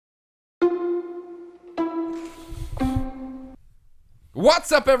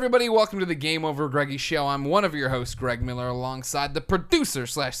What's up, everybody? Welcome to the GameOverGreggy show. I'm one of your hosts, Greg Miller, alongside the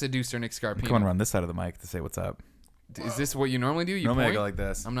producer/seducer, Nick Scarpino. Come on around this side of the mic to say what's up. Is this what you normally do? You normally point? I go like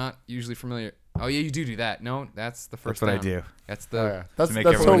this. I'm not usually familiar. Oh yeah, you do that. No, that's the first. That's what down. I do. That's the. Oh, yeah. That's to make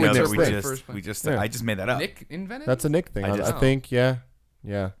that's everyone totally know Nick's that thing. we just Yeah. I just made that up. Nick invented. That's a Nick thing. I think. Yeah,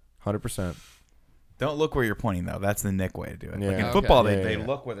 100%. Don't look where you're pointing though. That's the Nick way to do it. Yeah. Like in Okay. football, Yeah, they yeah.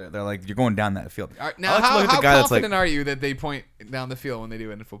 look with it. They're like you're going down that field. All right, I now, like to how look at the guy that's like- confident are you that they point down the field when they do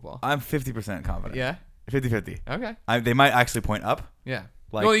it in football? I'm 50% confident. Yeah. 50-50. Okay. They might actually point up. Yeah.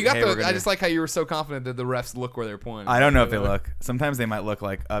 Like, no, you got hey, we're the. gonna- I just like how you were so confident that the refs look where they're pointing. I don't know if they look. Sometimes they might look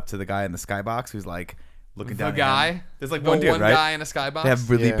like up to the guy in the skybox who's like looking The down. guy. At him. There's like The one dude, right? guy in a skybox. They have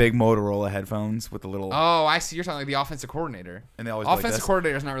really Yeah. big Motorola headphones with the little. Oh, I see. You're talking like the offensive coordinator. And they always go like Offensive this.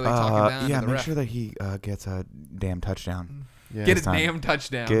 coordinator's not really talking down Yeah, to the make ref. sure that he gets a damn touchdown. Yeah. Get this a time. damn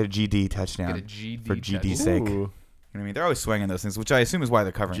touchdown. Get a GD touchdown. Get a GD for GD's sake. You know Ooh, what I mean? They're always swinging those things, which I assume is why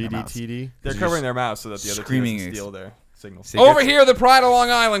they're covering their mouths. GDTD. They're You're covering their mouths so that the other team screaming doesn't steal their signals. See, Over it's- here, the pride of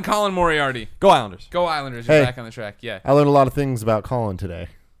Long Island, Colin Moriarty. Go Islanders. Go Islanders. You're Hey. back on the track. Yeah. I learned a lot of things about Colin today.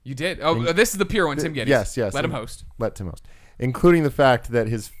 You did. Oh, this is the pure one, Tim Gettys. Yes, yes. Let him host. Let Tim host. Including the fact that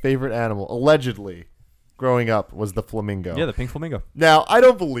his favorite animal, allegedly, growing up, was the flamingo. Yeah, the pink flamingo. Now, I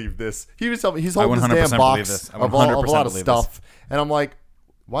don't believe this. He was telling me he's holding this 100% damn believe box this. I of a lot 100% of believe stuff. And I'm like,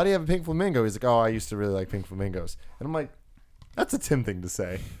 why do you have a pink flamingo? He's like, oh, I used to really like pink flamingos. And I'm like, that's a Tim thing to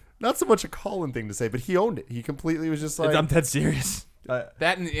say. Not so much a Colin thing to say, but he owned it. He completely was just like, I'm dead serious.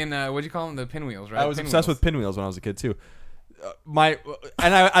 That in what'd you call them? The pinwheels, right? I was Pinwheels. obsessed with pinwheels when I was a kid too. I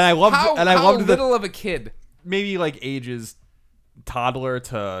loved How the little of a kid? maybe like ages toddler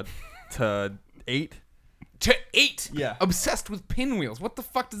to 8. To 8. Yeah. Obsessed with pinwheels. What the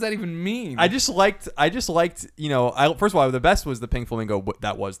fuck does that even mean? I just liked first of all the best was the pink flamingo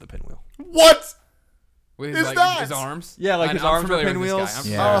that was the pinwheel. what? with is his, that? his arms. Yeah, like I his know, I'm arms were familiar with pinwheels. This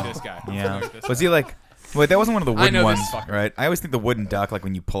guy. I'm Yeah. familiar with this guy. I'm Yeah. familiar with this Was guy. he like? Wait, that wasn't one of the wooden know ones, this fucker. right? I always think the wooden duck, like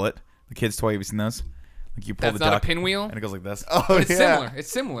when you pull it, the kid's toy. Have you seen those? Like you pull That's the not duck a pinwheel. and it goes like this. Oh, But it's yeah. similar.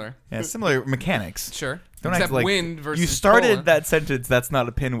 It's similar. Yeah, similar mechanics. Sure. Don't Except act like wind versus you started cola. that sentence. That's not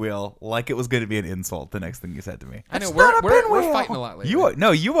a pinwheel. Like it was going to be an insult. The next thing you said to me. I know That's we're, not a we're pinwheel. fighting a lot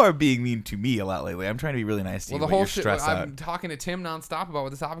lately. You are being mean to me a lot lately. I'm trying to be really nice to Well, you, the but whole you're shit. stressed out. I'm talking to Tim nonstop about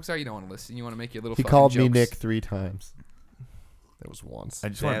what the topics are. You don't want to listen. You want to make your little. He fucking called me jokes. Nick 3 times. That was once. I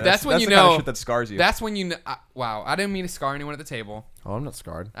just Yeah, want. That's when you the kind know- of shit that scars you. That's when you know. Wow, I didn't mean to scar anyone at the table. Oh, I'm not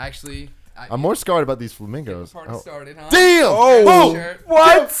scarred. Actually, I'm more scarred about these flamingos. Party Oh. started, huh? Damn! Oh,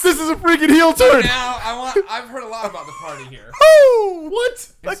 What? This is a freaking heel turn. Now I've heard a lot about the party here. Oh,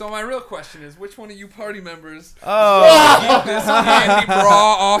 what? And so my real question is, which one of you party members Oh, get this candy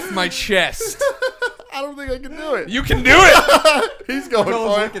bra off my chest? I don't think I can do it. You can do it. He's going for it.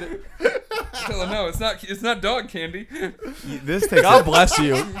 Look at it. Tell him no. It's not dog candy. this takes God bless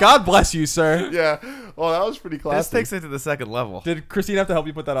you. God bless you, sir. Yeah. Oh, that was pretty this classy. takes it to the second level. Did Christine have to help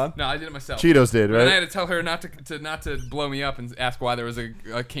you put that on? No, I did it myself. Cheetos did, And I had right? to tell her not to blow me up and ask why there was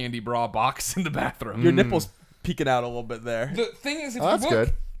a candy bra box in the bathroom. Your nipples peeking out a little bit there. The thing is, if Oh, you that's look,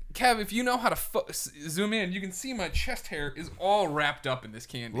 good. Kev, if you know how to zoom in, you can see my chest hair is all wrapped up in this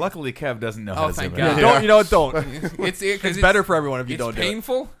candy. Luckily, Kev doesn't know how Oh, to thank zoom in. God. Don't you know what? Don't. It's better for everyone if you it's don't do it.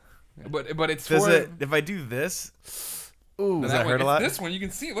 painful, but it's Does for it? If I do this, Ooh. does that that one, hurt a lot? This one you can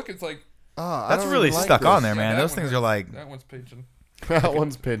see. Look, it's like I That's don't really even like stuck this. on there, yeah, man. that Those one things hurts. are like. That one's pinching. That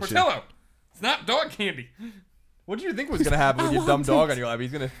one's pinching. Portillo, it's not dog candy. What did you think was gonna happen with your dumb dog on your lap?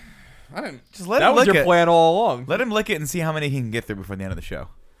 He's gonna. I didn't. Just let That him was lick your it. plan all along. Let him lick it and see how many he can get through before the end of the show.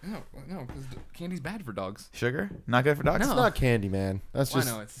 No, because candy's bad for dogs. Sugar? Not good for dogs? No. It's not candy, man. That's Well,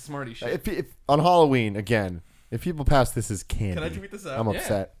 just. I know it's smarty shit. If on Halloween again, if people pass this as candy, Can I tweet this out? I'm Yeah.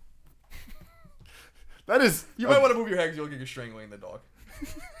 upset. That is. You might want to move your head because you'll get your strangling the dog.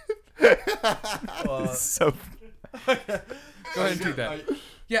 So Go ahead and tweet that.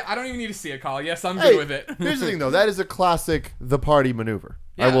 Yeah, I don't even need to see it, Colin. Yes, I'm Hey, good with it. Here's the thing, though. That is a classic the party maneuver.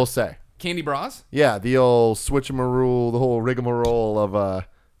 I Yeah. will say. Candy bras? Yeah, the old switch-em-a-rule, the whole rigmarole of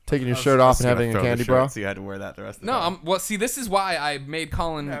taking your shirt off and having a candy bra. So you had to wear that the rest of the No, time. well, see, this is why I made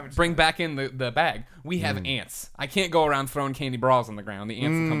Colin bring back in the bag. We have ants. I can't go around throwing candy bras on the ground. The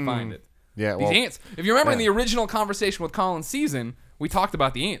ants will come find it. Yeah, These well, ants. If you remember in yeah. the original conversation with Colin's season, we talked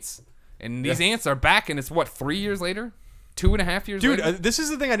about the ants. And these ants are back, and it's what, 3 years later? 2.5 years Dude, later? this is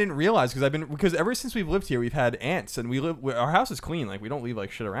the thing I didn't realize because ever since we've lived here, we've had ants, and our house is clean. Like we don't leave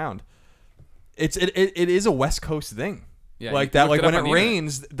like shit around. It is a West Coast thing. Yeah, like you that. looked Like it up when on it the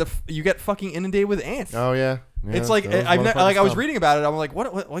rains, you get fucking inundated with ants. Oh yeah. It's like those I motherfuckers was come. reading about it. I'm like,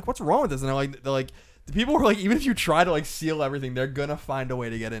 what's wrong with this? And they're like, the people were like, even if you try to like seal everything, they're gonna find a way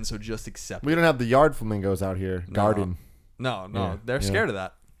to get in. So just accept. We don't have the yard flamingos out here. No. Garden. No, Yeah. they're Yeah. scared of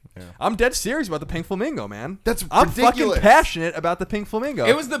that. Yeah. I'm dead serious about the pink flamingo, man. I'm fucking passionate about the pink flamingo.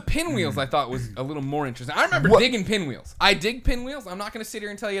 It was the pinwheels I thought was a little more interesting. I remember digging pinwheels. I dig pinwheels. I'm not going to sit here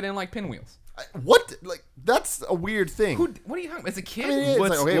and tell you I didn't like pinwheels. What? Like, that's a weird thing. What are you talking about? As a kid? I mean, it's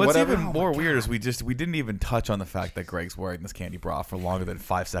What's, like, okay, what's whatever. even more weird is we didn't even touch on the fact that Greg's wearing this candy bra for longer than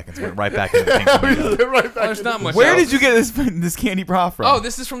 5 seconds. Went right back into the pink flamingo. Right back There's not much Where else. did you get this candy bra from? Oh,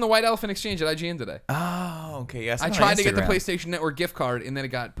 this is from the White Elephant Exchange at IGN today. Oh, okay. Yes, I tried to get the PlayStation Network gift card, and then it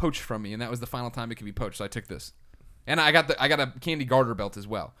got poached from me, and that was the final time it could be poached. So I took this, and I got a candy garter belt as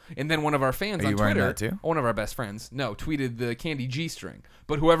well. And then one of our fans Are on you wearing Twitter, that too? one of our best friends, tweeted the candy G-string.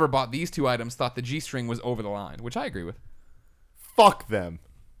 But whoever bought these two items thought the G-string was over the line, which I agree with. Fuck them.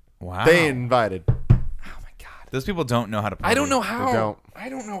 Wow. They invited. Oh my god! Those people don't know how to. I don't know They how. don't. I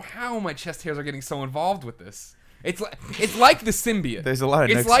don't know how my chest hairs are getting so involved with this. It's like the symbiote. There's a lot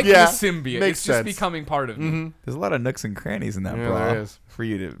of It's nooks. like Yeah, the symbiote. makes It's just sense. becoming part of me. There's a lot of nooks and crannies in that Yeah, bra there is. for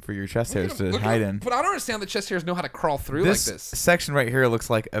your chest hairs to Look at hide them. in. But I don't understand that chest hairs know how to crawl through This like this. section right here looks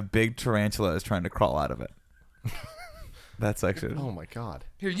like a big tarantula is trying to crawl out of it. That section. Oh my god.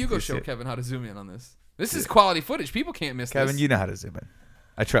 Here, you go You show see it. Kevin how to zoom in on this. This is quality footage. People can't miss Kevin, this. you know how to zoom in.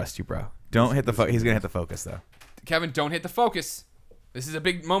 I trust you, bro. Don't hit the focus. He's gonna hit the focus though. Kevin, don't hit the focus. This is a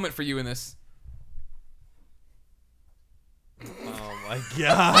big moment for you in this. Oh my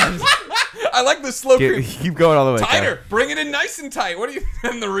god. I like the slow creep. Keep going all the way. Tighter. Kev. Bring it in nice and tight. What do you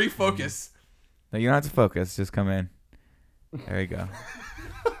and the refocus? No, you don't have to focus. Just come in. There you go.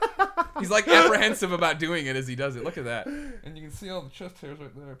 He's like apprehensive about doing it as he does it. Look at that. And you can see all the chest hairs right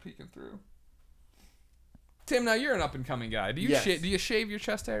there peeking through. Tim, now you're an up and coming guy. Do you Yes. do you shave your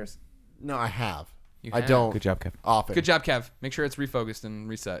chest hairs? No, I have. You I have. don't. Good job, Kev. Often. Good job, Kev. Make sure it's refocused and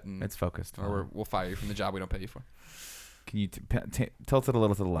reset, and It's focused. or we'll fire you from the job we don't pay you for. Can you tilt it a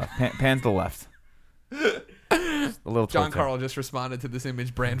little to the left? Pan to the left. Just a little. John towards Carl just responded to this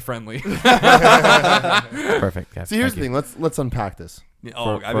image brand friendly. Perfect. Kev. See, here's the Thank thing. Let's unpack this.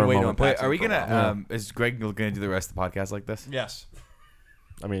 Oh, For- I've for been a waiting on moment. you. Wait, Paxton are we for a gonna? while. Is Greg gonna do the rest of the podcast like this? Yes.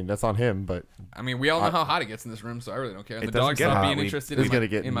 I mean, that's on him, but I mean, we all know how hot it gets in this room, so I really don't care. And It the doesn't dog's get not hot. being We- interested it's in gonna my,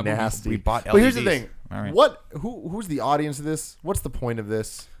 get in my boobies. nasty. We bought But here's the LEDs. thing. All right. What? Who's the audience of this? What's the point of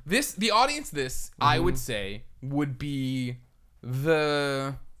this? The audience, I would say, would be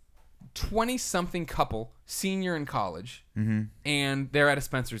the 20-something couple, senior in college, and they're at a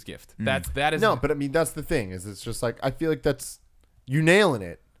Spencer's Gift. That is No, but I mean, that's the thing. Is it's just like I feel like that's you nailing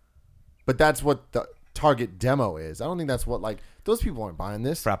it, but that's what the target demo is. I don't think that's what like those people aren't buying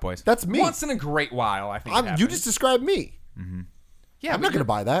this. Frat boys. That's me. once in a great while. I think. You just described me. yeah, I'm but not gonna you're-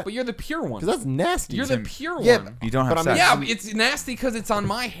 buy that But you're the pure one. because that's nasty. You're the pure Yeah, one. You don't have but I'm sex. not- Yeah, it's nasty because it's on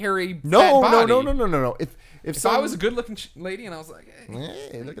my hairy fat no, body. no. If I was a good-looking lady and I was like, hey,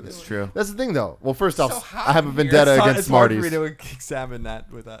 hey, look at this. It's true. That's the thing, though. Well, first off, so hot I have a in here. vendetta It's against hard for me Smarties. to examine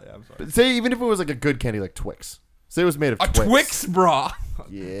that without. Yeah, I'm sorry. But say even if it was like a good candy, like Twix. Say it was made of a Twix bra.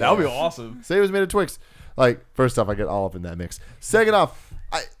 Yeah, That would be awesome. Say it was made of Twix. Like, first off, I get all up in that mix. Second off,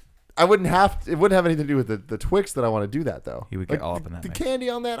 I wouldn't have. It wouldn't have anything to do with the Twix that I want to do that though. He would get all up in that The mix. candy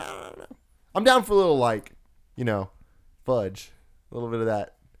on that, I don't know. I'm down for a little like, fudge, a little bit of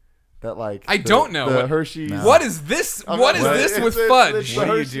that. That like. I don't know. the What- Hershey's. No. What is this? What is this with fudge? What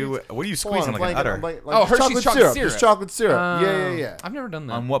do you Hershey's- do? What are you Hold on, squeezing I'm like an blanking, udder? I'm blanking, Oh, Hershey's chocolate syrup. Just chocolate syrup. Yeah. I've never done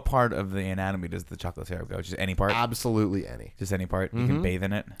that. On what part of the anatomy does the chocolate syrup go? Just any part? Absolutely any. Just any part? You can bathe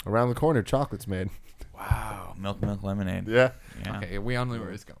in it? Around the corner, chocolate's made. Wow. Milk lemonade. Yeah. Yeah. Okay, we all knew where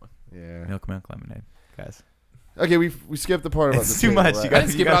it's going. Yeah. Milk lemonade. Guys. Okay, we skipped the part about It's the too table, much. right? You I got-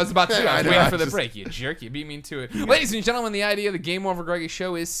 didn't skip what I was about to do. I was I know, waiting I for the just- break. You jerk. You beat me to it. Ladies and gentlemen, the idea of the Game Over Greggy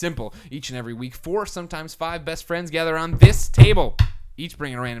show is simple. Each and every week, 4, sometimes 5 best friends gather around this table, each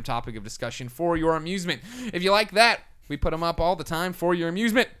bringing a random topic of discussion for your amusement. If you like that, we put them up all the time for your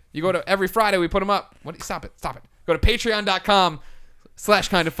amusement. You go to every Friday, we put them up. What? Stop it. Go to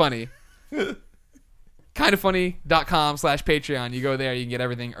patreon.com/kindafunny. Kindafunny.com/Patreon. You go there, you can get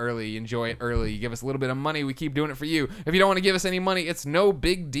everything early. You enjoy it early. You give us a little bit of money. We keep doing it for you. If you don't want to give us any money, it's no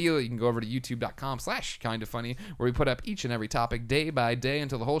big deal. You can go over to youtube.com/kindafunny, where we put up each and every topic day by day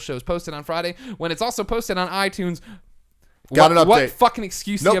until the whole show is posted on Friday, when it's also posted on iTunes. Got an update. What fucking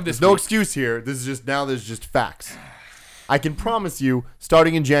excuse do you have this there's no week? excuse here. This is just now. There's just facts. I can promise you,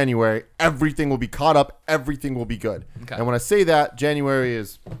 starting in January, everything will be caught up. Everything will be good. Okay. And when I say that, January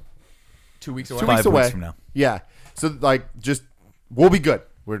is 2 weeks away. 2 5 weeks away weeks from now. Yeah. So just we'll be good.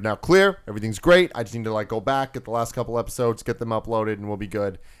 We're now clear. Everything's great. I just need to go back, get the last couple episodes, get them uploaded, and we'll be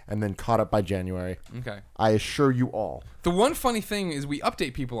good. And then caught up by January. Okay. I assure you all. The one funny thing is we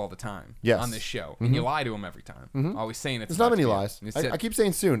update people all the time Yes. on this show, and you lie to them every time. Always saying it's There's not about many to be- lies. It's I keep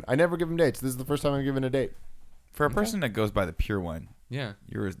saying soon. I never give them dates. This is the first time I've given a date. For a person that goes by the pure one, Yeah.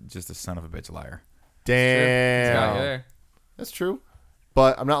 you're just a son of a bitch liar. He's got you Damn. there. That's true.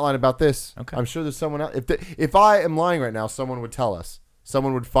 But I'm not lying about this. Okay. I'm sure there's someone else. If I am lying right now, someone would tell us.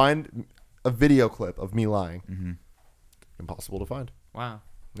 Someone would find a video clip of me lying. Mm-hmm. Impossible to find. Wow.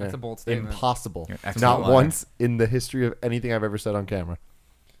 That's Yeah. a bold statement. Impossible. You're an excellent Not liar. once in the history of anything I've ever said on camera.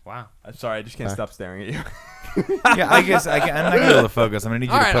 Wow. I'm sorry, I just can't stop staring at you. Yeah, I guess I'm not gonna be able to focus. I'm gonna need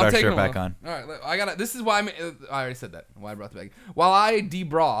you All to right, put I'll our take shirt him back off. on. All right, I got This is why I already said that. Why I brought the bag. While I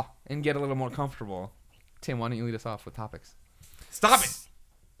de-bra and get a little more comfortable, Tim, why don't you lead us off with topics? Stop it.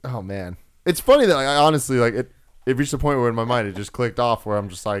 Oh man, it's funny that I honestly it reached a point where in my mind it just clicked off where I'm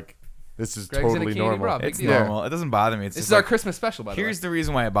just like, this is Greg's in a totally candy normal. bra. Big It's deal. normal. It doesn't bother me. It's This just is our like, Christmas special, by the way. here's the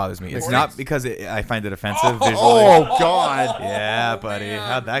reason why it bothers me. It's What? not because I find it offensive visually. Oh god, Yeah, buddy. man.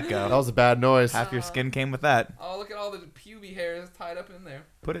 How'd that that go? was a bad noise. Half your skin came with that. Oh, look at all the pubic hairs tied up in there.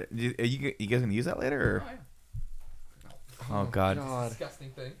 Put it. You guys gonna use that later? Oh, Or? yeah. Oh god.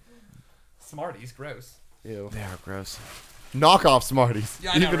 Disgusting thing. Smarties, gross. Ew. They are gross. Knockoff Smarties.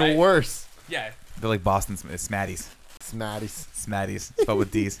 Yeah, I know, Even right? worse. Yeah. They're like Boston Smatties. Smatties. Smatties, spelled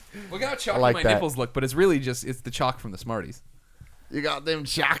with D's. Look at how chalky like my that. nipples look, but it's really just it's the chalk from the Smarties. You got them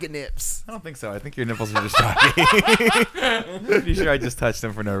chocolate nips. I don't think so. I think your nipples are just chalky. Pretty sure I just touched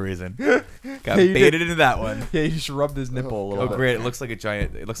them for no reason. Got Yeah, you baited into that one. Yeah, he just rubbed his nipple a little Oh bit. great! It looks like a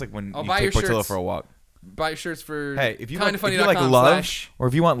giant. It looks like when I'll you buy take your Portillo shirts. for a walk. Buy shirts for Hey, if you like kindafunny.com love, slash or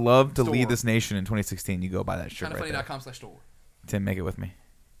if you want love to store. lead this nation in 2016, you go buy that shirt right there. kindafunny.com/store. Tim, make it with me.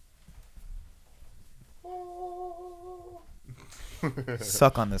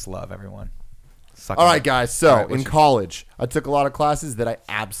 Suck on this love, everyone. Suck All on right, it. guys. So All right, what's in your- college, I took a lot of classes that I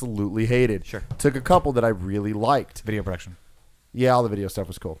absolutely hated. Sure. Took a couple that I really liked. Video production. Yeah, all the video stuff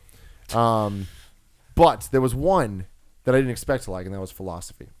was cool. But there was one that I didn't expect to like, and that was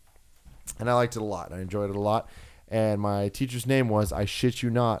philosophy. And I liked it a lot. I enjoyed it a lot. And my teacher's name was, I shit you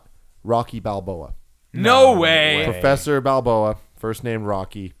not, Rocky Balboa. No way. Professor Balboa, first name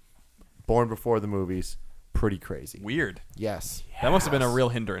Rocky, born before the movies. Pretty crazy. Weird. Yes. That must have been a real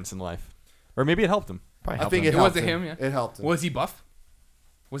hindrance in life. Or maybe it helped him. Probably I helped think him. it Was helped it him. him? Yeah. It helped him. Was he buff?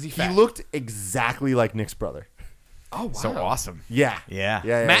 Was he He fat? looked exactly like Nick's brother. oh wow. so awesome. Yeah. Yeah.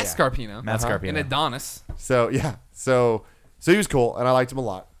 Yeah. Matt yeah. Scarpino. Matt Scarpino. And Adonis. So yeah, so he was cool, and I liked him a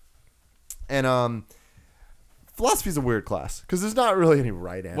lot. And philosophy is a weird class because there's not really any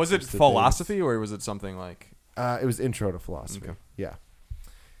right answer. Was it philosophy or was it something like? It was intro to philosophy. Okay. Yeah,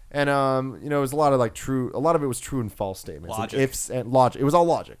 and it was a lot of a lot of it was true and false statements, Logic. and ifs and logic. It was all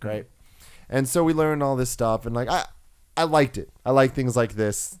logic, right? And so we learned all this stuff, and I liked it. I like things like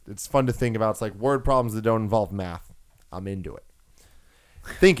this. It's fun to think about. It's like word problems that don't involve math. I'm into it.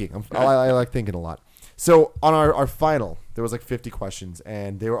 Thinking. I like thinking a lot. So on our final, there was like 50 questions,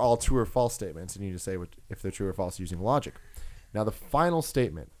 and they were all true or false statements, and you just say if they're true or false using logic. Now the final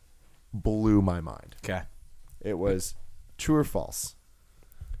statement blew my mind. Okay. It was true or false.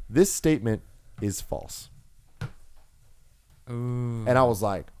 This statement is false. Ooh. And I was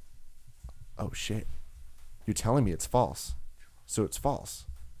like, oh shit. You're telling me it's false. So it's false.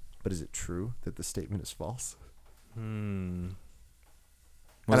 But is it true that the statement is false? Was And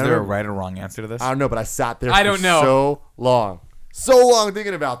there I a remember- right or wrong answer to this? I don't know, but I sat there I for don't know. so long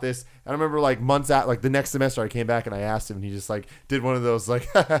thinking about this. And I remember like months out, like the next semester I came back and I asked him and he just like did one of those like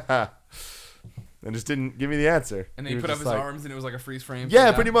and just didn't give me the answer. And then he was put up just his like- arms and it was like a freeze frame. Yeah,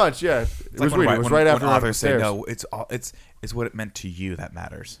 So pretty much. Yeah, it It's was like weird. when It was right after when I authors say upstairs. no. It's what it meant to you that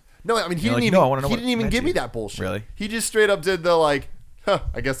matters. No, I mean he You're didn't like, even no, I wanna know he what didn't it even meant give to me you. that bullshit. Really? He just straight up did the like,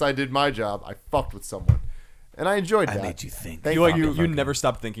 I guess I did my job. I fucked with someone, and I enjoyed I that. made you think. Thank You like you. you never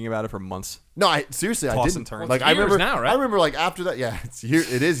stopped thinking about it for months. No, I seriously I Toss didn't. and turn. Like Well, I it's years remember now, right? I remember like after that. Yeah,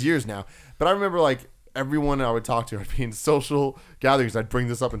 it is years now. But I remember like everyone I would talk to, I'd be in social gatherings. I'd bring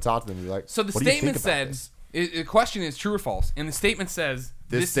this up and talk to them. And be like, So the "What do you think statement about said, this? the question is true or false, and the statement says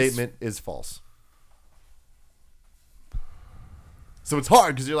This is- statement is false. So it's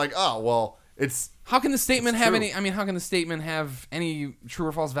hard because you're like, oh well, it's How can the statement It's have true. any? I mean, how can the statement have any true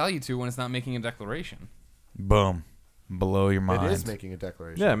or false value to when it's not making a declaration? Boom. Blow your mind. it is making a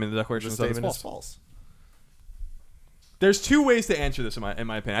declaration. Yeah, I mean the The declaration says it's statement false. is false. There's two ways to answer this in my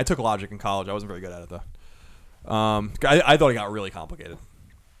opinion. I took logic in college. I wasn't very good at it though. I thought it got really complicated.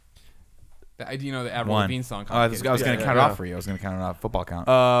 Do you know the Avril One. Lavigne song? I was going to Yeah, count it yeah. off for you. I was going to count it off. Football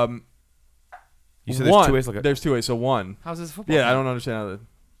count. You said one, there's two ways to look at. There's two ways. So one. How's this football? Yeah, I game? don't understand how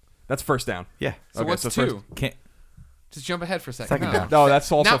that's first down. Yeah. So Okay, what's so two? Can't. Just jump ahead for a second. Second no. down. No,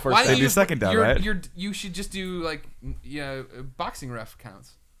 that's also Now, first why down. don't They you do second down, you're- right? you should just do like boxing ref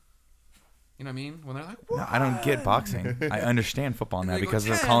counts. You know what I mean? When they're like, No, I don't get boxing. I understand football now They go because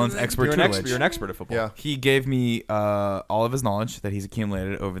of 10, Colin's and then- expert tutelage. You're an expert at football. Yeah. He gave me all of his knowledge that he's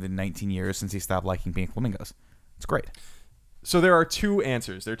accumulated over the 19 years since he stopped liking pink flamingos. It's great. So there are two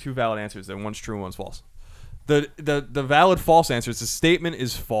answers. There are two valid answers. There, one's true and one's false. The valid false answer is the statement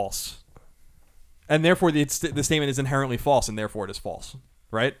is false, and therefore the statement is inherently false, and therefore it is false.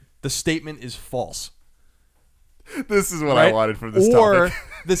 Right? The statement is false. This is what Right? I wanted from this or topic.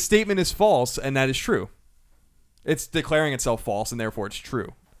 the statement is false, and that is true. It's declaring itself false, and therefore it's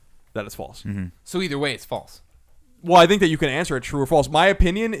true that it's false. Mm-hmm. so either way, it's false. Well, I think that you can answer it true or false. My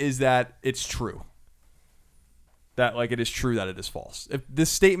opinion is that it's true. That like it is true that it is false. If this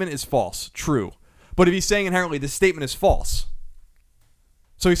statement is false, true. But if he's saying inherently this statement is false,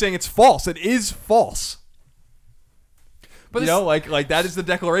 so he's saying it's false. It is false. But You know, like that is the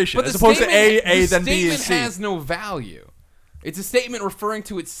declaration, but as the opposed to statement- A, the then B statement is C. has no value. It's a statement referring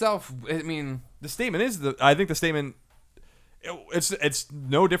to itself. I mean, The statement is I think the statement. It's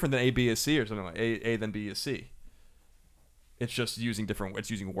no different than A, B is C or something like A then B is C. It's just using different. It's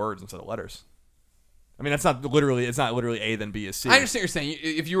using words instead of letters. I mean, it's not literally A then B is C. I understand what you're saying.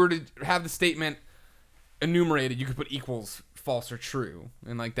 If you were to have the statement enumerated, you could put equals false or true,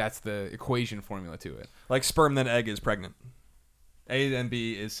 and like that's the equation formula to it. Like sperm then egg is pregnant. A then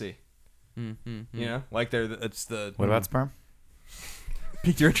B is C. Mm-hmm. You know, like it's the. What about sperm?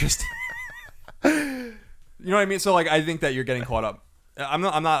 piqued your interest? You know what I mean? So like, I think that you're getting caught up. I'm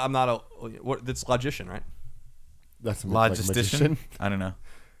not a. What? That's logician, right? That's Logistician? I don't know.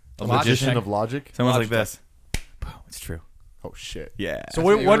 A magician of logic. Someone's Logitech. like this. Boom, it's true. Oh shit. Yeah. So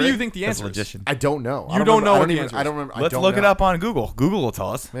what what do you're you think the That's answer is? logician. I don't know. You don't know what the even, answer I is. don't remember. I Let's don't look it know. up on Google. Google will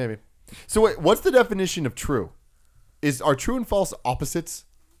tell us. Maybe. So wait, what's the definition of true? Are true and false opposites?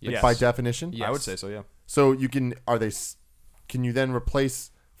 Like, Yes. by definition? Yes. I would say so. Yeah. So you can can you then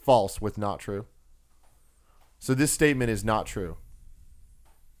replace false with not true? So this statement is not true.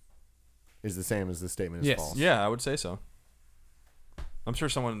 Is the same as the statement is Yes. false. Yeah, I would say so. I'm sure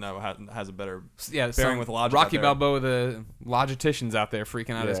someone has a better. Yeah, Bearing with logic Rocky out there. Balboa, the logician's out there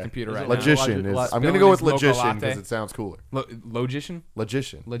freaking out his Yeah. computer Is right it now. Logician Log- is. I'm spilling gonna go with his local logician latte. because it sounds cooler. Logician?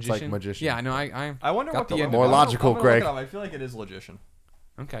 Logician. It's like magician. Yeah, I know. I I wonder got what the the end More of it. logical, I'm gonna look Greg. it up. I feel like it is logician.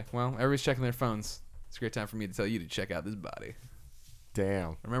 Okay, well, everybody's checking their phones. It's a great time for me to tell you to check out this body.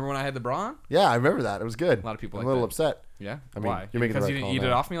 Damn. Remember when I had the bra on? Yeah, I remember that. It was good. A lot of people I'm like a little that. upset. Yeah. I mean, Why? you're making the because right you didn't call eat it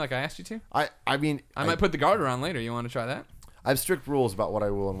now. off me like I asked you to? I mean, I might put the garter on later. You want to try that? I have strict rules about what I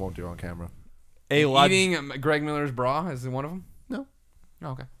will and won't do on camera. Eating Greg Miller's bra is one of them? No.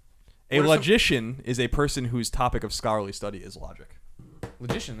 Oh, okay. A What are some- logician is a person whose topic of scholarly study is logic.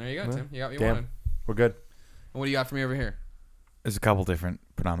 Logician. There you go, Yeah. Tim. You got what you Damn. wanted. We're good. And what do you got for me over here? There's a couple different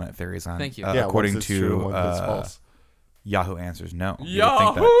predominant theories on. Thank you. Yeah, according one's true, to one's false. Yahoo Answers, no. You would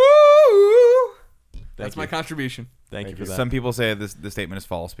think Yahoo! that. That's you. my contribution. Thank you for that. Some people say the statement is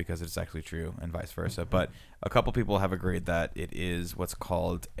false because it's actually true, and vice versa. But a couple people have agreed that it is what's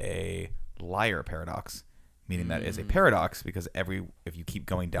called a liar paradox, meaning that it's a paradox because if you keep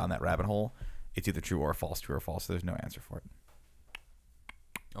going down that rabbit hole, it's either true or false, true or false. So there's no answer for it,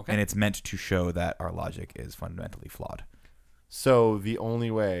 Okay. and it's meant to show that our logic is fundamentally flawed. So the only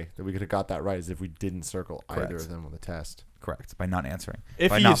way that we could have got that right is if we didn't circle either Correct. of them on the test. Correct, by not answering, if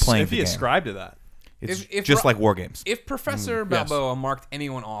by he not playing if the he game. ascribed to that, It's If just Ro- like war games. If Professor yes. Balboa marked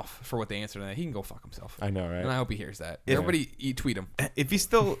anyone off for what they answered to that, he can go fuck himself. I know, right? And I hope he hears that. Yeah. Everybody tweet him. If he's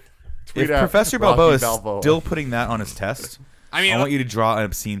still, Tweet if at Professor Rocky Balboa is Balboa. still putting that on his test, I mean, I want you to draw an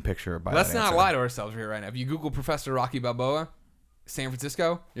obscene picture by let's that not answer. lie to ourselves here right now. If you Google Professor Rocky Balboa, San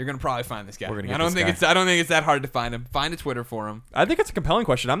Francisco, you're gonna probably find this guy. We're gonna get I don't this think guy. it's I don't think it's that hard to find him. Find a Twitter for him. I think it's a compelling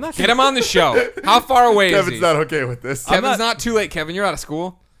question. I'm not. Get him on the show. How far away is Kevin's he? not okay with this. Kevin's not too late. Kevin, you're out of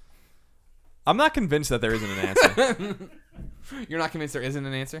school. I'm not convinced that there isn't an answer. You're not convinced there isn't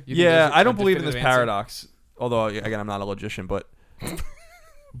an answer. You think Yeah, there's I a don't believe in this definitive answer? paradox. Although again, I'm not a logician, but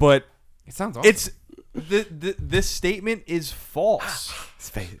It sounds awesome. it's this statement is false.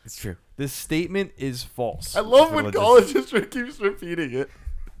 It's true. This statement is false. I love when Religious. Colin just keeps repeating it.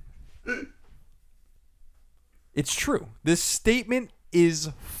 It's true. This statement is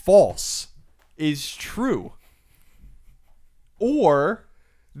false. Is true. Or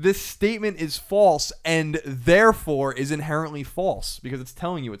this statement is false and therefore is inherently false because it's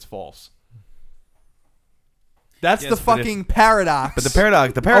telling you it's false. That's Yes, the but fucking paradox. But the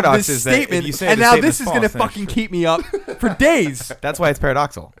paradox of this is that statement, if you say and the now statement's this is going to false, then it's fucking true. keep me up for days. That's why it's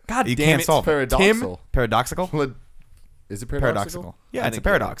paradoxal. God you damn can't it. solve it. Paradoxal. Paradoxical? Is it Paradoxical. paradoxical? Yeah, I it's a think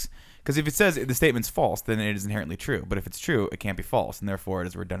you're paradox. Because if it says the statement's false, then it is inherently true. But if it's true, it can't be false, and therefore it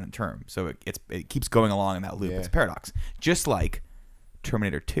is a redundant term. So it keeps going along in that loop. Yeah. It's a paradox. Just like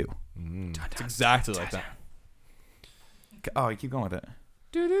Terminator 2. It's exactly like that. Oh, you keep going with it.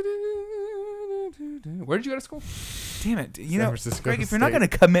 Where did you go to school? Damn it. You San know, Francisco Greg, if you're not State. going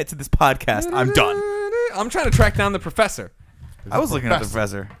to commit to this podcast, I'm done. I'm trying to track down the professor. I was looking at the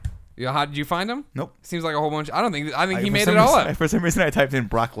professor. Yeah, how did you find him? Nope. Seems like a whole bunch. I think he For made some it all reason- up. For some reason, I typed in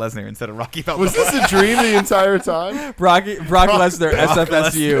Brock Lesnar instead of Rocky Balboa. Was this a dream the entire time? Brock Lesnar,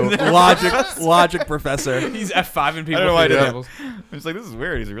 SFSU, logic professor. He's F5 and I don't people know why I through did the that. tables. I was like, this is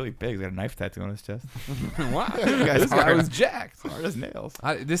weird. He's really big. He's got a knife tattoo on his chest. Wow, guy's this guy hard. was jacked. Hard as nails.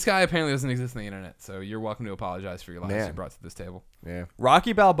 This guy apparently doesn't exist on the internet, so you're welcome to apologize for your lies Man. you brought to this table. Yeah.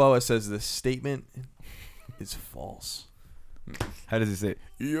 Rocky Balboa says this statement is false. How does he say it?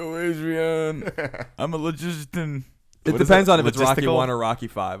 Yo, Adrian, I'm a logician. It What is depends it? on if it's Rocky Logistical? 1 or Rocky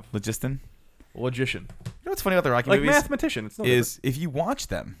 5. Logician. Logician. You know what's funny about the Rocky Like movies? mathematician. It's no Is if you watch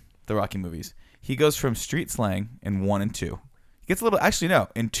them, the Rocky movies, he goes from street slang in 1 and 2. He gets a little. Actually, no.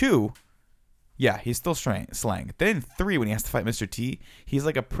 In 2, yeah, he's still slang. Then in 3, when he has to fight Mr. T, he's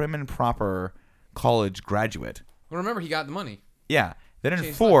like a prim and proper college graduate. Well, remember, he got the money. Yeah. Then in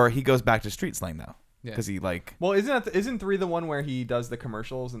Changed 4, he goes back to street slang though, Yeah. because he like. Well, isn't 3 the one where he does the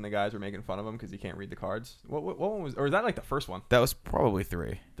commercials and the guys are making fun of him because he can't read the cards? What one was, or is that like the first one? That was probably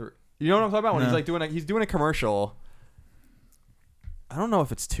 3. You know what I'm talking about? When he's No. like doing a commercial. I don't know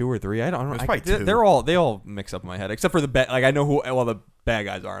if it's 2 or 3. I don't know. It's probably 2. They all mix up in my head except for the bad. Like I know who all the bad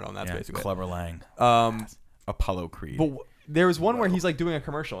guys are, and that's basically it. Clever Lang. Um, Apollo Creed. but there was one where he's like doing a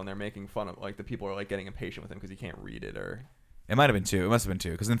commercial and they're making fun of like the people are like getting impatient with him because he can't read it or. It might have been 2. It must have been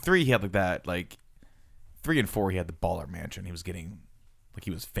 2. Because in 3 he had like that. Like 3 and 4 he had the baller mansion. He was getting like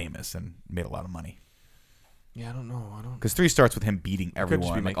he was famous and made a lot of money. Yeah, I don't know. Because 3 starts with him beating just be everyone,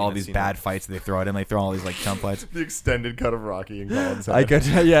 like making all that these scene bad up. fights that they throw at him. They throw all these like chump fights. The extended cut of Rocky and Colin's head. I could,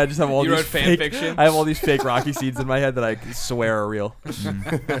 yeah, just have all You these wrote fan fake, fiction? I have all these fake Rocky scenes in my head that I swear are real.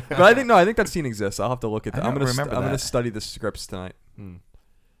 But I think that scene exists. I'll have to look at that. I I'm don't gonna remember I'm gonna that. study the scripts tonight.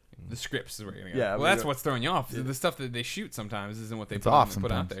 The scripts is where you're gonna go. Yeah, Well, we that's go- what's throwing you off. The stuff that they shoot sometimes isn't what they It's put, off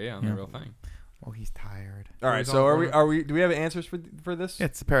put out sometimes. there. Yeah, on Yeah. the real thing. Oh, he's tired. All right, Always so on are we? Do we have answers for this? Yeah,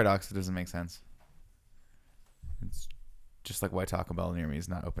 it's a paradox. It doesn't make sense. It's just like why Taco Bell near me is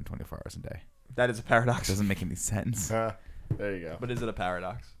not open 24 hours a day. That is a It paradox. doesn't make any sense. There you go. But is it a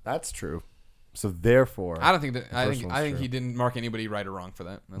paradox? That's true. So therefore, I don't think that. I first think one's he true. didn't mark anybody right or wrong for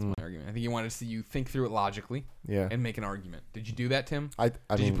that. That's my argument. I think he wanted to see you think through it logically yeah, and make an argument. Did you do that, Tim? I Did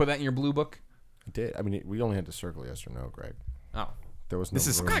mean, you put that in your blue book? I did. I mean, we only had to circle yes or no, Greg. Oh, There was no. This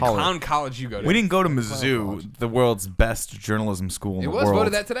is room. what kind of College. clown college you go to? We didn't go to College. Mizzou, the world's best journalism school in It the was world.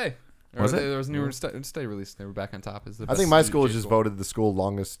 voted that today. Or Was it? There was a new study released. They were back on top. As the I best think my J school just school. voted the school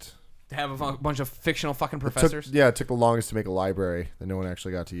longest. To have a bunch of fictional fucking It took, professors. it took the longest to make a library that no one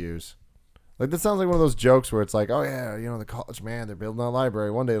actually got to use. Like that sounds like one of those jokes where it's like, oh yeah, the college man, they're building a library.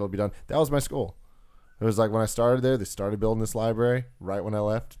 One day it'll be done. That was my school. It was like when I started there, they started building this library. Right when I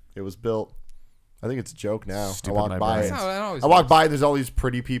left, it was built. I think it's a joke now. Stupid I walk by. librarians. That's how it always I walk works. by. There's all these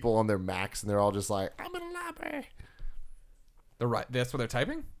pretty people on their Macs, and they're all just like, "I'm in a library." They're right. That's what they're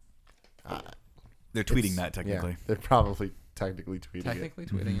typing. They're tweeting It's- that technically. Yeah, they're probably technically tweeting Technically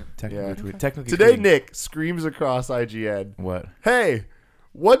tweeting it. Technically, Yeah. technically it. Today, tweeting. Nick screams across IGN, What? "Hey,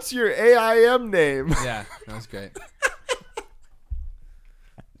 what's your AIM name?" Yeah, that was great. That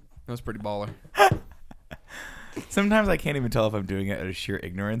was pretty baller. Sometimes I can't even tell if I'm doing it out of sheer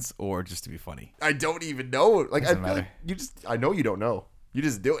ignorance or just to be funny. I don't even know. Like I Doesn't feel like matter. I know you don't know. You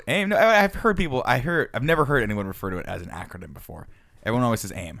just do it. AIM. No, I've heard people. I've never heard anyone refer to it as an acronym before. Everyone always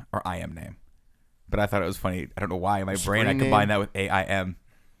says AIM or IM name, but I thought it was funny. I don't know why in my brain I Screen combined name. that with AIM.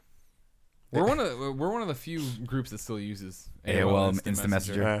 We're one of the few groups that still uses AOL Instant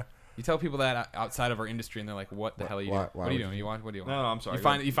Messenger. You tell people that outside of our industry, and they're like, "What the hell are you doing? why What are you would doing? You want? What do you want?" No, I'm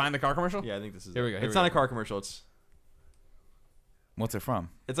sorry. You find the car commercial? Yeah, I think this is. Here we go, here It's we not go. a car commercial. It's What's it from?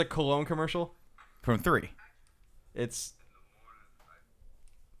 a cologne commercial. From 3. It's.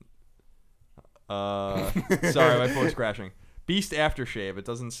 Sorry, my phone's crashing. Beast aftershave. It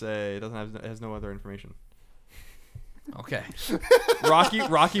doesn't say. It has no other information. Okay.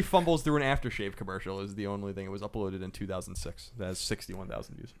 Rocky fumbles through an aftershave commercial is the only thing. It was uploaded in 2006. That has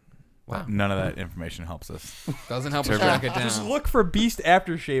 61,000 views. Wow. None of that information helps us. Doesn't help us track it down. Just look for Beast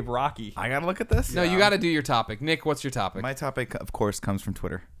aftershave Rocky. I gotta look at this. No, you got to do your topic. Nick, what's your topic? My topic, of course, comes from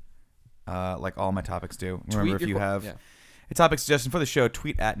Twitter, like all my topics do. Remember, if you have a topic suggestion for the show,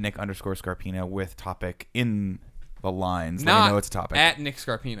 tweet at Nick_Scarpino with topic in the lines. Let me know it's a topic. At Nick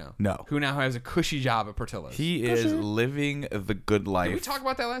Scarpino. No. Who now has a cushy job at Portillo's. He is living the good life. Did we talk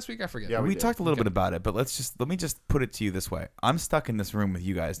about that last week? I forget. Yeah, we did. talked a little bit about it, but let me just put it to you this way. I'm stuck in this room with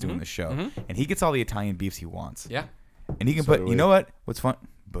you guys doing the show, and he gets all the Italian beefs he wants. Yeah. And he can So put. do You we. know what? What's fun?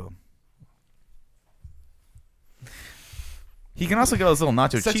 Boom. He can also get those little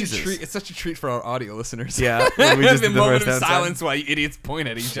nacho cheeses. It's such a treat for our audio listeners. Yeah, we just the did the moment first of episode. silence while you idiots point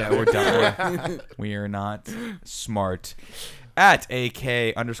at each Yeah, other. we're done. We are not smart. At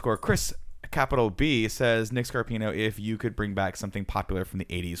AK_Chris capital B says, Nick Scarpino, if you could bring back something popular from the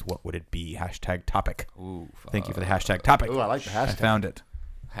 80s, what would it be? #topic. Ooh, Thank you for the #topic. Ooh, I like the I hashtag. found it.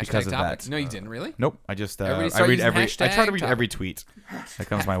 Because of topic. that. No, you didn't really. Nope. I just Everybody I start read using every. I try to read hashtag every tweet that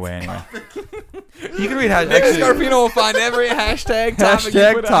comes my way anyway. You can read Nick actually, Scarpino will find every hashtag topic. you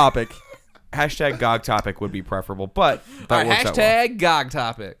put out. topic. #GOG_topic would be preferable, but All that right, works out well. #GOG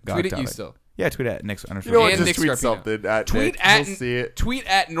topic. GOG Tweet it you topic. still. Yeah, tweet at Nick _. You know what? And Just Nick tweet Scarpino. something at Tweet Nick. at We'll see it. tweet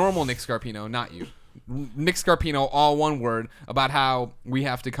at normal Nick Scarpino, not you. Nick Scarpino, all one word, about how we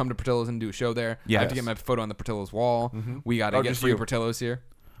have to come to Portillo's and do a show there. I have to Yes. get my photo on the Portillo's wall. We got to Oh, get just free you. Portillo's here.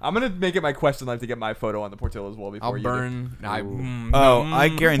 I'm gonna make it my quest in life to get my photo on the Portillo's wall before I'll you. burn. I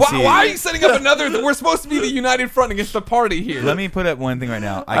guarantee. Why are you setting up another? We're supposed to be the united front against the party here. Let me put up one thing right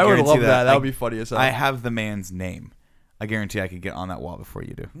now. I would guarantee love that. That I- would be funny as hell. I have the man's name. I guarantee I could get on that wall before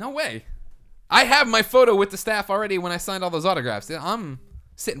you do. No way. I have my photo with the staff already when I signed all those autographs. I'm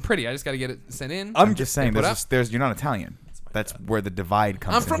sitting pretty. I just got to get it sent in. I'm just saying. put There's. You're not Italian. That's where the divide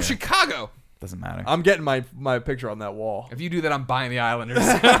comes. I'm in from here. Chicago. Doesn't matter. I'm getting my picture on that wall. If you do that, I'm buying the Islanders.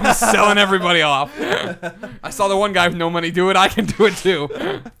 I'm selling everybody off. I saw the one guy with no money do it. I can do it too.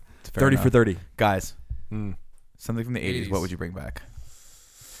 It's fair enough. 30. Guys. Something from the 80s. 80s. What would you bring back?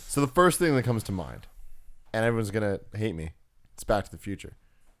 So the first thing that comes to mind, and everyone's gonna hate me, it's Back to the Future,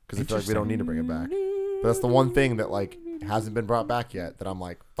 because I feel like we don't need to bring it back. But that's the one thing that like hasn't been brought back yet. That I'm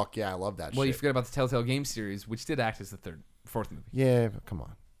like, fuck yeah, I love that Well, you shit. forget about the Telltale Game series, which did act as the fourth movie. Yeah, but come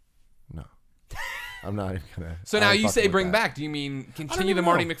on, no, I'm not even gonna. So I now ain't you say fucking with bring that. back. Do you mean continue the even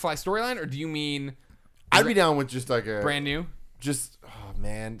Marty know. McFly storyline, or do you mean I'd be down with just like a brand new? Just oh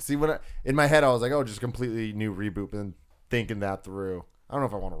man, see when in my head I was like, oh, just completely new reboot, but then thinking that through, I don't know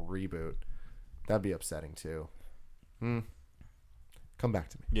if I want to reboot. That'd be upsetting too. Come back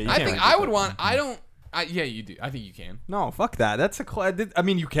to me. Yeah, you I can't think reboot I would that. want. I don't. Yeah, you do. I think you can. No, fuck that. That's I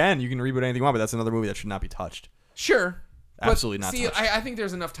mean, you can reboot anything you want, but that's another movie that should not be touched. Sure. But Absolutely not See, touched. I think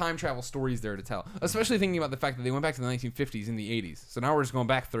there's enough time travel stories there to tell, especially thinking about the fact that they went back to the 1950s and the 80s. So now we're just going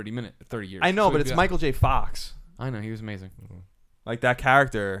back 30 years. I know, So but it'd it's be- Michael J. Fox. I know, he was amazing. Like that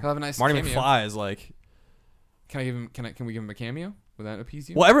character. He'll have a nice Marty cameo. McFly is like. Can I give him? Can we give him a cameo? Would that appease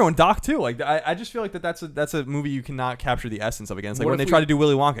you? Well, everyone, Doc too. Like I just feel like that's a movie you cannot capture the essence of again. It's like What when they if try we- to do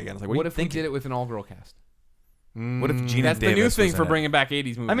Willy Wonka again. It's like What if we think? did it with an all-girl cast? What if Gina That's the new Davis thing was for in it? bringing back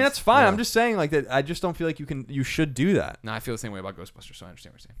 80s movies. I mean, that's fine. Yeah. I'm just saying like that. I just don't feel like you should do that. No, I feel the same way about Ghostbusters, so I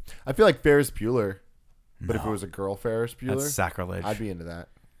understand what you're saying. I feel like Ferris Bueller, but if it No. was a girl Ferris Bueller, That's sacrilege. I'd be into that.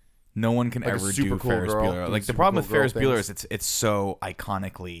 No one can Like a ever super do cool Ferris girl, Bueller. doing Like the super problem cool with Ferris girl Bueller things. is it's so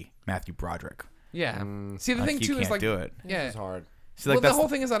iconically Matthew Broderick. Yeah. See, the Like, thing you too can't is like, do it. yeah. It's hard. See, like Well, the that's whole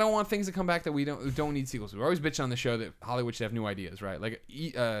thing is I don't want things to come back that we don't need sequels. We're always bitching on the show that Hollywood should have new ideas, right? Like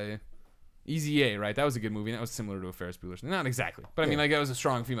Easy A, right? That was a good movie. And that was similar to a Ferris Bueller's. Not exactly, but I mean, like that was a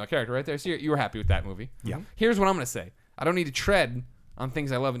strong female character right there. So you were happy with that movie. Yeah. Here's what I'm gonna say. I don't need to tread on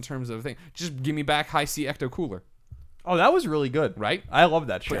things I love in terms of thing. Just give me back High C Ecto Cooler, Oh, that was really good. right? I love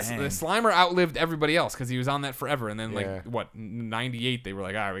that shit. But the Slimer outlived everybody else because he was on that forever. And then Yeah. like what 98 they were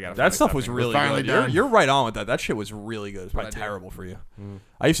like, all right, we got That stuff was really finally good. You're, done. you're right on with that. That shit was really good. It's probably I do. terrible for you.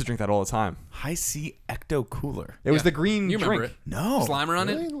 I used to drink that all the time. High C Ecto Cooler. It was Yeah. the green You remember drink. it? No. Slimer on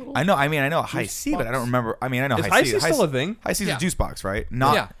Really? it. Little- I know. I mean, I know High Juice C, but I don't box. remember. I mean, I know Is High High C. C still a thing? High C's Yeah. a juice box, right?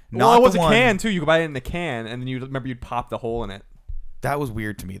 Not. Yeah. Not Well, it was the a one- can too. You could buy it in the can, and then you remember you'd pop the hole in it. That was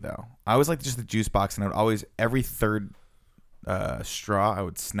weird to me though. I was like just the juice box, and I would always every third straw I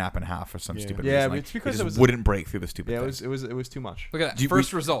would snap in half for some Yeah. stupid Yeah, reason. but like, it's because just it was- wouldn't break through the stupid Yeah, thing. it was too much. Look at that. Do you-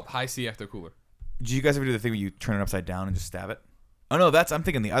 First result, High C Ecto Cooler. Do you guys ever do the thing where you turn it upside down and just stab it? Oh no, I'm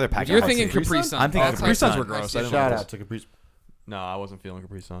thinking the other packet. You're High thinking C. Capri Sun. I'm thinking That's Capri High Suns C. were gross. High C I didn't Ecto like Shout those. out to Caprice. No, I wasn't feeling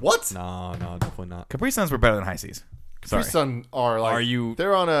Capri Sun. What? No, definitely not. Capri Suns were better than High C's. Sorry. Caprice Sun are like Are you-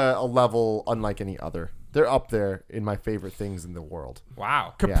 They're on a level unlike any other. They're up there in my favorite things in the world.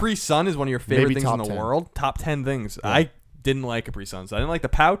 Wow. Capri Sun is one of your favorite Maybe things in top the 10. world. Top 10 things. I didn't like Capri Suns. I didn't like the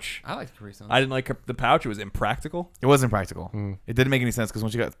pouch. I like Capri Sun. I didn't like the pouch. It was impractical. It wasn't practical. Hmm. It didn't make any sense because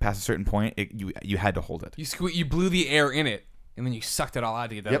once you got past a certain point, you had to hold it. You blew the air in it, and then you sucked it all out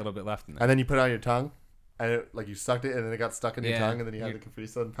to get that Yep. little bit left in there. And then you put it on your tongue, and it, like you sucked it, and then it got stuck in your Yeah. tongue, and then you had the Capri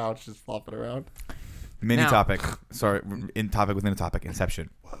Sun pouch just flopping around. Mini Now- topic. Sorry, in topic within a topic. Inception.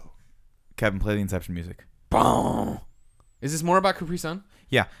 Whoa. Kevin, play the Inception music. Boom. Is this more about Capri Sun?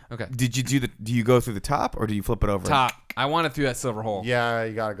 Yeah. Okay. Did you do you go through the top or do you flip it over? Top. I want it through that silver hole. Yeah,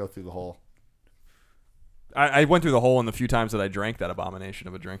 you gotta go through the hole. I went through the hole in the few times that I drank that abomination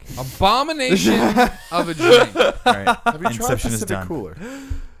of a drink. Abomination of a drink. All right. Have you tried Inception is Pacific done. Cooler?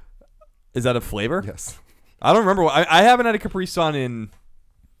 Is that a flavor? Yes. I don't remember. I haven't had a Capri Sun in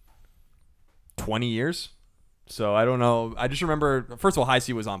 20 years. So I don't know. I just remember, first of all, High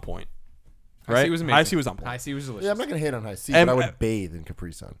C was on point. Right? High C was amazing. High C was on point. High C was delicious. Yeah, I'm not gonna hate on High C, And- but I would bathe in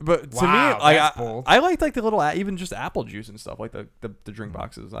Capri Sun. But to Wow, me, like that's bold. I liked like the little, even just apple juice and stuff, like the drink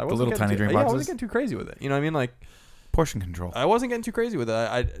boxes. I wasn't little getting tiny too, drink yeah, I boxes? wasn't getting too crazy with it. You know what I mean? Like Portion control. I wasn't getting too crazy with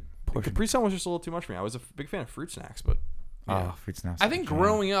it. Capri Sun was just a little too much for me. I was a big fan of fruit snacks, but Oh, fruit snaps. I think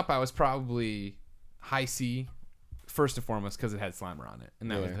growing up, I was probably High C first and foremost because it had Slimer on it, and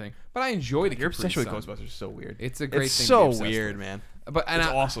that was the Yeah. thing. But I enjoy the your Capri obsession with Sun. Ghostbusters is so weird. It's a great It's thing. so to be obsessed weird, with. man. But It's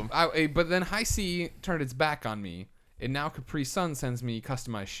awesome. But then High C turned its back on me, and now Capri Sun sends me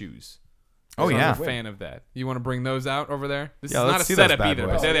customized shoes. Oh, So yeah. I'm a fan of that. You want to bring those out over there? This Yeah, is not a let's see those setup bad either.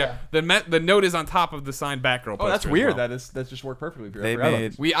 boys. But they're there. The note is on top of the signed Batgirl. Oh, that's poster as weird. well. That's just worked perfectly. For you. I They forgot about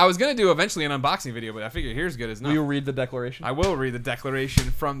made. this. I was gonna do eventually an unboxing video, but I figured here's good as Will you not. read the declaration? I will read the declaration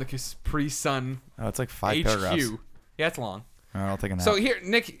from the Capri Sun Oh, it's like 5 HQ. paragraphs. Yeah, it's long. All right, I'll take a nap. So here,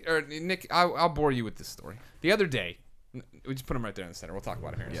 Nick, I'll bore you with this story. The other day, we just put them right there in the center. We'll talk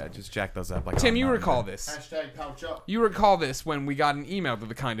about it here in a yeah, second. just jack those up. Like Tim, on you Mountain recall Dew. this. Hashtag pouch up. You recall this when we got an email to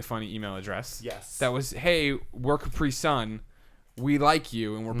the Kind of Funny email address. Yes. That was, hey, we're Capri Sun. We like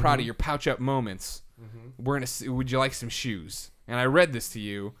you, and we're proud of your pouch up moments. We're gonna. Would you like some shoes? And I read this to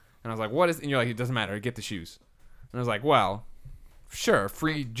you, and I was like, what is? And you're like, it doesn't matter. Get the shoes. And I was like, well, sure,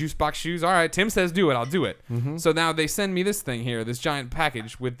 free juice box shoes. All right, Tim says do it. I'll do it. So now they send me this thing here, this giant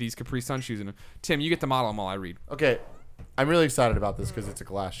package with these Capri Sun shoes in it. Tim, you get the model them while I read. Okay, I'm really excited about this because it's a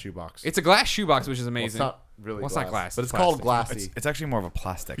glass shoebox. It's a glass shoebox, which is Well, amazing. it's not really Well, it's glass, not glass, but it's it's called plastic. glassy. It's actually more of a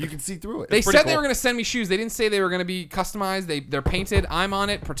plastic. You can see through it. They It's said pretty they were cool. going to send me shoes. They didn't say they were going to be customized. They're painted. I'm on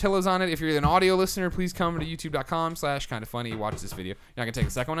it. Portillo's on it. If you're an audio listener, please come to youtube.com/kindoffunny. Watch this video. You're not going to take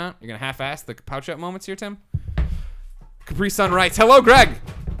the second one out? You're going to half-ass the pouch up moments here, Tim? Capri Sun writes, hello, Greg.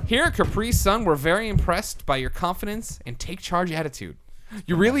 Here at Capri Sun, we're very impressed by your confidence and take charge attitude.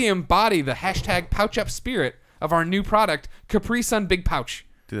 You really embody the hashtag pouch up spirit of our new product, Capri Sun Big Pouch.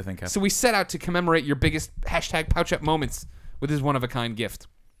 Do the thing, Kev. So we set out to commemorate your biggest hashtag pouch up moments with this one-of-a-kind gift.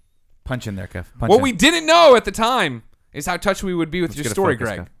 Punch in there, Kev. Punch What in. we didn't know at the time is how touched we would be with Let's your get a story, focus,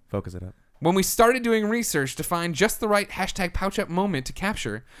 Greg. Kev. Focus it up. When we started doing research to find just the right hashtag pouch up moment to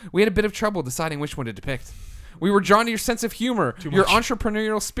capture, we had a bit of trouble deciding which one to depict. We were drawn to your sense of humor, your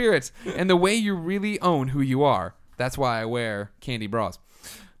entrepreneurial spirit, and the way you really own who you are. That's why I wear candy bras.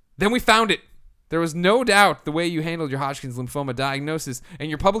 Then we found it. There was no doubt the way you handled your Hodgkin's lymphoma diagnosis and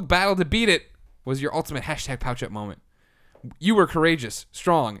your public battle to beat it was your ultimate hashtag pouch up moment. You were courageous,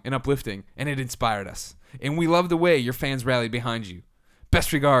 strong, and uplifting, and it inspired us. And we love the way your fans rallied behind you.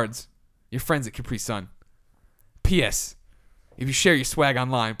 Best regards, your friends at Capri Sun. P.S. If you share your swag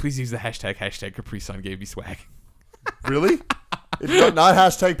online, please use the hashtag Capri Sun gave me swag. Really? It's not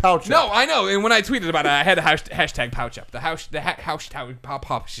hashtag pouch up. No, I know. And when I tweeted about it, I had a hashtag pouch up. The hashtag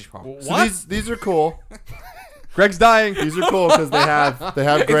pop. So these are cool. Greg's dying. These are cool because they have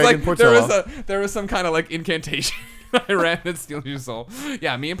Greg It's like and Portillo. there was some kind of like incantation I ran that steals your soul.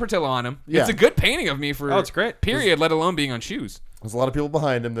 Yeah, me and Portillo on him. Yeah. It's a good painting of me for Oh, it's great. period, let alone being on shoes. There's a lot of people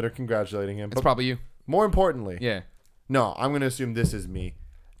behind him that are congratulating him. It's But probably you. more importantly, Yeah. no, I'm going to assume this is me.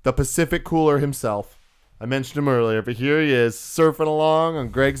 The Pacific Cooler himself. I mentioned him earlier, but here he is surfing along on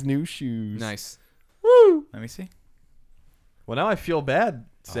Greg's new shoes. Nice. Woo! Let me see. Well, now I feel bad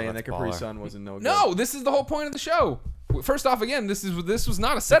saying that's that Capri baller. Sun wasn't no good. No, this is the whole point of the show. First off, again, this was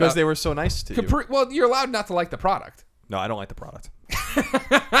not a setup. because they were so nice to you. Well, you're allowed not to like the product. No, I don't like the product. You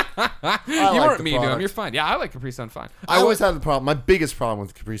like weren't the mean to him. product. You're fine. Yeah, I like Capri Sun fine. I always had the problem. My biggest problem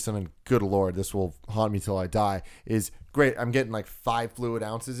with Capri Sun, and good Lord, this will haunt me till I die, is great. I'm getting like 5 fluid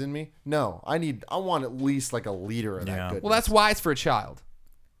ounces in me. No, I want at least like a liter of that Yeah. goodness. Well, that's why it's for a child.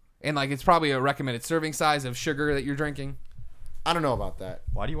 And like it's probably a recommended serving size of sugar that you're drinking. I don't know about that.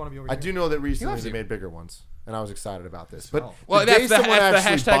 Why do you want to be over I here? do know that recently loves they you. made bigger ones, and I was excited about this. But Well, day that's the someone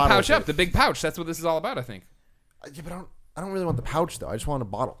actually hashtag bottles pouch up, it- the big pouch. That's what this is all about, I think. Yeah, but I don't really want the pouch though. I just want a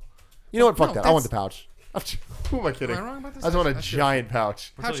bottle. You know what? Fuck No, that. I want the that's- pouch. Who am I kidding? Am I wrong about this? I just want a That's giant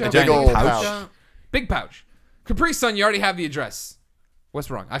pouch. Pouch A up, big big old pouch. pouch. Big pouch. Capri Sun, you already have the address. What's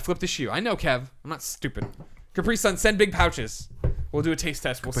wrong? I flipped the shoe. I know, Kev. I'm not stupid. Capri Sun, send big pouches. We'll do a taste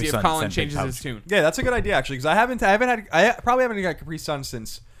test. We'll Capri see if Sun, Colin send big changes his pouch. tune. Yeah, that's a good idea actually, because I probably haven't had Capri Sun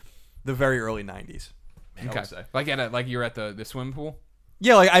since the very early '90s. I Okay. would say. Like you're at the swimming pool.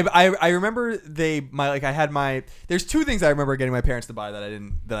 Yeah, like I remember I had my. There's 2 things I remember getting my parents to buy that I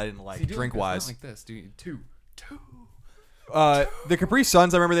didn't like See, do it drink like this, wise. not like this, dude. Two. The Capri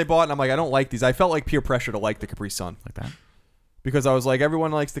Suns, I remember they bought, and I'm like, I don't like these. I felt like peer pressure to like the Capri Sun. Like that. Because I was like,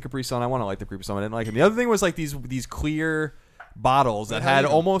 everyone likes the Capri Sun. I want to like the Capri Sun. I didn't like them. The other thing was like these clear bottles that had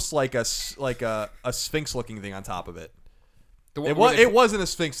almost like a Sphinx looking thing on top of it. It wasn't a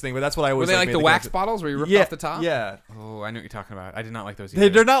Sphinx thing, but that's what I always. Were they like the wax bottles where you ripped off the top? Yeah. Oh, I know what you're talking about. I did not like those either.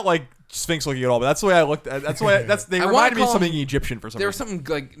 They're not like Sphinx looking at all, but that's the way I looked at. They reminded me of something Egyptian for some They were reason. something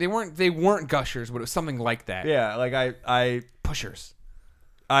like they weren't gushers, but it was something like that. Yeah, like I Pushers,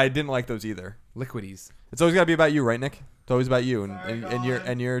 I didn't like those either. liquidies. It's always got to be about you, right, Nick? It's always about you and your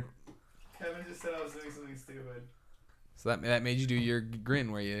Kevin just said I was doing something stupid. So that made you do your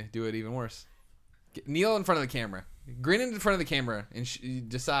grin where you do it even worse. Kneel in front of the camera. Grin in front of the camera and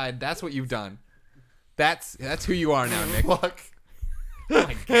decide that's what you've done. That's who you are now, Nick. Fuck. Oh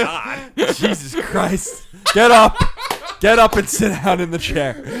my God. Jesus Christ. Get up and sit down in the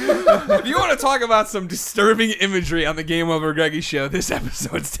chair. If you want to talk about some disturbing imagery on the Game Over Greggy show, this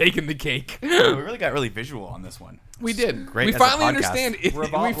episode's taking the cake. We really got really visual on this one. We did. Great We as a finally podcast. understand. We're We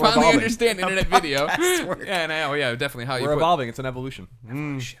evolving. finally understand internet video. Podcasts work. Yeah, no, yeah, definitely how you We're put. evolving. It's an evolution.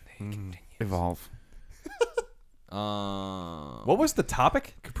 Evolve. What was the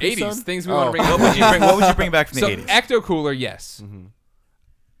topic? 80s things we want to bring What up. would you bring? What would you bring back from the So 80s? Ecto Cooler, yes.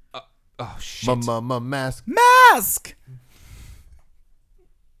 Oh shit. Mask. Mask.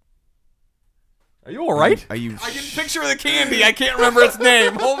 Are you all right? Are you? I can picture the candy. I can't remember its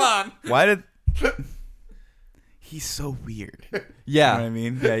name. Hold on. Why did? He's so weird. Yeah. You know what I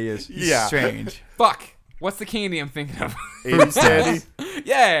mean? Yeah, he is. He's Yeah. strange. Fuck. What's the candy I'm thinking of? 80s candy.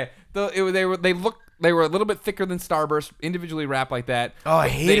 Yeah. They were a little bit thicker than Starburst, individually wrapped like that. Oh, I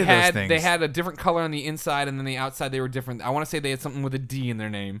hated those things. They had a different color on the inside, and then the outside they were different. I want to say they had something with a D in their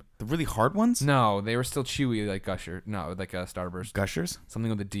name. The really hard ones? No, they were still chewy like Gusher. No, like a Starburst. Gushers?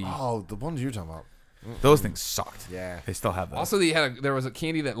 Something with a D. Oh, the ones you're talking about. Those things sucked. Yeah. They still have those. Also, there was a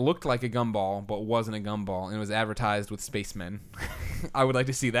candy that looked like a gumball, but wasn't a gumball, and it was advertised with spacemen. I would like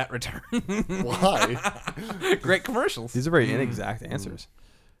to see that return. Why? Great commercials. These are very inexact answers.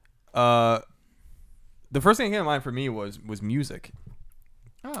 The first thing that came to mind for me was music.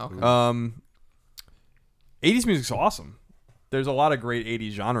 Oh, okay. 80s music's awesome. There's a lot of great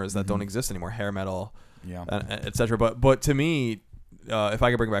 80s genres that don't exist anymore. Hair metal, yeah. etc. But to me, if I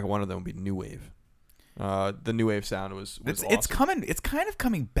could bring back one of them, would be new wave. The new wave sound was It's awesome. coming. It's kind of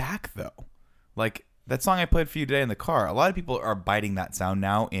coming back though. Like that song I played for you today in the car. A lot of people are biting that sound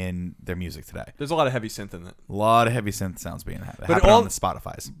now in their music today. There's a lot of heavy synth in it. A lot of heavy synth sounds being happening all- on the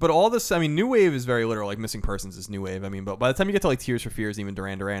Spotify's. But all this, I mean, new wave is very literal. Like Missing Persons is new wave. I mean, but by the time you get to like Tears for Fears, even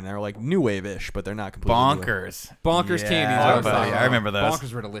Duran Duran, they're like new wave-ish, but they're not completely new wave. Bonkers Yeah, candies. What I was buddy, talking I about. remember those.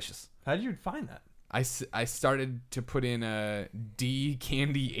 Bonkers were delicious. How did you find that? I started to put in D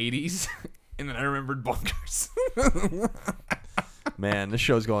candy 80s, and then I remembered Bonkers. Man, this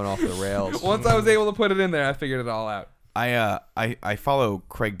show's going off the rails. Once I was able to put it in there, I figured it all out. I follow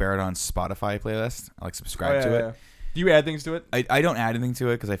Craig Barrett on Spotify playlist. I like subscribe to it. Yeah. Do you add things to it? I don't add anything to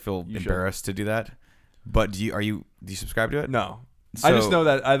it because I feel You should. embarrassed to do that. But do you subscribe to it? No. So, I just know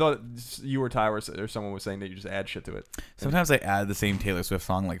that I thought you or Ty or someone was saying that you just add shit to it. Sometimes I add the same Taylor Swift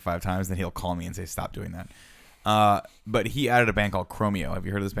song like 5 times, then he'll call me and say stop doing that. But he added a band called Chromeo. Have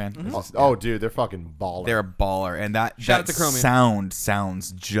you heard of this band? Mm-hmm. Oh, dude, they're fucking baller. They're a baller, and that Shout out to Chromeo. sound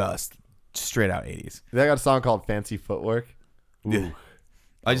sounds just straight out 80s. They got a song called Fancy Footwork. Ooh. Yeah.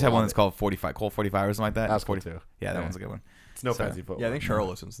 I just have love one that's it. called 45, Cold 45 or something like that. That's It's cool 40 too. Yeah, that Yeah. one's a good one. It's no So- Fancy Footwork. Yeah, I think Cheryl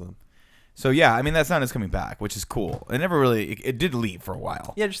listens to them. So yeah, I mean that sound is coming back, which is cool. It never really, it did leave for a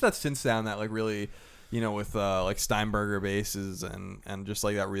while. Yeah, just that synth sound that like really, with like Steinberger basses and just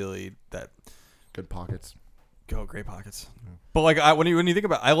like that really that Good pockets. great pockets. But like when you think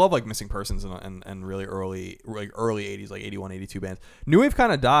about, I love like Missing Persons and really early 80s like 81, 82 bands. New wave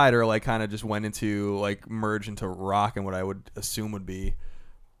kind of died or like kind of just went into like merge into rock and what I would assume would be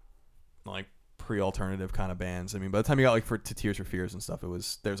like pre-alternative kind of bands. I mean, by the time you got like to Tears for Fears and stuff,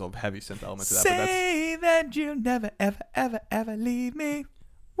 there's a heavy synth element to that. But that's, Say that you never, ever leave me.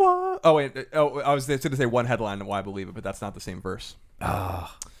 what? Oh wait, I was going to say one headline and why I believe it, but that's not the same verse.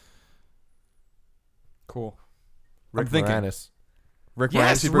 Oh, Cool. Rick thinking. Moranis. Rick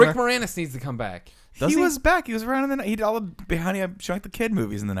Yes, Moranis, Rick Moranis needs to come back. he was back. He was around in the. He did all the behind you Shrunk the Kid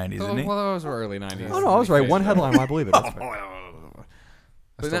movies in the 90s, didn't he? Well, those were early 90s. Oh no, I was right. One headline, why I believe it. That's fair.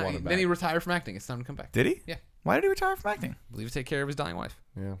 But still then, want him then he back. retired from acting. It's time to come back. Did he? Yeah. Why did he retire from acting? I believe to take care of his dying wife.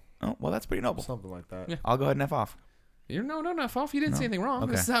 Yeah. Oh, well, that's pretty noble. Something like that. Yeah. I'll go ahead and F off. You're no, off. You didn't say anything wrong.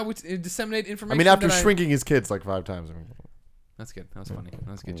 Okay. This is how we disseminate I information. mean, after that shrinking his kids like 5 times. I mean, That's good. That was funny. That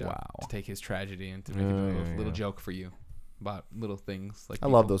was a good job. Wow. To take his tragedy and to make it a little joke for you about little things. Like I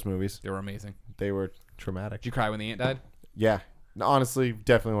love those movies. They were amazing. They were traumatic. Did you cry when the ant died? Yeah. Honestly,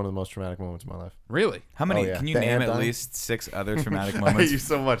 definitely one of the most traumatic moments of my life. Really? How many? Oh, yeah. Can you The name ant at dying? least 6 other traumatic I hate moments you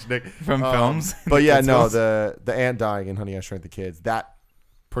so much, Nick. from films? But yeah, Kids no, films? the ant dying in Honey, I Shrunk the Kids, that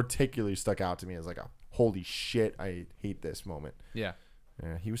particularly stuck out to me as like a holy shit, I hate this moment. Yeah.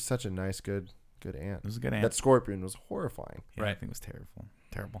 Yeah, he was such a nice, good ant. It was a good ant. That scorpion was horrifying. Yeah, I Right. think it was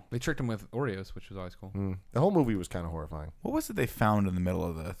terrible. They tricked him with Oreos, which was always cool. The whole movie was kind of horrifying. What was it they found in the middle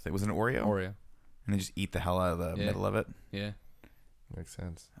of the thing? Was it an Oreo? Oreo. And they just eat the hell out of the Yeah. middle of it? Yeah. Makes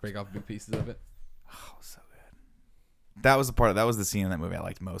sense. Break off big pieces of it. Oh, so good. That was the scene in that movie I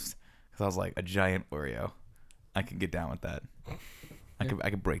liked most. Because I was like, a giant Oreo. I could get down with that. I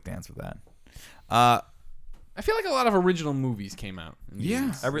could break dance with that. I feel like a lot of original movies came out. In the Yeah.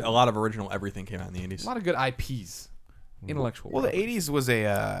 80s. A lot of original everything came out in the A 80s. lot of good IPs. Intellectual. Well, the property. 80s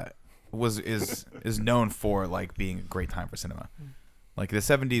was is known for like being a great time for cinema. Like the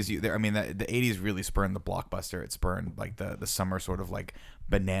 70s, the 80s really spurned the blockbuster. It spurned like the summer sort of like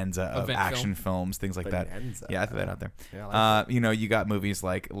bonanza of Event action films, things like Bonanza. that. Yeah, I threw that out there. Yeah, I like You got movies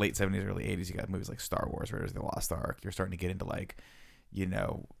like late 70s, early 80s. You got movies like Star Wars, Raiders of the Lost Ark. You're starting to get into like,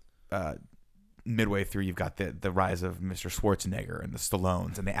 midway through, you've got the rise of Mr. Schwarzenegger and the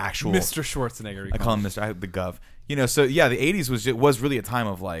Stallones and the actual Mr. Schwarzenegger. I call him Mr. The Gov. So yeah, the 80s was really a time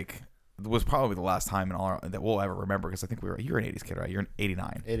of like, was probably the last time in all that we'll ever remember, because I think you're an 80s kid, right? You're an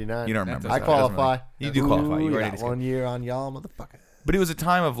 89. 89. You don't remember. That I doesn't- qualify. You do qualify. You Ooh, were an yeah, 80s kid. 1 year on y'all, motherfucker. But it was a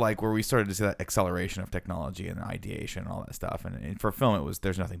time of like where we started to see that acceleration of technology and ideation and all that stuff. And for film,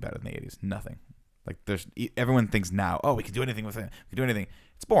 there's nothing better than the 80s. Nothing. Like everyone thinks now, oh, we can do anything with it. We can do anything.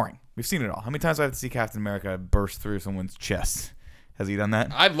 It's boring. We've seen it all. How many times do I have to see Captain America burst through someone's chest? Has he done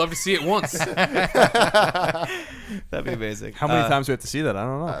that? I'd love to see it once. That'd be amazing. How many times do we have to see that? I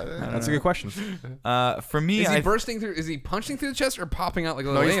don't know. That's a good question. For me, Is he bursting through? Is he punching through the chest or popping out like a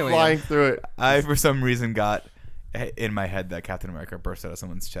No, little he's alien? flying through it. I for some reason got in my head that Captain America burst out of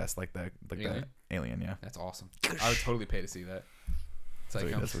someone's chest like the Alien? alien. Yeah. That's awesome. I would totally pay to see that. It's So like,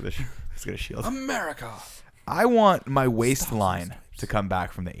 he does with he's got a shield. America. I want my waistline to come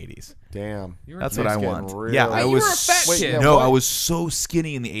back from the 80s. Damn. That's what I Nick's want. getting real- Yeah, Wait, I you was were a fat Wait, kid. yeah, no, what? I was so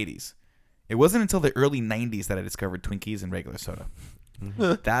skinny in the 80s. It wasn't until the early 90s that I discovered Twinkies and regular soda.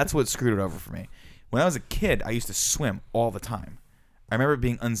 That's what screwed it over for me. When I was a kid, I used to swim all the time. I remember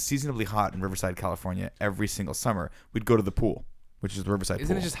being unseasonably hot in Riverside, California every single summer. We'd go to the pool, which is the Riverside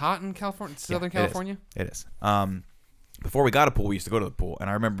Isn't pool. it just hot in California, Southern Yeah, it is. California? It is. Before we got a pool, we used to go to the pool, and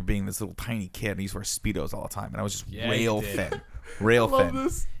I remember being this little tiny kid, and I used to wear Speedos all the time, and I was just Yeah, rail you did. thin. Rail love thin.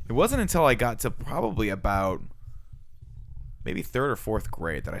 this. It wasn't until I got to probably about maybe 3rd or 4th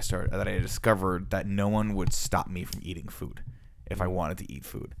grade that I discovered that no one would stop me from eating food if I wanted to eat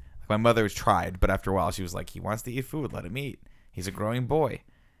food. My mother tried, but after a while she was like, he wants to eat food, let him eat. He's a growing boy.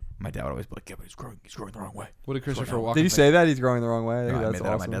 My dad would always be like, yeah, but he's growing the wrong way. What did Christopher Walken Did you say that he's growing the wrong way? I think No, I that's made that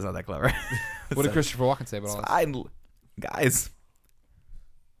up. awesome. My dad's not that clever. What did Christopher Walken say about all this? Fine. Guys,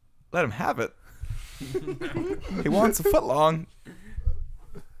 let him have it. He wants a foot long.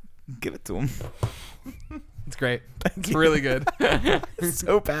 Give it to him. It's great. It's really good. It's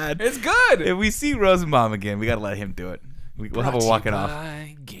so bad. It's good. If we see Rosenbaum again, we gotta let him do it. We'll have a walk it off.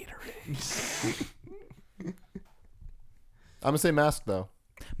 Gatorade. I'm gonna say mask though.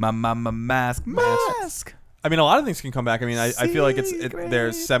 My mask. I mean, a lot of things can come back. I mean, I feel like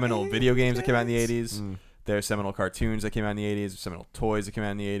there's seminal video games that came out in the 80s. There's seminal cartoons that came out in the 80s. There's seminal toys that came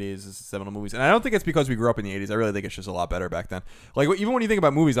out in the 80s. There's seminal movies. And I don't think it's because we grew up in the 80s. I really think it's just a lot better back then. Like, even when you think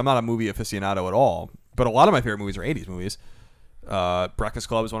about movies, I'm not a movie aficionado at all. But a lot of my favorite movies are 80s movies. Breakfast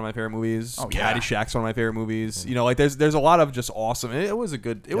Club is one of my favorite movies. Oh, yeah. Caddyshack's one of my favorite movies. You know, like there's a lot of just awesome. It was a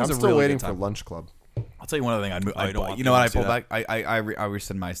good. It was I'm a still really waiting good for time. Lunch Club. I'll tell you one other thing. you don't want You know what? I to see pulled that? back. I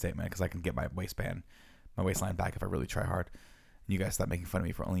rescind my statement because I can get my waistline back if I really try hard. You guys stop making fun of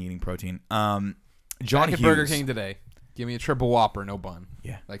me for only eating protein. John Back Hughes. at Burger King today. Give me a triple Whopper, no bun.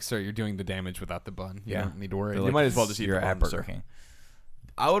 Yeah. Like, sir, you're doing the damage without the bun. You Yeah. don't need to worry. They're You like, might as well just eat you're the at bun, Burger sir. King.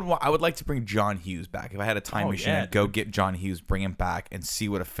 I would like to bring John Hughes back. If I had a time machine, yeah, I'd go get John Hughes, bring him back, and see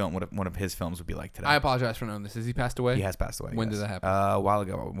what one of his films would be like today. I apologize for knowing this. Has he passed away? He has passed away. When yes. did that happen? A while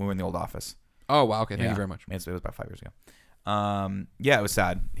ago. When we were in the old office. Oh, wow. Okay. Thank Yeah. you very much. It was about 5 years ago. Yeah, it was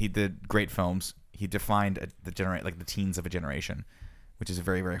sad. He did great films. He defined the teens of a generation, which is a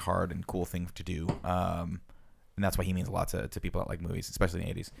very, very hard and cool thing to do. And that's why he means a lot to people that like movies, especially in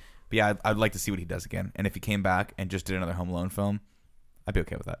the 80s. But yeah, I'd like to see what he does again. And if he came back and just did another Home Alone film, I'd be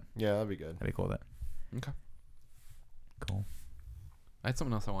okay with that. Yeah, that'd be good. I'd be cool with that. Okay. Cool. I had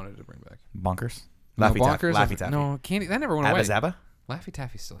something else I wanted to bring back. Bonkers. No, Laffy Bonkers. Taffy. Laffy Taffy. No, Candy. That never went Abba away. Zabba? Laffy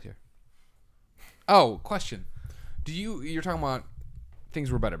Taffy's still here. Oh, question. You're talking about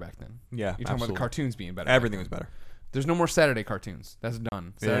things were better back then. Yeah, You're talking about the absolutely. cartoons being better. Everything was better. There's no more Saturday cartoons. That's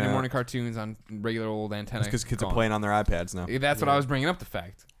done. Saturday Yeah. morning cartoons on regular old antenna. Because kids gone. are playing on their iPads now. That's what I was bringing up. The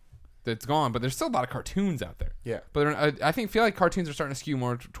fact that it's gone, but there's still a lot of cartoons out there. Yeah. But I feel like cartoons are starting to skew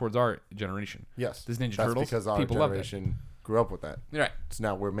more towards our generation. Yes. This Ninja That's Turtles. because our People love that. generation grew up with that. Right. So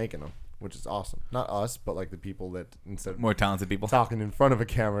now we're making them, which is awesome. Not us, but like the people that instead of More talented people. talking in front of a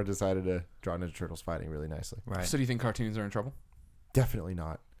camera decided to draw Ninja Turtles fighting really nicely. Right. So do you think cartoons are in trouble? Definitely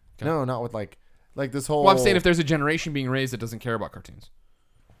not. Okay. No, not with like this whole. Well, I'm saying if there's a generation being raised that doesn't care about cartoons.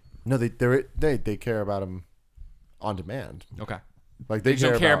 No, they care about them on demand. Okay. Like They they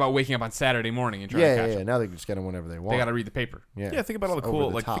don't care about waking up on Saturday morning and trying to Yeah, catch yeah, yeah. them. Now they can just get them whenever they want. They got to read the paper. Yeah, think about all the Over cool,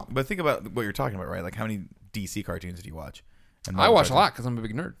 the like, top. but think about what you're talking about, right? Like, how many DC cartoons do you watch? And I Marvel watch a cartoons? lot because I'm a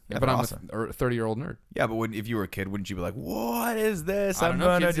big nerd. Yeah, but they're I'm awesome. a 30-year-old nerd. Yeah, but if you were a kid, wouldn't you be like, "What is this? I I'm don't know.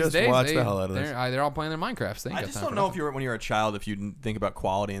 gonna Kids these just days, watch the hell out of this." They're all playing their Minecrafts. They ain't I got just time don't for know nothing. if when you're a child, if you didn't think about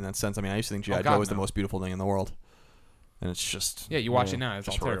quality in that sense. I mean, I used to think G.I. God, Joe was the no. most beautiful thing in the world. And it's just... Yeah, you watch it now. It's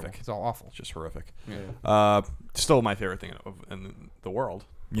all just terrible. horrific. It's all awful. It's just horrific. Yeah. Still my favorite thing in the world.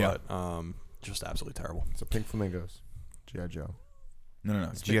 Yeah. But just absolutely terrible. So Pink Flamingos, G.I. Joe. No.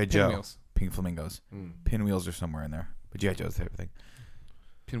 It's G.I. pin- Joe, pinwheels. Pink Flamingos, Pinwheels are somewhere in there, but G.I. Joe's everything.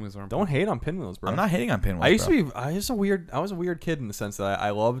 Pinwheels are Don't hate on pinwheels, bro. I'm not hitting on Pinwheels. I was a weird kid in the sense that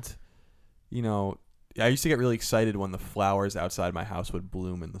I loved, I used to get really excited when the flowers outside my house would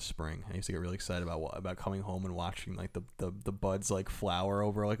bloom in the spring. I used to get really excited about coming home and watching like the buds like flower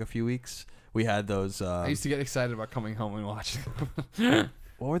over like a few weeks. We had those. I used to get excited about coming home and watching.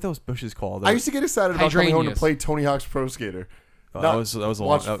 What were those bushes called? I used to get excited about coming home to Hydrangeas. play Tony Hawk's Pro Skater. that was a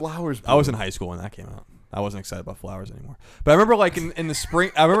Watch long. flowers. I was in bloom. high school when that came out. I wasn't excited about flowers anymore. But I remember like in the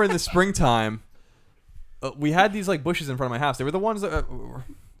spring. I remember in the springtime, we had these like bushes in front of my house. They were the ones that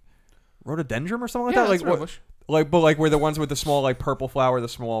rhododendron or something like Yeah, that. that's Like a real what? bush. Like were the ones with the small like purple flower, the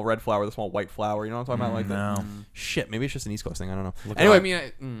small red flower, the small white flower. You know what I'm talking about? Like that. No. Shit, maybe it's just an East Coast thing. I don't know. Anyway,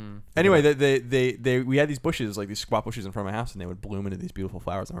 Anyway, I mean, Anyway, we had these bushes, like these squat bushes in front of my house, and they would bloom into these beautiful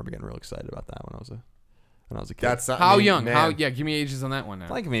flowers. I remember getting real excited about that when I was a kid. That's how young? Man. Yeah, give me ages on that one now.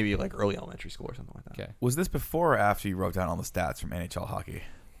 like maybe like early elementary school or something like that. Okay. Was this before or after you wrote down all the stats from NHL hockey?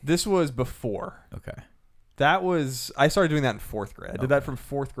 This was before. Okay. I started doing that in 4th grade. I did that from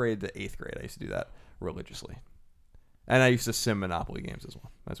 4th grade to 8th grade. I used to do that religiously. And I used to sim Monopoly games as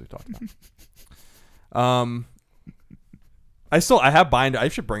well, as we've talked about. I have binders. I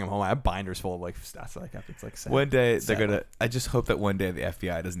should bring them home. I have binders full of like stats that I kept. It's like sad. One day Sad. they're gonna. I just hope that one day the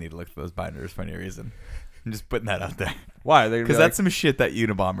FBI doesn't need to look for those binders for any reason. I'm just putting that out there Why? They're because that's some shit that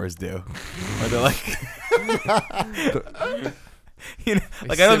Unabombers do. Where they're like,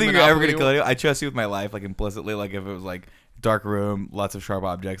 like I don't think you're ever gonna kill anyone. I trust you with my life, like implicitly. Like if it was like dark room, lots of sharp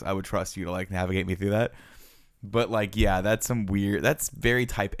objects, I would trust you to like navigate me through that. But like, yeah, that's some weird. That's very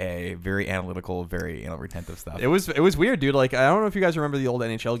type A, very analytical, very retentive stuff. It was weird, dude. Like I don't know if you guys remember the old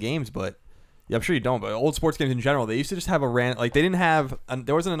NHL games, but yeah, I'm sure you don't. But old sports games in general, they used to just have like they didn't have.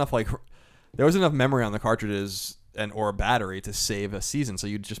 There wasn't enough memory on the cartridges or a battery to save a season, so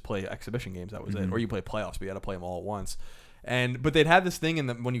you'd just play exhibition games. That was it, or you play playoffs, but you had to play them all at once. But they'd have this thing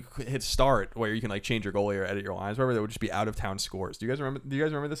when you hit start where you can like change your goalie or edit your lines, whatever. There would just be out of town scores. Do you guys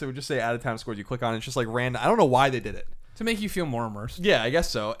remember this? It would just say out of town scores. You click on it, it's just like random. I don't know why they did it. to make you feel more immersed. Yeah, I guess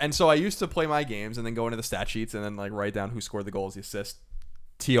so. And so I used to play my games and then go into the stat sheets and then like write down who scored the goals, the assist,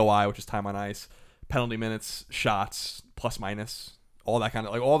 TOI, which is time on ice, penalty minutes, shots, plus minus, all that kind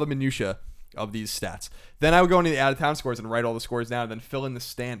of like all the minutia of these stats. Then I would go into the out of town scores and write all the scores down and then fill in the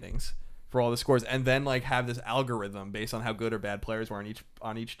standings for all the scores, and then like have this algorithm based on how good or bad players were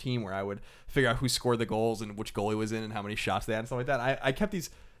on each team, where I would figure out who scored the goals and which goalie was in and how many shots they had and stuff like that. I kept these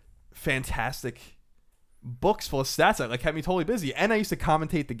fantastic books full of stats that like kept me totally busy, and I used to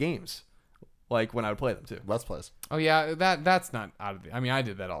commentate the games like when I would play them too. Let's Plays. Oh yeah, that's not out of the. I mean, I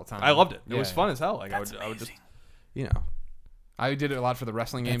did that all the time. I loved it. It Yeah, was yeah. fun as hell. Like I would just, you know. I did it a lot for the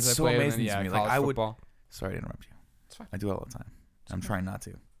wrestling games That's I so played. amazing and then, to me. college Like, I would- football. Sorry to interrupt you. It's fine. I do it all the time. I'm trying not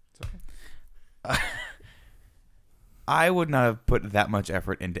to. It's okay. I would not have put that much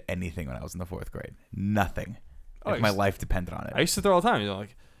effort into anything when I was in the 4th grade. Nothing. Oh, If my life depended on it. I used to throw all the time. You know,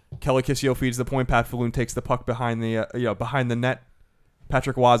 like Kelly Kissio feeds the point. Pat Falloon takes the puck behind the behind the net.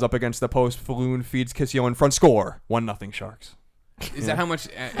 Patrick Waz up against the post. Falloon feeds Kissio in front. Score 1-0 Sharks. Is that how much?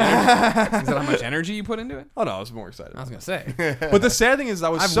 Is that how much energy you put into it? Oh no, I was more excited. I was gonna say. But the sad thing is, I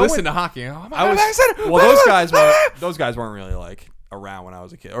was I've so listened to hockey. Oh my I God, was well. Those guys weren't really like around when I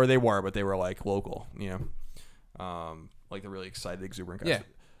was a kid, or they were, but they were like local. You know, like the really excited, exuberant guys. Yeah.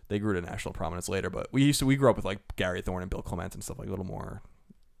 They grew to national prominence later, but we grew up with like Gary Thorne and Bill Clement and stuff, like a little more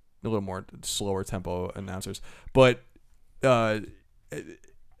slower tempo announcers. But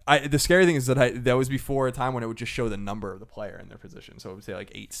I The scary thing is that that was before a time when it would just show the number of the player in their position. So it would say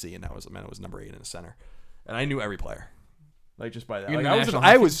like 8C, and that meant it was number 8 in the center. And I knew every player, like just by that. Like,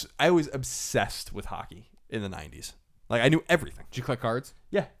 I was obsessed with hockey in the 90s. Like I knew everything. Did you collect cards?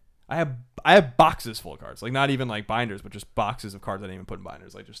 Yeah, I have boxes full of cards. Like not even like binders, but just boxes of cards I didn't even put in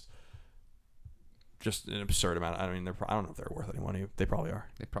binders. Like just an absurd amount. I mean, I don't know if they're worth any money. They probably are.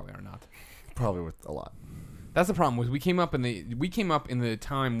 They probably are not. Probably worth a lot. That's the problem. Was we came up in the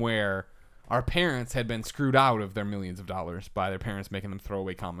time where our parents had been screwed out of their millions of dollars by their parents making them throw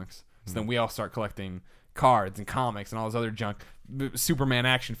away comics. So then we all start collecting cards and comics and all this other junk. Superman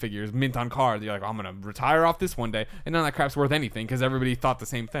action figures, mint on cards. You're like, I'm gonna retire off this one day, and none of that crap's worth anything because everybody thought the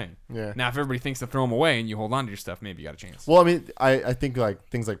same thing. Yeah. Now, if everybody thinks to throw them away and you hold on to your stuff, maybe you got a chance. Well, I mean, I think like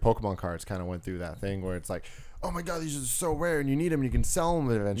things like Pokemon cards kind of went through that thing where it's like, oh my god, these are so rare and you need them and you can sell them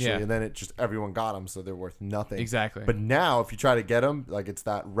eventually, Yeah. and then it just everyone got them, so they're worth nothing. Exactly. But now, if you try to get them, like it's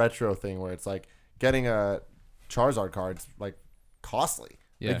that retro thing where it's like getting a Charizard card's like costly.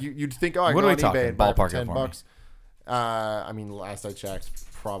 Yeah. Like you'd think, oh, I What go are we on talking? eBay and buy it for Ballpark it for me. $10. I mean, last I checked,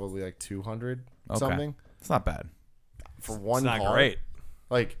 probably like 200 something It's not bad. for one It's not card. great.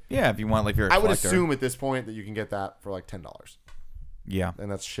 Like Yeah, if you want, like, if you're a I would collector. assume at this point that you can get that for like $10, Yeah. and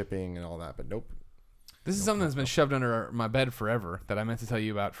that's shipping and all that. But nope. This is something that's been shoved under my bed forever that I meant to tell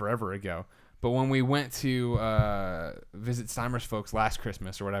you about forever ago. But when we went to visit Steimer's folks last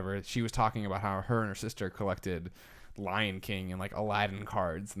Christmas or whatever, she was talking about how her and her sister collected Lion King and like Aladdin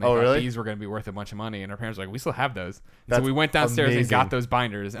cards. And they Oh, thought really? these were going to be worth a bunch of money. And her parents were like, we still have those. And so That's we went downstairs and amazing. got those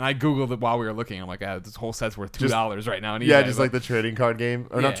binders. And I Googled it while we were looking. I'm like, this whole set's worth $2 right now. On Yeah, eBay. just But- like the trading card game,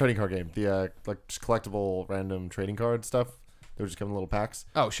 or Yeah. not trading card game. The like just collectible random trading card stuff. They were just coming in little packs.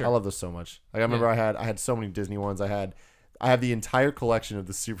 Oh, sure. I love those so much. Like I remember I had so many Disney ones. I have the entire collection of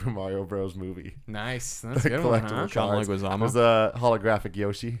the Super Mario Bros. Movie. Nice. That's The a good one, collectible huh? John cards. Leguizamo. There's a holographic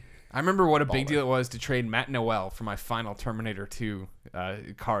Yoshi. I remember what a big deal it was to trade Matt Noel for my final Terminator 2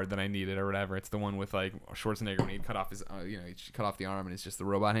 card that I needed or whatever. It's the one with like Schwarzenegger when he cut off his, he cut off the arm and it's just the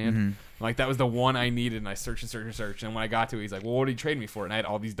robot hand. Like that was the one I needed, and I searched and searched and searched. And when I got to it, he's like, "Well, what did you trade me for?" And I had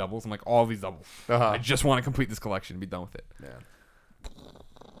all these doubles. I'm like, "All these doubles. I just want to complete this collection and be done with it." Yeah.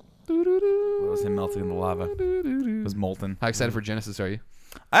 That was him melting in the lava. It was molten. How excited for Genesis are you?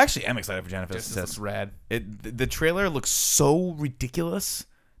 I actually am excited for Genesis. Genesis looks rad. The trailer looks so ridiculous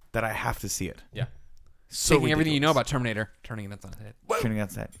that I have to see it. Yeah. So Taking everything you know ridiculous. about Terminator, turning it on its head. Turning out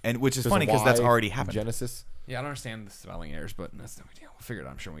that, and which is There's funny a because that's Y already in happened. Genesis. Yeah, I don't understand the spelling errors, but that's no big deal. We'll figure it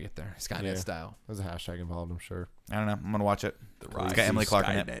out. I'm sure when we get there. Skynet Yeah. style. There's a hashtag involved, I'm sure. I don't know. I'm gonna watch it. rise It's got Emily of Clark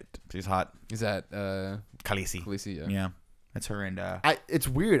in Skynet. it. She's hot. Is that Khaleesi. Khaleesi? Yeah. Yeah, it's her and It's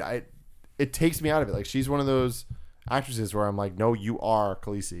weird. It takes me out of it. Like she's one of those actresses where I'm like, no, you are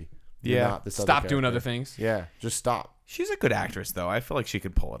Khaleesi. You're Yeah. not this other Stop doing character. other things. Yeah, just stop. she's a good actress though. I feel like she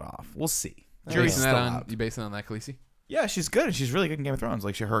could pull it off. We'll see. You Jury's basing that still on out. you basing it on that Khaleesi? Yeah, she's good and she's really good in Game of Thrones.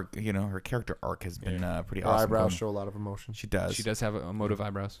 Like her character arc has been pretty Her awesome. eyebrows going. show a lot of emotion. She does. She does have emotive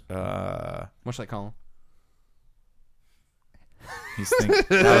eyebrows, much like Colin. He's thinking,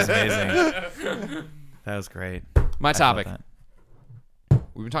 that was amazing. That was great. My I topic. felt that.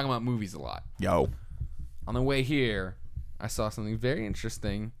 We've been talking about movies a lot. Yo. On the way here, I saw something very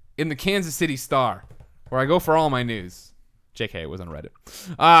interesting in the Kansas City Star, where I go for all my news. JK, it was on Reddit.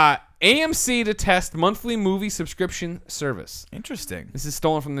 AMC to test monthly movie subscription service. Interesting. This is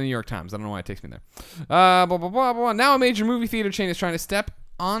stolen from the New York Times. I don't know why it takes me there. Blah, blah, blah, blah. Now a major movie theater chain is trying to step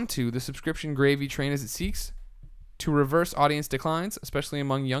onto the subscription gravy train as it seeks to reverse audience declines, especially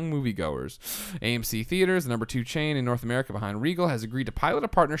among young moviegoers. AMC Theaters, the number 2 chain in North America behind Regal, has agreed to pilot a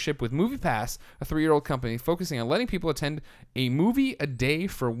partnership with MoviePass, a 3-year-old company focusing on letting people attend a movie a day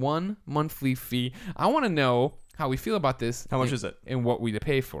for one monthly fee. I want to know how we feel about this. How much is it? And what we to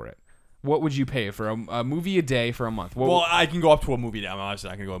pay for it. What would you pay for a movie a day for a month? What Well, I can go up to a movie day. I'm honestly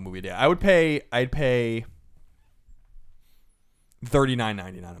not gonna go a movie day. I'd pay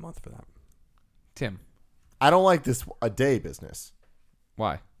 $39.99 a month for that. Tim, I don't like this a day business.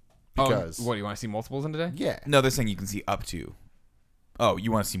 why? Because- what do you want to see multiples in a day? Yeah. No, they're saying you can see up to. Oh,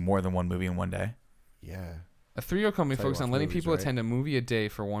 you want to see more than one movie in one day? Yeah. A 3-year-old company Tell you focused on what, letting movies, people right? attend a movie a day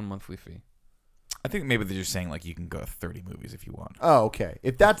for one monthly fee. I think maybe they're just saying like you can go 30 movies if you want. Oh, okay.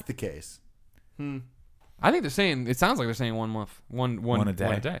 If that's the case. I think they're saying. It sounds like they're saying 1 month, one a day.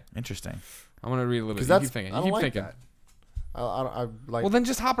 One a day. Interesting. I'm gonna read a little bit. Because You that's keep thinking. I You don't keep like thinking. that. I like. Well, then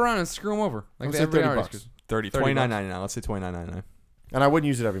just hop around and screw them over. Like I'll they say everybody $30 already bucks. screws. $29.99. Let's say $29.99. And I wouldn't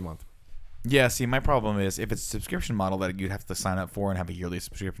use it every month. Yeah, see, my problem is if it's a subscription model that you'd have to sign up for and have a yearly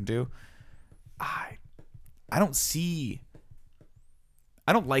subscription to, I don't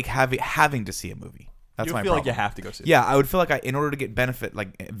like having to see a movie. That's you my feel like you problem. have to go see it. Yeah, I would feel like in order to get benefit,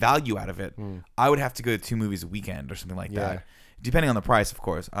 like value out of it, I would have to go to 2 movies a weekend or something like that. Depending on the price, of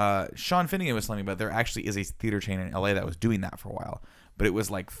course. Sean Finnegan was telling me about there actually is a theater chain in LA that was doing that for a while, but it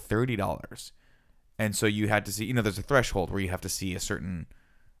was like $30. And so you had to see, there's a threshold where you have to see a certain,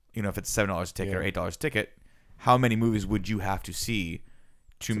 if it's $7 a ticket or $8 a ticket, how many movies would you have to see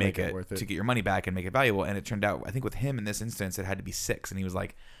to make it worth it, to get your money back and make it valuable? And it turned out, I think with him in this instance, it had to be 6. And he was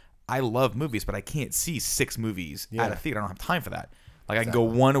like, I love movies, but I can't see 6 movies at a theater. I don't have time for that. Like I can go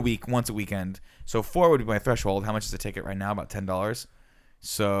once a weekend. So 4 would be my threshold. How much is a ticket right now? About $10.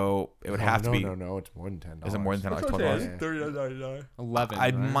 So it would have to be. No, it's more than $10. Is it more than $10? $12. $39.99. 11. I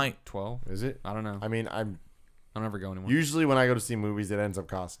right? might 12. Is it? I don't know. I mean, I don't ever go anymore. usually when I go to see movies, it ends up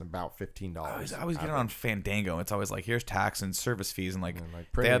costing about $15. I always get it on Fandango. It's always like, here's tax and service fees, and like, And,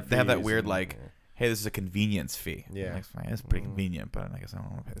 like, they have that printing weird fees like, and, hey, this is a convenience fee. Yeah. Like, fine, it's pretty convenient, but I guess I don't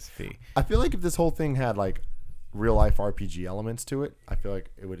want to pay this fee. I feel like if this whole thing had like real life RPG elements to it, I feel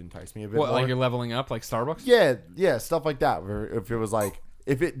like it would entice me a bit What, more. like you're leveling up, like Starbucks? Yeah, stuff like that. Where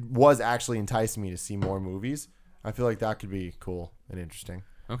if it was actually enticing me to see more movies, I feel like that could be cool and interesting.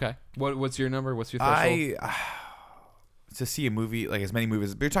 Okay. What's your number? What's your threshold? To see a movie, like as many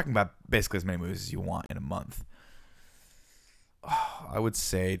movies, you're talking about basically as many movies as you want in a month. I would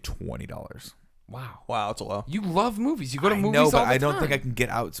say $20. Wow. Wow, that's a low. You love movies. You go to I movies know, all but the I don't time. think I can get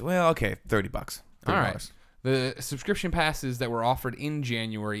out. Well, okay, $30. All right. The subscription passes that were offered in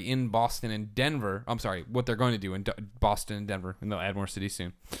January in Boston and Denver. I'm sorry, what they're going to do in Boston and Denver, and they'll add more cities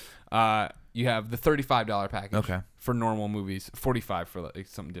soon. You have the $35 package for normal movies, $45 for like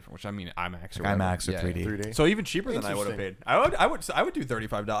something different, which I mean IMAX or whatever. IMAX or 3D. 3D. So even cheaper than I would have paid. I would do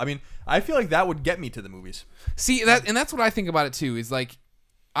 $35. I mean, I feel like that would get me to the movies. See that, and that's what I think about it too. Is like,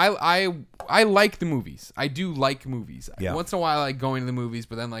 I like the movies. I do like movies. Yeah. Once in a while, I like going to the movies,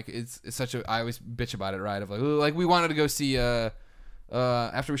 but then like it's such a. I always bitch about it, right? Of like we wanted to go see after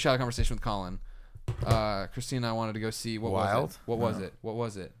we shot a conversation with Colin. Christine and I wanted to go see Wild? What was it? What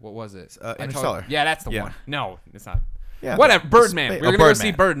was it? Interstellar. Yeah, that's the Yeah. one. No, it's not. Yeah, Whatever. Birdman. We were gonna go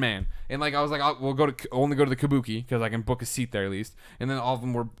see Birdman. Birdman, and like I was like, we'll only go to the Kabuki because I can book a seat there at least. And then all of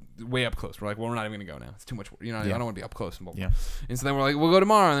them were way up close. We're like, well, we're not even gonna go now. It's too much. I don't want to be up close. And blah, blah. Yeah. And so then we're like, we'll go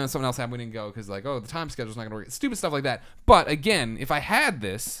tomorrow. And then something else happened. We didn't go because like, the time schedule's not gonna work. Stupid stuff like that. But again, if I had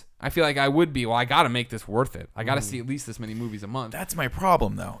this, I feel like I would be. Well, I got to make this worth it. I got to see at least this many movies a month. That's my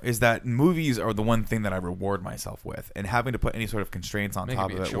problem, though, is that movies are the one thing that I reward myself with, and having to put any sort of constraints on Make it top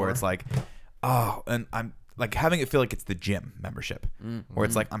be of a it, chore. where it's like, and I'm like having it feel like it's the gym membership, where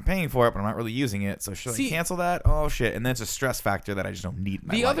it's like I'm paying for it, but I'm not really using it. So should I cancel that? Oh shit! And then it's a stress factor that I just don't need in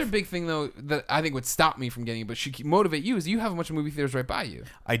my The life. other big thing though that I think would stop me from getting it, but should motivate you, is you have a bunch of movie theaters right by you.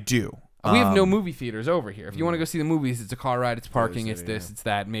 I do. We have no movie theaters over here. If you want to go see the movies, it's a car ride, it's parking, it's this, it's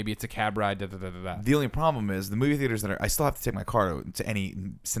that. Maybe it's a cab ride. The only problem is the movie theaters that I still have to take my car to any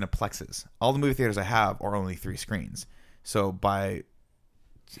Cineplexes. All the movie theaters I have are only 3 screens. So by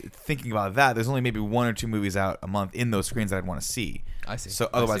thinking about that, there's only maybe 1 or 2 movies out a month in those screens that I'd want to see. I see. So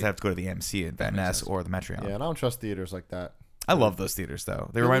otherwise, I have to go to the MC at Van Ness or the Metreon. Yeah, and I don't trust theaters like that. I love those theaters though.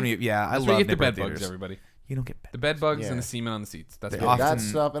 They remind me of I That's love where you get the neighborhood bed bugs, theaters. everybody. You don't get bed. The bed bugs Yeah. and the semen on the seats. That's They good. often- That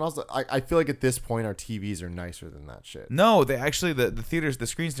stuff, and also I feel like at this point our TVs are nicer than that shit. No, they actually the theaters, the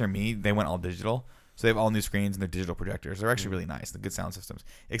screens near me, they went all digital. So they have all new screens and they're digital projectors. They're actually really nice. The good sound systems.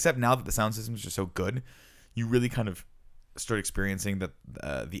 Except now that the sound systems are so good, you really kind of start experiencing the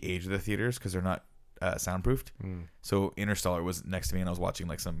age of the theaters because they're not soundproofed. So Interstellar was next to me and I was watching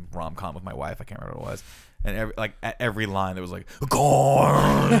like some rom-com with my wife. I can't remember what it was. And at every line there was like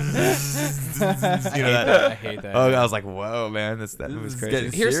 "Gone." I hate that. Oh, I was like, "Whoa, man, that movie's crazy."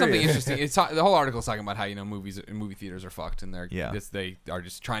 Here's something interesting. The whole article is talking about how movie theaters are fucked and they are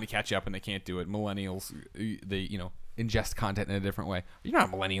just trying to catch up and they can't do it. Millennials, they ingest content in a different way. You're not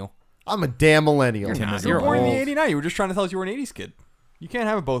a millennial. I'm a damn millennial. You're not. You were born in old. the '89. You were just trying to tell us you were an '80s kid. You can't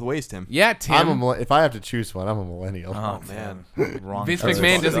have it both ways, Tim. Yeah, Tim. If I have to choose one, I'm a millennial. Oh man, wrong. Vince choice.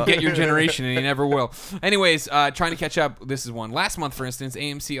 McMahon doesn't get your generation, and he never will. Anyways, trying to catch up. This is one. Last month, for instance,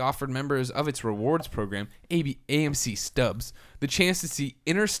 AMC offered members of its rewards program, AMC Stubs, the chance to see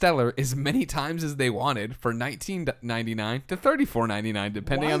Interstellar as many times as they wanted for $19.99 to $34.99,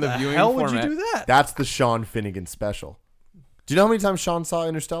 depending Why on the the viewing hell format. would you do that? That's the Sean Finnegan special. Do you know how many times Sean saw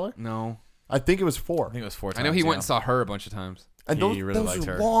Interstellar? No, I think it was 4. I think it was 4 times. I know he went and saw her a bunch of times. And He those, really those liked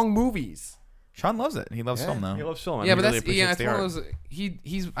are her. long movies. Sean loves it. He loves Yeah. film though. He loves film. Yeah, but really that's it's appreciates the one of art. those.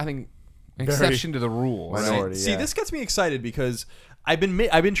 He's I think an Very exception to the rule. Right? minority. See, Yeah. this gets me excited because I've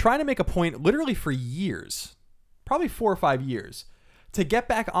been trying to make a point literally for years, probably 4 or 5 years, to get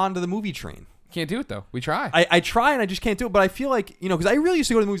back onto the movie train. Can't do it though. We try. I try and I just can't do it. But I feel like, because I really used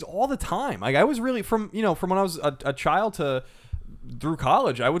to go to the movies all the time. Like I was really from when I was a child to through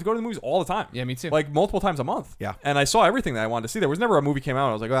college, I would go to the movies all the time. Yeah, me too. Like multiple times a month. Yeah. And I saw everything that I wanted to see. There was never a movie came out and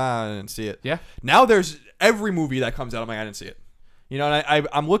I was like, I didn't see it. Yeah. Now there's every movie that comes out, I'm like, I didn't see it. And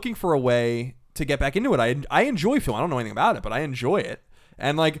I'm looking for a way to get back into it. I enjoy film. I don't know anything about it, but I enjoy it.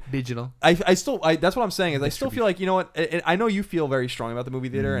 And like digital. I still that's what I'm saying is I still feel like, I know you feel very strong about the movie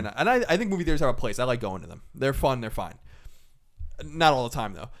theater, and I think movie theaters have a place. I like going to them. They're fun. They're fine. Not all the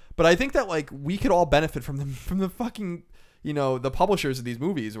time though. But I think that like we could all benefit from the fucking the publishers of these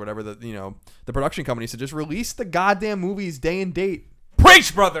movies or whatever, the production companies to just release the goddamn movies day and date.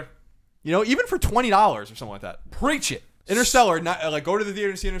 Preach, brother. Even for $20 or something like that. Preach it. Interstellar, not like go to the theater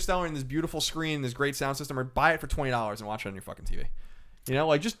and see Interstellar in this beautiful screen, this great sound system, or buy it for $20 and watch it on your fucking TV.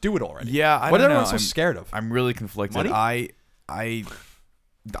 Like just do it already. Yeah, what don't know. everyone's so scared of. I'm really conflicted. Money?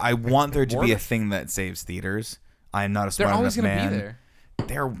 I want there to be a thing that saves theaters. I'm not a smart They're always enough going to man. be there.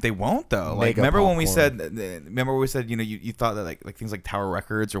 They won't though. Like Mega remember when we popcorn. said you thought that like things like Tower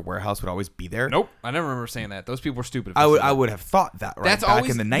Records or Warehouse would always be there. Nope. I never remember saying that. Those people were stupid. If I they would said that. I would have thought that right That's back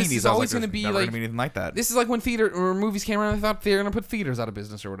always- in the this 90s. is I was always like, gonna be never like- gonna be anything like that. This is like when theater or movies came around, they thought they were going to put theaters out of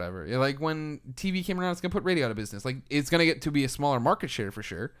business or whatever. Like when TV came around, it's going to put radio out of business. Like it's going to get to be a smaller market share for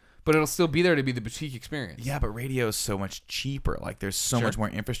sure, but it'll still be there to be the boutique experience. Yeah, but radio is so much cheaper. Like there's so Sure. much more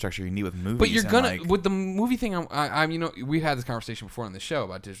infrastructure you need with movies. But you're and, gonna like, with the movie thing. I'm we've had this conversation before on the show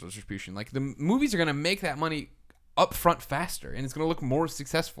about digital distribution. Like the movies are gonna make that money up front faster, and it's gonna look more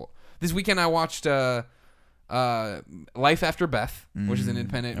successful. This weekend I watched Life After Beth, which is an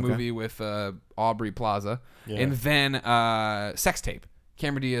independent okay. movie with Aubrey Plaza, Yeah. and then Sex Tape,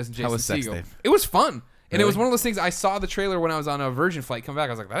 Cameron Diaz and Jason was Sex Segel. Tape? It was fun. And it Really? was one of those things. I saw the trailer when I was on a Virgin flight. Come back,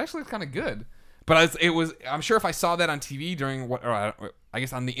 I was like, that actually looks kind of good. But I'm sure if I saw that on TV during I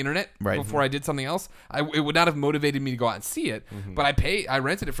guess on the internet Right. before I did something else, it would not have motivated me to go out and see it. But I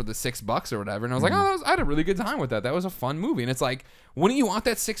rented it for the $6 or whatever, and I was like, I had a really good time with that. That was a fun movie, and it's like, wouldn't you want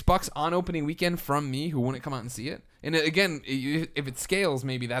that $6 on opening weekend from me, who wouldn't come out and see it? And again, if it scales,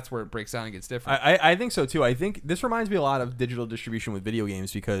 maybe that's where it breaks down and gets different. I think so too. I think this reminds me a lot of digital distribution with video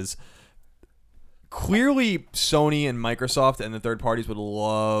games because clearly Sony and Microsoft and the third parties would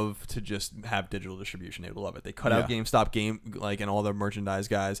love to just have digital distribution. They would love it. They cut out GameStop and all the merchandise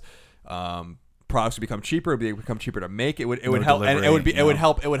guys. Products would become cheaper. It would become cheaper to make. It would help, and it would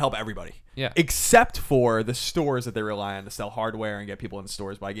help everybody. Yeah. Except for the stores that they rely on to sell hardware and get people in the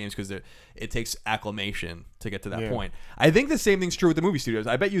stores buy games because it takes acclimation to get to that point. I think the same thing's true with the movie studios.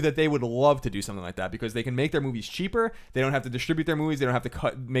 I bet you that they would love to do something like that because they can make their movies cheaper. They don't have to distribute their movies. They don't have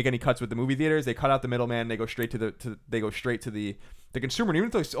to make any cuts with the movie theaters. They cut out the middleman. They go straight to the consumer. And even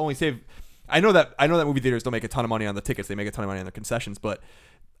if they only save, I know that movie theaters don't make a ton of money on the tickets. They make a ton of money on their concessions, but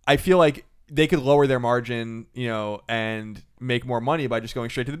I feel like they could lower their margin, and make more money by just going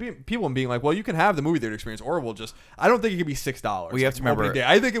straight to the people and being like, well, you can have the movie theater experience, or I don't think it could be $6. Well, you have to remember-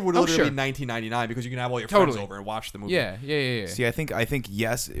 I think it would literally sure. be $19.99 because you can have all your Totally. friends over and watch the movie. Yeah. See, I think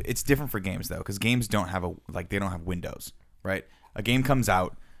yes, it's different for games though, because games don't have they don't have windows, right? A game comes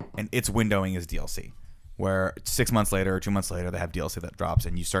out and its windowing is DLC, where 6 months later or 2 months later they have DLC that drops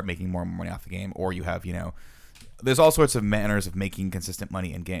and you start making more and more money off the game, or you have there's all sorts of manners of making consistent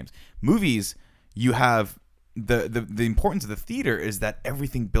money in games. Movies, you have the importance of the theater is that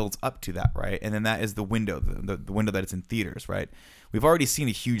everything builds up to that, right? And then that is the window, the window that it's in theaters, right? We've already seen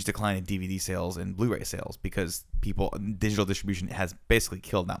a huge decline in DVD sales and Blu-ray sales because digital distribution has basically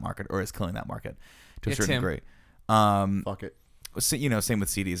killed that market, or is killing that market to a certain degree. Fuck it. Same with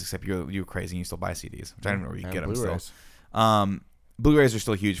CDs, except you're crazy and you still buy CDs, which I don't know where you And get them Blu-rays. still. Blu-rays are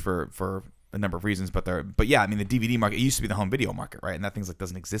still huge for a number of reasons, but yeah, I mean the DVD market, it used to be the home video market, right? And that things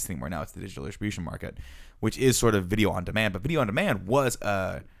doesn't exist anymore. Now it's the digital distribution market, which is sort of video on demand. But video on demand was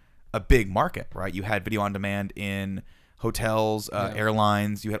a big market, right? You had video on demand in hotels,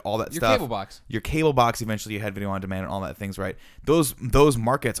 airlines. You had all that Your stuff. cable box. Your cable box. Eventually, you had video on demand and all that things, right? Those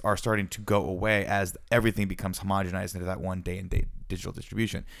markets are starting to go away as everything becomes homogenized into that one day and date digital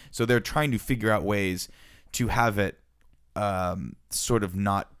distribution. So they're trying to figure out ways to have it sort of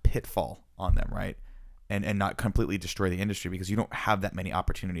not pitfall on them, right? And not completely destroy the industry, because you don't have that many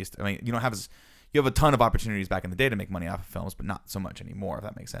opportunities. You have a ton of opportunities back in the day to make money off of films, but not so much anymore, if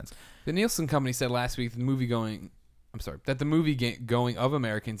that makes sense. The Nielsen company said last week that the movie going of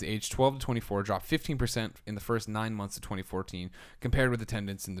Americans aged 12 to 24 dropped 15% in the first 9 months of 2014 compared with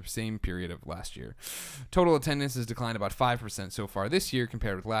attendance in the same period of last year. Total attendance has declined about 5% so far this year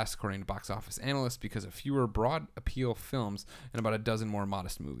compared with last, according to box office analysts, because of fewer broad appeal films and about a dozen more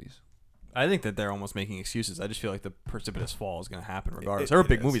modest movies. I think that they're almost making excuses. I just feel like the precipitous fall is going to happen regardless. There were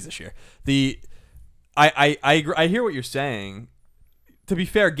big movies this year. I agree, I hear what you're saying. To be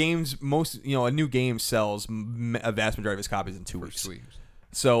fair, games a new game sells a vast majority of its copies in 2 weeks.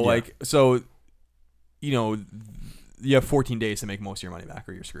 So you have 14 days to make most of your money back,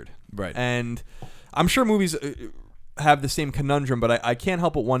 or you're screwed. Right. And I'm sure movies have the same conundrum, but I can't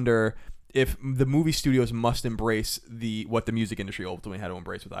help but wonder if the movie studios must embrace what the music industry ultimately had to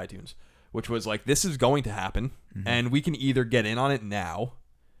embrace with iTunes, which was like, this is going to happen, and we can either get in on it now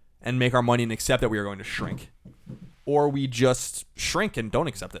and make our money and accept that we are going to shrink, or we just shrink and don't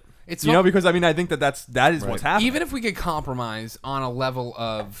accept it. It's because I mean, I think that is what's happening. Even if we could compromise on a level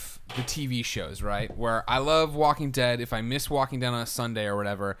of the TV shows, right? Where I love Walking Dead. If I miss Walking Dead on a Sunday or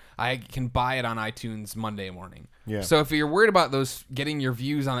whatever, I can buy it on iTunes Monday morning. Yeah. So if you're worried about those getting your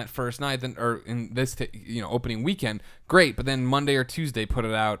views on it first night, then or in this opening weekend, great. But then Monday or Tuesday, put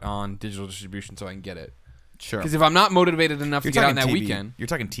it out on digital distribution so I can get it. Sure. Because if I'm not motivated enough to get out on that TV, weekend, you're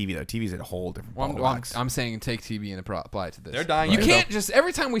talking TV though. TV's a whole different ball of well, wax. I'm saying take TV and apply it to this. They're dying. You Right. can't just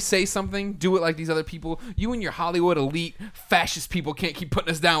every time we say something, do it like these other people. You and your Hollywood elite fascist people can't keep putting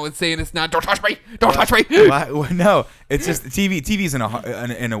us down with saying it's not. Don't touch me. Don't touch me. Well, no, it's just TV's in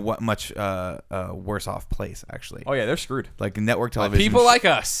a much worse off place actually. Oh yeah, they're screwed. Like network television. People like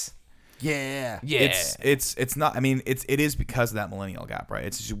us. Yeah. Yeah. It's not. I mean, it is because of that millennial gap, right?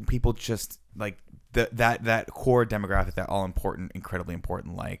 It's just, people just like that core demographic, that all important, incredibly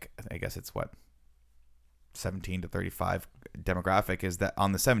important. Like I guess it's 17 to 35 demographic is that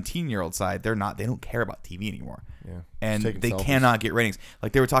on the 17-year-old side, they don't care about TV anymore. Yeah. And they selfies. cannot get ratings.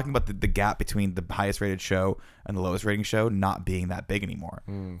 Like they were talking about the gap between the highest rated show and the lowest rating show not being that big anymore,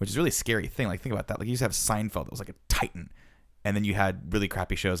 which is a really scary thing. Like think about that. Like you used to have Seinfeld that was like a titan. And then you had really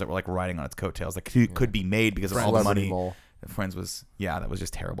crappy shows that were like riding on its coattails that could be made because of all the money. Mole. Friends was, that was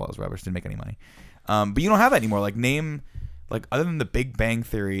just terrible. It was rubbish. Didn't make any money. But you don't have that anymore. Like name, like other than The Big Bang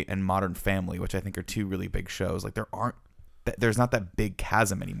Theory and Modern Family, which I think are two really big shows. Like there's not that big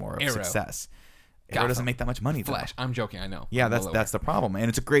chasm anymore of success. Arrow doesn't make that much money. Flash. I'm joking. I know. Yeah, that's the problem. And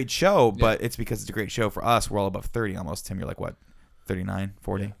it's a great show, but it's because it's a great show for us. We're all above 30 almost. Tim, you're like what? 39,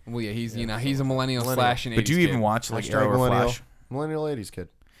 40? Yeah. Well, yeah, he's he's a millennial slash and 80s But do you even kid. watch like Hashtag Arrow or millennial. Flash? Millennial 80s kid.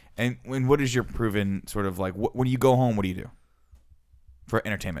 And what is your proven sort of like when you go home? What do you do for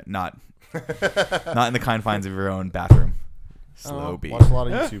entertainment? Not in the confines of your own bathroom. Slow beat. Watch a lot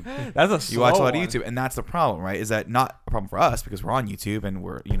of YouTube. That's a You watch a lot slow of YouTube, and that's the problem, right? Is that not a problem for us because we're on YouTube and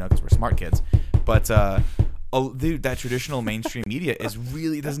we're because we're smart kids, but dude, that traditional mainstream media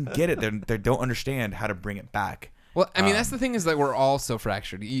doesn't get it. They don't understand how to bring it back. Well, I mean, that's the thing is that we're all so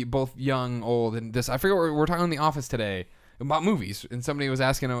fractured, both young, old, and this. I forget what we were talking in the office today about movies, and somebody was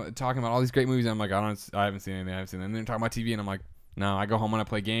talking about all these great movies. And I'm like, I haven't seen anything. I haven't seen them. And they're talking about TV, and I'm like, no, I go home when I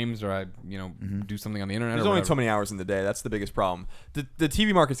play games or I do something on the internet. There's or only whatever. so many hours in the day. That's the biggest problem. The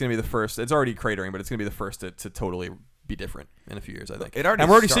TV market's going to be the first. It's already cratering, but it's going to be the first to totally be different in a few years, I think. It already and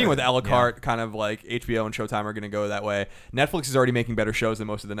we're already started, seeing with a la carte, kind of like HBO and Showtime are going to go that way. Netflix is already making better shows than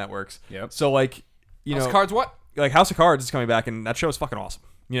most of the networks. Yep. So like, House of Cards, what? Like House of Cards is coming back, and that show is fucking awesome.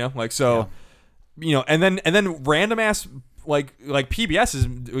 And then random ass like PBS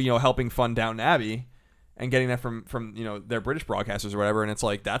is helping fund Downton Abbey and getting that from their British broadcasters or whatever, and it's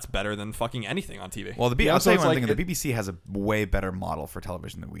like that's better than fucking anything on TV. Well, You know, I'll so tell you it's one like thing. The BBC has a way better model for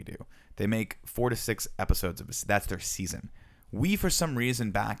television than we do. They make 4 to 6 episodes that's their season. We, for some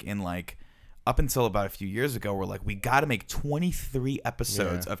reason, back in like up until about a few years ago, were like, we got to make 23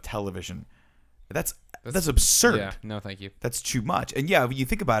 episodes of television. That's absurd. Yeah, no, thank you. That's too much. And yeah, when you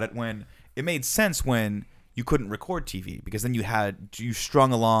think about it, when it made sense when you couldn't record TV because then you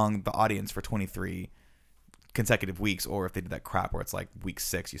strung along the audience for 23 consecutive weeks, or if they did that crap where it's like week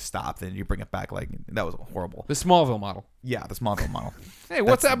 6 you stop, then you bring it back. Like that was horrible. The Smallville model. Yeah, the Smallville model. Hey,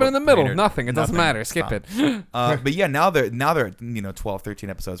 what's happening in the middle? Nothing. It doesn't matter. Skip Stop. it. But yeah, now they're at 12, 13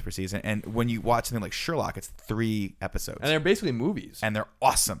 episodes per season, and when you watch something like Sherlock, it's 3 episodes, and they're basically movies. and they're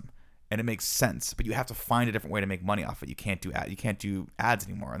awesome, and it makes sense. But you have to find a different way to make money off it. You can't do ads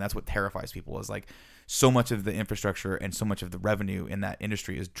anymore, and that's what terrifies people. Is like so much of the infrastructure and so much of the revenue in that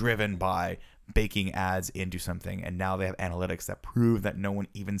industry is driven by baking ads into something, and now they have analytics that prove that no one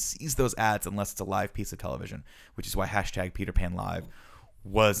even sees those ads unless it's a live piece of television, which is why hashtag Peter Pan Live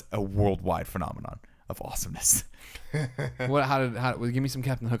was a worldwide phenomenon of awesomeness. How give me some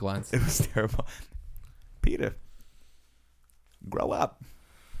Captain Hook lines. It was terrible. Peter, grow up.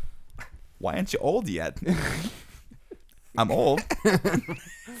 Why aren't you old yet? I'm old.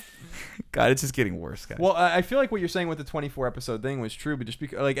 God, it's just getting worse, guys. Well, I feel like what you're saying with the 24 episode thing was true, but just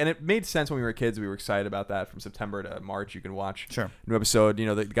because, like, and it made sense when we were kids. We were excited about that. From September to March, you can watch Sure. a new episode. You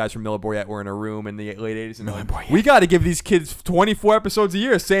know, the guys from Miller Boyette were in a room in the late 80s, and they're like, we got to give these kids 24 episodes a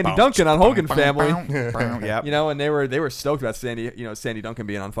year. Sandy Duncan on Hogan Family. Yep. You know, and they were stoked about Sandy Duncan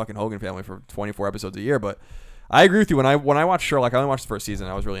being on fucking Hogan Family for 24 episodes a year. But I agree with you. When I watched Sherlock, I only watched the first season.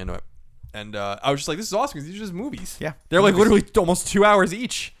 I was really into it, and I was just like, this is awesome because these are just movies. Yeah. They're like literally almost 2 hours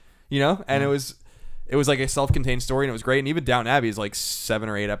each. You know, and it was like a self-contained story, and it was great. And even Downton Abbey is like 7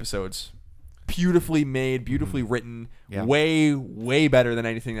 or 8 episodes, beautifully made, beautifully written, way better than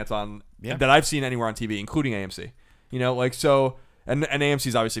anything that's on that I've seen anywhere on TV, including AMC. You know, like so, and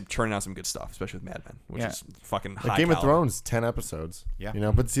AMC's obviously churning out some good stuff, especially with Mad Men, which is fucking high. Like Game of caliber. Thrones, 10 episodes. Yeah. You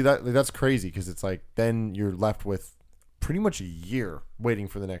know, but see that's crazy because it's like then you're left with pretty much a year waiting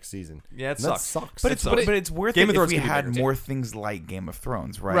for the next season. Yeah, it And that sucks. But it's worth Game it of Thrones if we can be had bigger, more things like Game of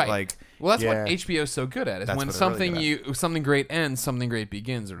Thrones, right? Right. Like, Well, that's Yeah. what HBO is so good at. Is That's when what they're really something something great ends, something great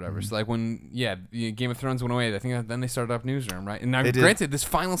begins, or whatever. So like when Game of Thrones went away, I think then they started up Newsroom, right? And now, They did. granted, this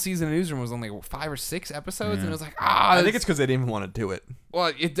final season of Newsroom was only 5 or 6 episodes, and it was like I think it's because they didn't even want to do it.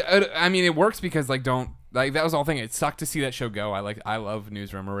 well, I mean, it works because like that was the whole thing. It sucked to see that show go. I love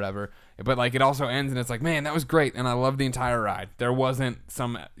Newsroom or whatever, but like it also ends and it's like, man, that was great, and I loved the entire ride. There wasn't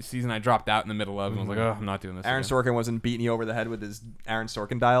some season I dropped out in the middle of and was like, oh, I'm not doing this. Aaron again. Sorkin wasn't beating you over the head with his Aaron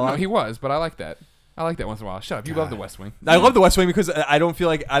Sorkin dialogue. No, he was, but I like that. I like that once in a while. Shut up. You love The West Wing. I love The West Wing because I feel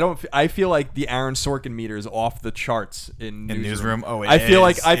like the Aaron Sorkin meter is off the charts in Newsroom. Oh, I feel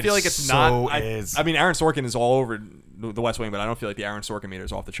like It it's so not. is. I mean, Aaron Sorkin is all over The West Wing, but I don't feel like the Aaron Sorkin meter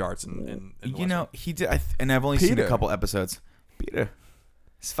is off the charts. In The You West know, Wing. he did, and I've only seen Peter. a couple episodes. Peter,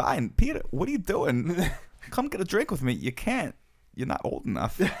 it's fine. Peter, what are you doing? Come get a drink with me. You can't. You're not old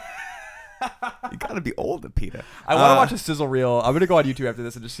enough. You gotta be older, Peter. I want to watch a sizzle reel. I'm gonna go on YouTube after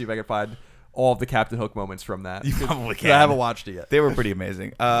this and just see if I can find all of the Captain Hook moments from that. You probably 'Cause can. I haven't watched it yet. They were pretty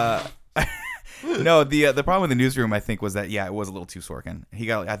amazing. No, the problem with the Newsroom, I think, was that it was a little too Sorkin.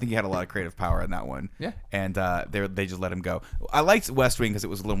 I think he had a lot of creative power in that one. Yeah. And they just let him go. I liked West Wing because it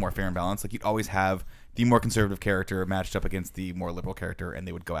was a little more fair and balanced. Like you'd always have the more conservative character matched up against the more liberal character, and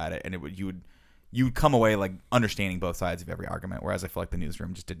they would go at it, and you would come away like understanding both sides of every argument. Whereas I feel like the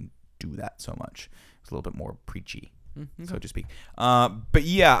Newsroom just didn't do that so much. It was a little bit more preachy. So to speak. But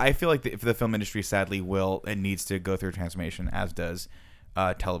yeah, I feel like the film industry sadly will and needs to go through a transformation, as does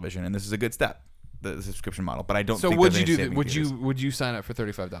television, and this is a good step, the subscription model. But I don't. So think would there's you any do? saving Would you sign up for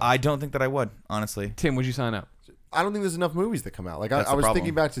 $35? I don't think that I would, honestly. Tim, would you sign up? I don't think there's enough movies that come out. Like That's I the was problem.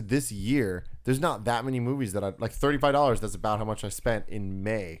 thinking back to this year. There's not that many movies that I like. $35. That's about how much I spent in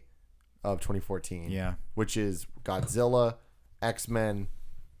May of 2014. Yeah. Which is Godzilla, X-Men,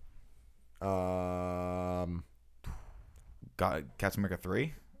 Captain America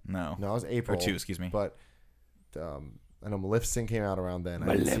 3? No. no, it was April. Or 2, excuse me. But I know Maleficent came out around then.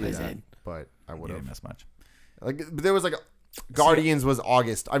 I didn't see that, but I would You have. didn't miss much. Like, but there was like Guardians was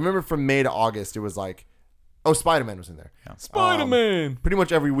August. I remember from May to August, it was like, oh, Spider-Man was in there. Yeah. Spider-Man. Pretty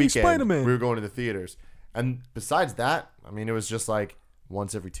much every weekend Spider-Man. we were going to the theaters. And besides that, I mean, it was just like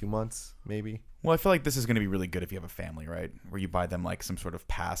once every 2 months, maybe. Well, I feel like this is going to be really good if you have a family, right? Where you buy them like some sort of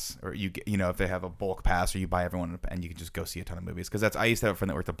pass, or if they have a bulk pass, or you buy everyone and you can just go see a ton of movies. Because I used to have a friend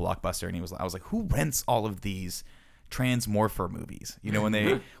that worked at Blockbuster, and I was like, who rents all of these Transmorpher movies? You know,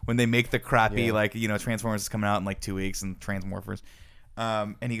 when they make the crappy Transformers is coming out in like 2 weeks and Transmorphers,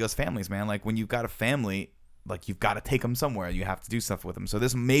 and he goes, families, man. Like when you've got a family, like you've got to take them somewhere. You have to do stuff with them. So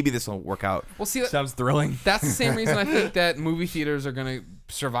maybe this will work out. Well, see, Sounds thrilling. that's the same reason I think that movie theaters are going to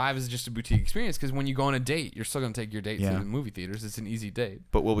survive as just a boutique experience, because when you go on a date, you're still going to take your date to the movie theaters. It's an easy date.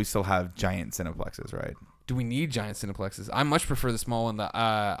 But will we still have giant cineplexes, right? Do we need giant cineplexes? I much prefer the small one, the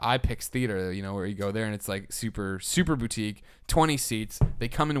iPix Theater, where you go there and it's like super, super boutique, 20 seats. They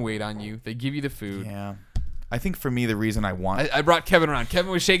come and wait on you. They give you the food. Yeah. I think for me, the reason I want... I brought Kevin around.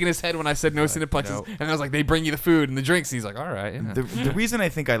 Kevin was shaking his head when I said no cineplexes. no. And I was like, they bring you the food and the drinks. And he's like, all right. Yeah. The reason I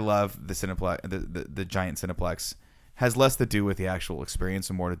think I love the Cineplex, the giant Cineplex, has less to do with the actual experience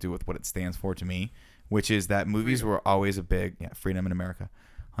and more to do with what it stands for to me, which is that movies were always a big freedom in America,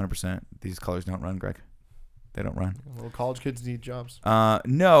 100%. These colors don't run, Greg. They don't run. Little college kids need jobs.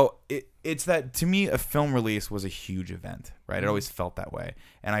 No, it's that to me a film release was a huge event, right? It always felt that way,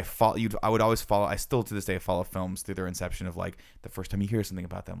 and I would always follow. I still to this day follow films through their inception of like the first time you hear something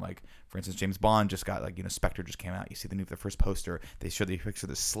about them. Like for instance, James Bond just got Spectre just came out. You see the first poster. They show the picture of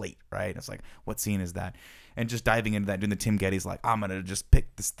the slate, right? And it's like, what scene is that? And just diving into that, doing the Tim Gettys, like I'm gonna just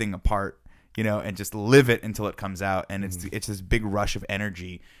pick this thing apart. and just live it until it comes out. And it's this big rush of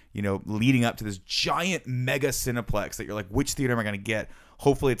energy, leading up to this giant mega Cineplex that you're like, which theater am I going to get?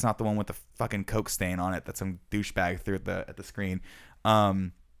 Hopefully it's not the one with the fucking Coke stain on it that some douchebag threw at the screen.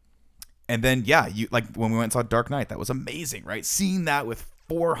 And then, you like when we went and saw Dark Knight, that was amazing, right? Seeing that with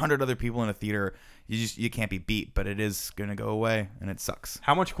 400 other people in a theater, you can't be beat, but it is going to go away and it sucks.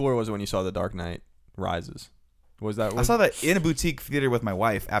 How much cooler was it when you saw The Dark Knight Rises? I saw that in a boutique theater with my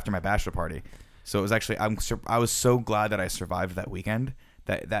wife after my bachelor party. So it was actually, I was so glad that I survived that weekend.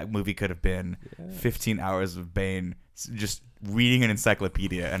 That movie could have been 15 hours of Bane just reading an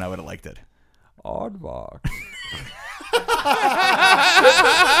encyclopedia, and I would have liked it. Aardvark.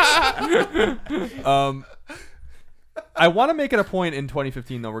 I want to make it a point in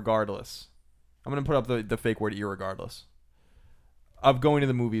 2015, though, regardless. I'm going to put up the fake word irregardless of going to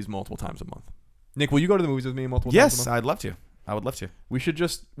the movies multiple times a month. Nick, will you go to the movies with me multiple times a month? Yes, I'd love to. I would love to. We should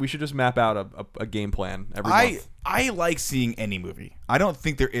just map out a game plan every month. I like seeing any movie. I don't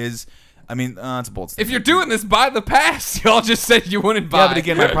think there is. I mean, it's a bold statement. If you're doing this, buy the pass. Y'all just said you wouldn't buy. Yeah, but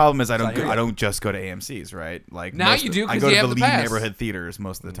again, my problem is I don't just go to AMC's, right? Like now you do I because go you to have the the Lee pass. neighborhood theaters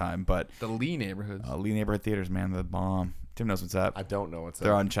most of the time, but The Lee neighborhoods. Lee neighborhood theaters, man, the bomb. Tim knows what's up. I don't know what's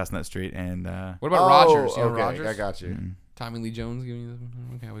They're up. on Chestnut Street, and What about Rogers? You know Okay, Rogers? I got you. Tommy Lee Jones giving you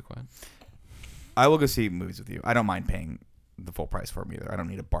the... Okay, I'll be quiet. I will go see movies with you. I don't mind paying the full price for them either. I don't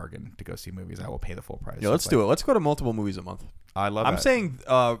need a bargain to go see movies. I will pay the full price. Yeah, let's do it. Let's go to multiple movies a month. I love I'm that. saying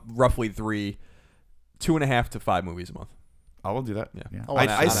roughly 2.5 to 5 movies a month. I will do that. Yeah. Yeah. Oh, I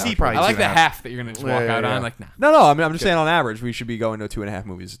on see average. probably I like the 2.5. half that you're going to just walk out yeah. on. Like, nah. No. I mean, I'm just saying on average we should be going to 2.5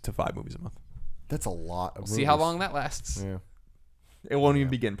 movies to 5 movies a month. That's a lot of See how long that lasts. Yeah. It won't even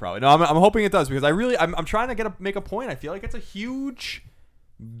begin probably. No, I'm hoping it does because I'm trying to make a point. I feel like it's a huge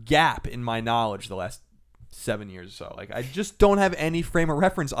gap in my knowledge the last 7 years or so. Like I just don't have any frame of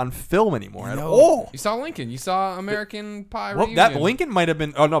reference on film anymore at all. You saw Lincoln. You saw American Pie Well, Reunion. that Lincoln might have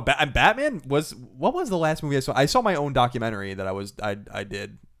been. Oh no, Batman was. What was the last movie I saw? I saw my own documentary that I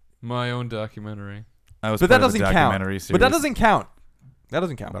did. My own documentary. I was But part that of a doesn't count. documentary But that series doesn't count. That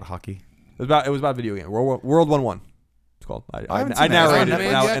doesn't count. about hockey. It was about video game. World 1-1. It's called. I haven't seen that. narrated Is it,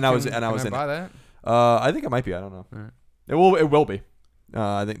 it on and I was Can in buy it. that? I think it might be. I don't know. Alright. It will be.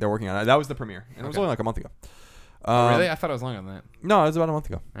 I think they're working on it. That was the premiere, and it was only like a month ago. Really? I thought I was long on that. No, it was about a month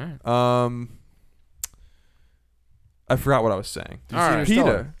ago. All right. I forgot what I was saying. Did you All see right.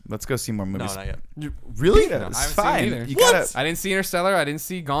 Interstellar? Peter. Let's go see more No, movies. not yet. Really? Peter, I it's haven't seen fine. it either. You What? gotta. I didn't see Interstellar. I didn't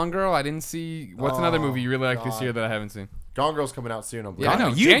see Gone Girl. I didn't see... What's another Oh, movie you really like this God. year that I haven't seen? Gone Girl's coming out soon. I'm Yeah, I know.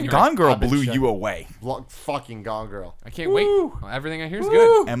 You, Gone Girl I've been blew checking. you away. Fucking Gone Girl. I can't wait. Everything I hear is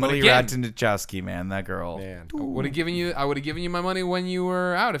good. Emily But again, Ratajkowski, man, that girl. Man. I would have given you my money when you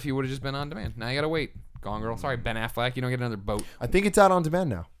were out if you would have just been on demand. Now you gotta wait. Gone Girl. Sorry, Ben Affleck. You don't get another boat. I think it's out on demand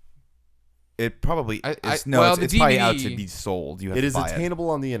now. It probably I- is. well, the it's probably out DVD to be sold. You have It to is buy attainable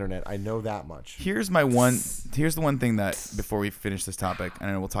on the internet. I know that much. Here's the one thing that before we finish this topic,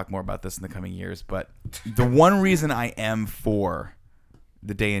 and we'll talk more about this in the coming years, but the one reason I am for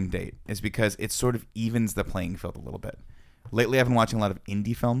the day and date is because it sort of evens the playing field a little bit. Lately, I've been watching a lot of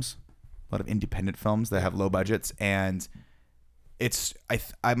indie films, a lot of independent films that have low budgets, and it's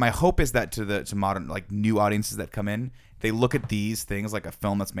my hope is that to modern like new audiences that come in, they look at these things like a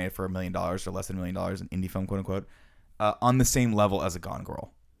film that's made for $1 million or less than $1 million, an indie film, quote unquote, on the same level as a Gone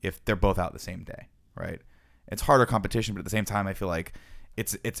Girl if they're both out the same day, right? It's harder competition, but at the same time, I feel like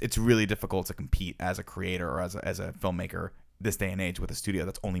it's really difficult to compete as a creator or as a filmmaker this day and age with a studio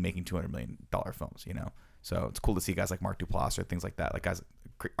that's only making $200 million films, you know? So it's cool to see guys like Mark Duplass or things like that, like guys,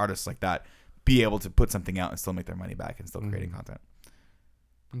 artists like that, be able to put something out and still make their money back and still creating content.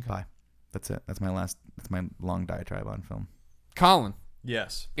 Okay. Bye. That's it. That's my long diatribe on film. Colin,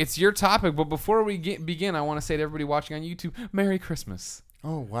 Yes. it's your topic, but before we begin, I want to say to everybody watching on YouTube, Merry Christmas.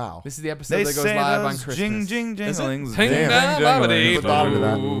 Oh, wow. This is the episode that goes live on Christmas. Jing jing jinglings. Ding, Damn. dang, Damn. babba-dee, Put the bottom of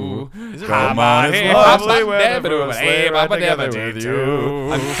that. boo. Come on, it's lovely weather for a sleigh ride together with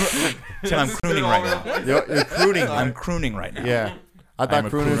you. Tim, I'm crooning right now. You're crooning. I'm crooning right now. Yeah. I I'm thought a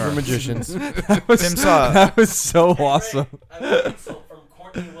crooners crooner. were magicians. Tim saw. That was so awesome. I have an insult from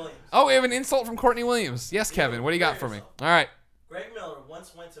Courtney Williams. Oh, we have an insult from Courtney Williams. Yes, Kevin. What do you got for me? All right. Greg Miller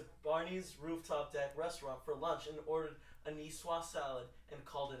once went to Barney's Rooftop Deck restaurant for lunch and ordered a niçoise salad and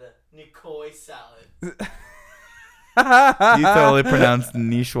called it a Nicoy salad. You totally pronounced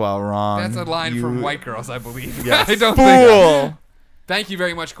Niçoise wrong. That's a line from You White Girls, I believe. Yes. I don't think. Fool. Thank you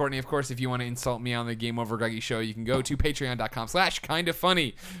very much, Courtney. Of course, if you want to insult me on the Game Over Greggy show, you can go to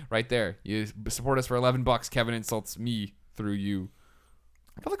patreon.com/kindafunny. Right there. You support us for $11. Kevin insults me through you.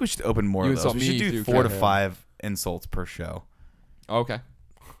 I feel like we should open more You of those. insult We should me do through 4 to Kevin. 5 insults per show. Okay.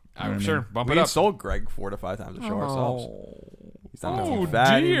 I'm sure. Bump We it up. insulted Greg 4 to 5 times a show ourselves. He's not Oh, too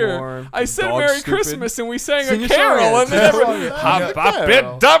fat dear. anymore. I said Dog's Merry stupid. Christmas and we sang Sing a your carol song. and then everyone.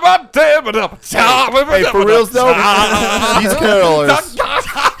 Hey, for reals though, these carolers,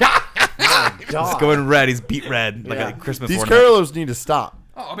 He's going red. He's beat red like a Christmas these ornament. carolers need to stop.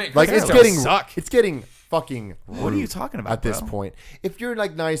 Oh man, Like Christmas it's carols getting, it's getting fucking. What are you rude talking about at this bro? point? If you're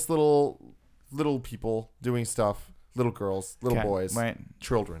like nice little people doing stuff, little girls, little Okay, boys, right.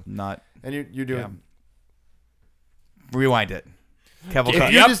 children, Not and you're doing. rewind it. Kev,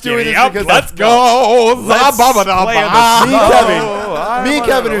 If you're just doing this because let's go. Me and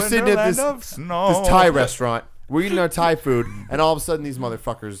Kevin are sitting at this Thai restaurant. We're eating our Thai food, and all of a sudden these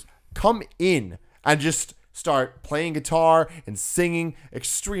motherfuckers come in and just start playing guitar and singing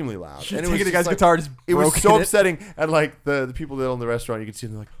extremely loud. And Taking the just guy's like- guitar, just it was broken so it. upsetting. And like the people that own the restaurant, you could see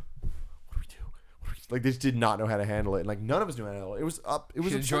them like, what do we do? Like they just did not know how to handle it, and like none of us knew how to handle it. It was up. It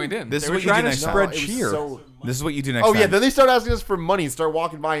was Should've upsetting. joined in. This is were what you do trying to next spread time. it was cheer. This is what you do next Oh time. yeah, then they start asking us for money. Start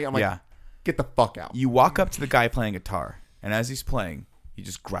walking by. I'm like, Yeah. get the fuck out. You walk up to the guy playing guitar, and as he's playing, you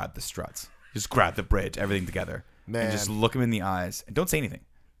just grab the struts. You just grab the bridge, everything together. Man. And just look him in the eyes. And don't say anything.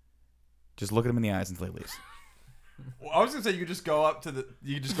 Just look at him in the eyes until he leaves. Well, I was gonna say you could just go up and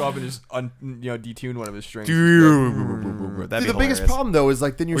just detune one of his strings. That'd See, be the biggest hilarious. problem though is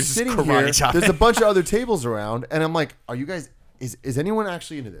like then you're Or just sitting karate here. chop. There's a bunch of other tables around, and I'm like, are you guys? Is anyone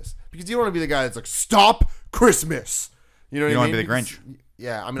actually into this? Because you don't want to be the guy that's like, stop Christmas. You know what You I don't mean? wanna be the Because-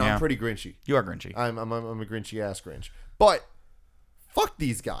 Yeah, I mean, Yeah. I'm pretty Grinchy. You are Grinchy. I'm a Grinchy ass Grinch. But fuck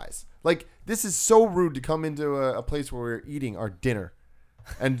these guys. Like this is so rude to come into a place where we're eating our dinner.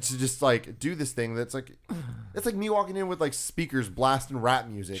 And to just like do this thing that's like, it's like me walking in with like speakers blasting rap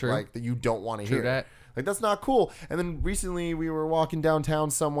music, True. like that you don't want to True hear. that. Like that's not cool. And then recently we were walking downtown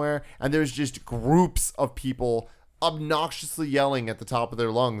somewhere, and there's just groups of people obnoxiously yelling at the top of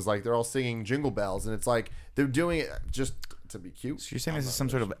their lungs, like they're all singing Jingle Bells, and it's like they're doing it just to be cute. So you're saying this is some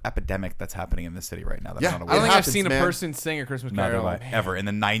sort of epidemic that's happening in the city right now that Yeah. I'm not I aware don't of? think I've happens, seen man. a person sing a Christmas Neither carol have I, ever in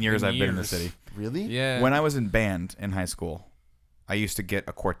the 9 years I've been in the years. city. Really? Yeah. When I was in band in high school, I used to get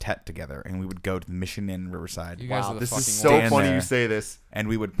a quartet together, and we would go to the Mission Inn Riverside. You guys Wow, are the this fucking is so Stand funny there. you say this. And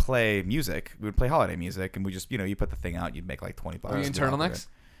we would play music. We would play holiday music, and we just, you put the thing out, you'd make like $20. Were you in to get off of turtlenecks?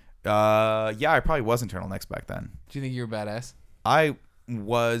 it. Yeah, I probably was in turtlenecks back then. Do you think you were badass? I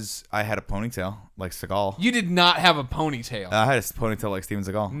had a ponytail like Seagal. You did not have a ponytail. I had a ponytail like Steven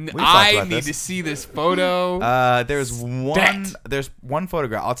Seagal. We've talked I about need this. to see this photo. There's one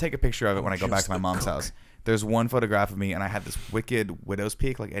photograph. I'll take a picture of it when I go back to my mom's house. There's one photograph of me, and I had this wicked widow's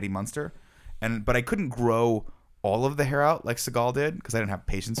peak like Eddie Munster, but I couldn't grow all of the hair out like Seagal did because I didn't have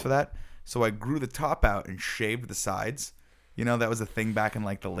patience for that. So I grew the top out and shaved the sides. That was a thing back in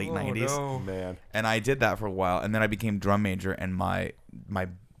like the late 90s. No. Man. And I did that for a while, and then I became drum major, and my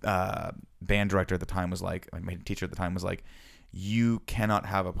band director at the time was like, my teacher at the time was like, you cannot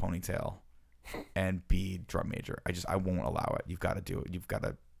have a ponytail and be drum major. I won't allow it. You've got to do it. You've got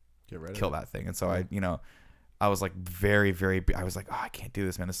to kill that thing. And so I was like I was like, oh, I can't do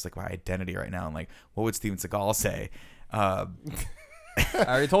this, man. This is like my identity right now. And like, what would Steven Seagal say? I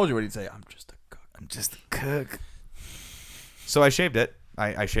already told you what he'd say. I'm just a cook. I'm just a cook. So I shaved it.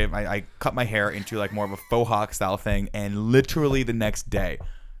 I cut my hair into like more of a faux hawk style thing, and literally the next day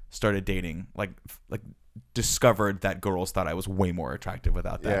started dating. Like discovered that girls thought I was way more attractive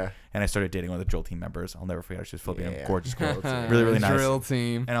without that. Yeah. And I started dating one of the drill team members. I'll never forget. She was flipping a Yeah. gorgeous girl. Really, really nice. Drill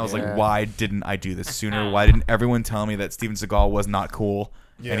team. And I was Yeah. like, why didn't I do this sooner? Why didn't everyone tell me that Steven Seagal was not cool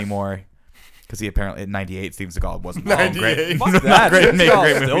anymore? Because he apparently, in 98, Steven Seagal wasn't great. 98. Fuck that. Great, Steven make Seagal's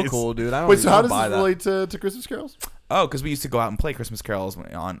great still movies. cool, dude. I don't Wait, so how does buy this that. relate to Christmas carols? Oh, because we used to go out and play Christmas carols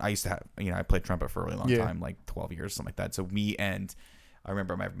I used to have, I played trumpet for a really long Yeah. time, like 12 years, something like that. So me and, I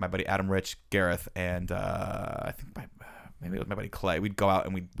remember my buddy Adam Rich, Gareth, and I think maybe it was my buddy Clay. We'd go out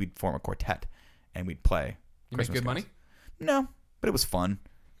and we'd form a quartet and we'd play. You make Christmas good carols. money? No, but it was fun.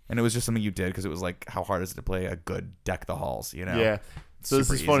 And it was just something you did because it was like, how hard is it to play a good Deck the Halls, Yeah. So this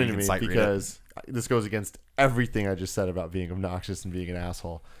Super is funny easy. to You me can sight read it. because this goes against everything I just said about being obnoxious and being an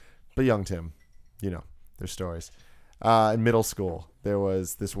asshole. But young Tim, there's stories. In middle school, there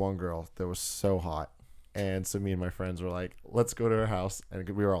was this one girl that was so hot. And so me and my friends were like, let's go to her house. And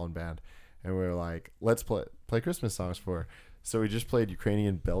we were all in band. And we were like, let's play Christmas songs for her. So we just played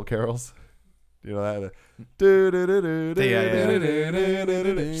Ukrainian bell carols. You know that? Yeah.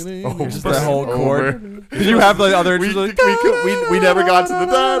 Just that whole chord. Did you have the other? We Like, never got to the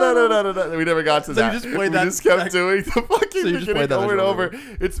da da da da da da. We never got to So you that. just played we that just kept back- doing the fucking So you just beginning played that over and over over.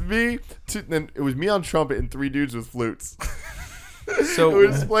 It's me. Then it was me on trumpet and three dudes with flutes. So we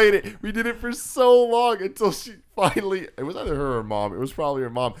just played it. We did it for so long until she finally, it was either her or mom. It was probably her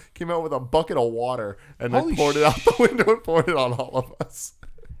mom. Came out with a bucket of water and then Holy poured it out the window and poured it on all of us.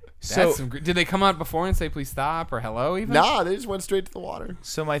 So did they come out before and say please stop or hello even? Nah, they just went straight to the water.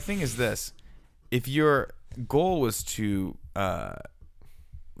 So my thing is this: if your goal was to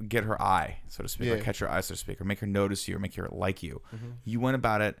get her eye, so to speak, or catch her eye, so to speak, or make her notice you, or make her like you, you went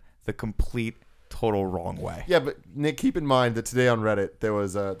about it the complete, total wrong way. Yeah, but Nick, keep in mind that today on Reddit there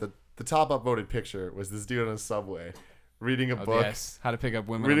was the top upvoted picture was this dude on a subway reading a book. Yes, how to pick up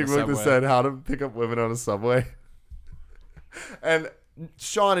women. Reading on the a book subway. that said how to pick up women on a subway. And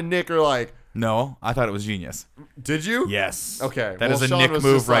Sean and Nick are like, No, I thought it was genius. did you? Yes. Okay. That is a Sean Nick was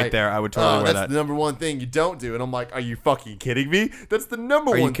move just right like, there. I would totally wear that's that. the number one thing you don't do. And I'm like, are you fucking kidding me? That's the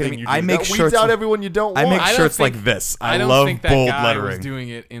number Are you one kidding thing me? you do. I make that shirts weeds out with- everyone you don't I want. make I don't shirts think- like this. I I don't love think that bold guy lettering. was doing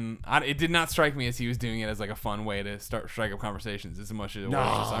it it did not strike me as he was doing it as like a fun way to strike up conversations as much as it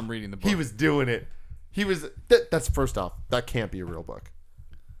was just I'm reading the book. He was doing it. He was. That's first off. That can't be a real book.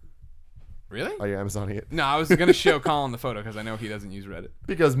 Really? Are you Amazoning it? No, I was gonna show Colin the photo because I know he doesn't use Reddit.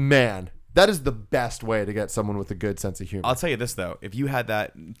 Because man, that is the best way to get someone with a good sense of humor. I'll tell you this though: if you had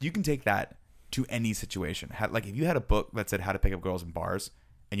that, you can take that to any situation. Like if you had a book that said how to pick up girls in bars,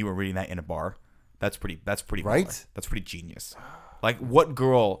 and you were reading that in a bar, that's pretty Right? baller. That's pretty genius. Like what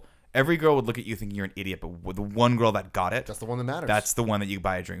girl? Every girl would look at you thinking you're an idiot, but with the one girl that got it, That's the one that matters. that's the one that you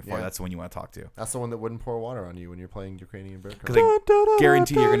buy a drink for. Yeah. That's the one you want to talk to. That's the one that wouldn't pour water on you when you're playing Ukrainian bird Because I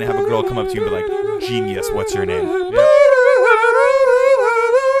guarantee you're gonna have a girl come up to you and be like, "Genius, what's your name?"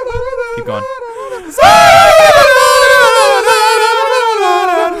 Keep going.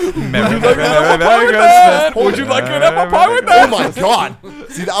 Would you like an apple pie with that? Oh my god!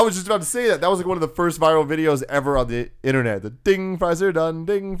 See, I was just about to say that. That was like one of the first viral videos ever on the internet. The ding, fries are done,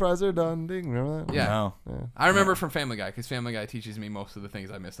 ding, fries are done, ding. Remember that? Yeah. No. I remember from Family Guy because Family Guy teaches me most of the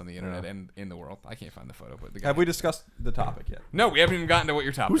things I missed on the internet and in the world. I can't find the photo, but the guy. Have we discussed the topic yet? No, we haven't even gotten to what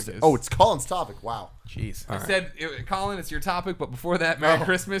your topic is. Oh, it's Colin's topic. Wow. Jeez. I said, Colin, it's your topic, but before that, Merry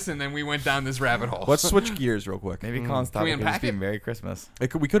Christmas, and then we went down this rabbit hole. Let's switch gears real quick. Maybe Colin's Can we topic is unpack just being it? Merry Christmas.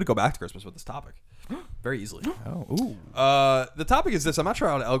 We could go back to Christmas with this topic very easily. Oh, ooh. The topic is this. I'm not sure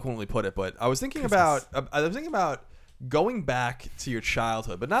how to eloquently put it, but I was thinking about going back to your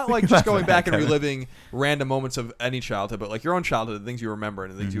childhood, but not like just going back and reliving random moments of any childhood, but like your own childhood, the things you remember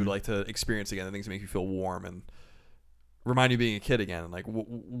and the things you would like to experience again, the things that make you feel warm and remind you of being a kid again. And like,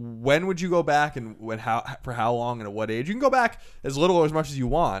 when would you go back and for how long and at what age? You can go back as little or as much as you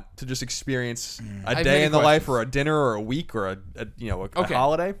want to just experience a have day many in the life questions. or a dinner or a week or a Okay.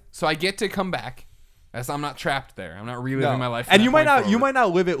 holiday. So I get to come back. As I'm not trapped there. I'm not reliving my life. From And that you might point not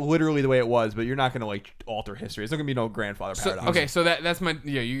forward. live it literally the way it was, but you're not going to like alter history. It's not going to be no grandfather So, paradox. okay, so that's my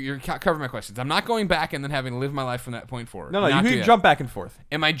you're covering my questions. I'm not going back and then having to live my life from that point forward. No, Not you do can that. jump back and forth.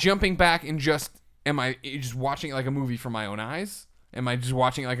 Am I jumping back and am I just watching it like a movie from my own eyes? Am I just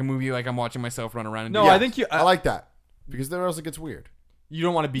watching it like a movie like I'm watching myself run around and No, do I think you. I like that because then else it gets weird. You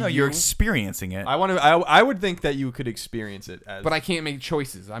don't want to be. No, you. you're experiencing it. I want to. I would think that you could experience it as. But I can't make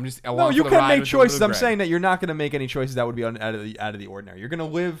choices. I'm just no, along you for the can ride make with the choices. little I'm Greg. saying that you're not going to make any choices that would be out of the ordinary. You're going to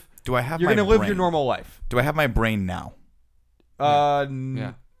live. Do I have You're my going to live brain? your normal life. Do I have my brain now?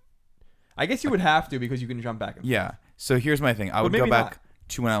 Yeah. I guess you would have to because you can jump back and forth. Yeah. So here's my thing. I But would go maybe back not.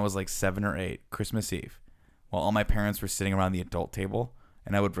 to when I was like 7 or 8, Christmas Eve, while all my parents were sitting around the adult table,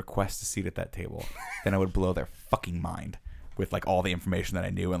 and I would request a seat at that table. Then I would blow their fucking mind with like all the information that I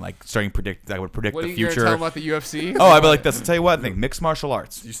knew and like I would predict What are the you going to future. tell them about the UFC? Oh, I'd be like this. I'll tell you what thing. Mixed martial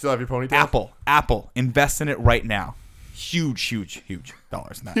arts. You still have your ponytail? Apple. Invest in it right now. Huge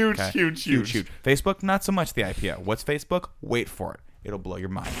dollars in that. Huge, okay? huge. Facebook, not so much the IPO. What's Facebook? Wait for it. It'll blow your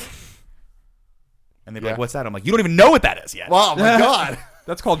mind. And they'd be Yeah. like, what's that? I'm like, you don't even know what that is yet. Wow, my god.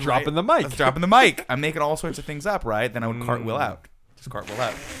 That's called dropping the mic. That's dropping the mic. I'm making all sorts of things up, right? Then I would cartwheel out. Just cartwheel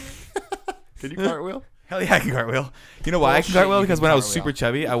out. Can you cartwheel? Hell yeah, I can cartwell. You know why I can Bullshit, cartwell? you Because can when I was cartwheel. super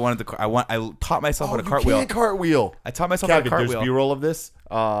chubby, I taught myself how to You cartwheel. can't cartwheel. I taught myself how to Kevin, there's cartwheel. B-roll of this.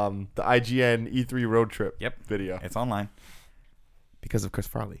 The IGN E3 road trip Yep. video. It's online. Because of Chris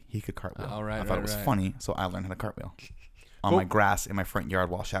Farley. He could cartwheel. Oh, right, I thought it was right. funny, so I learned how to cartwheel. On my grass in my front yard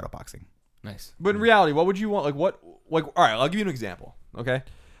while shadowboxing. Nice. But in reality, what would you want? All right, I'll give you an example. Okay,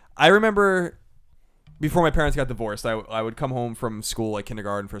 I remember before my parents got divorced, I would come home from school like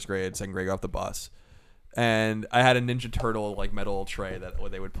kindergarten, first grade, second grade, go off the bus, and I had a Ninja Turtle like metal tray that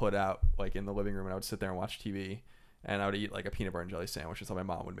they would put out like in the living room, and I would sit there and watch TV. And I would eat like a peanut butter and jelly sandwich. That's how my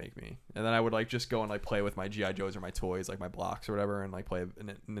mom would make me. And then I would like just go and like play with my GI Joes or my toys, like my blocks or whatever, and like play a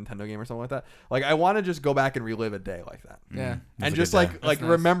Nintendo game or something like that. Like I want to just go back and relive a day like that. Yeah. And a just good day. like nice.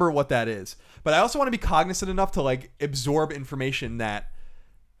 remember what that is. But I also want to be cognizant enough to like absorb information that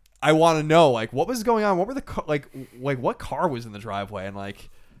I want to know like what was going on. What were the like what car was in the driveway, and like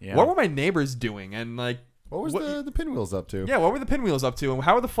Yeah. what were my neighbors doing, and like What was the pinwheels up to? yeah, what were the pinwheels up to, and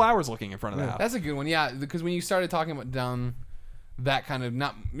how were the flowers looking in front of the house? That's a good one. Yeah, because when you started talking about down that kind of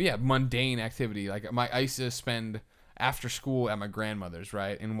mundane activity, like I used to spend after school at my grandmother's,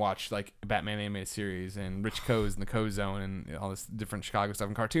 right, and watch like Batman animated series and Rich Coe's and the Coe Zone and all this different Chicago stuff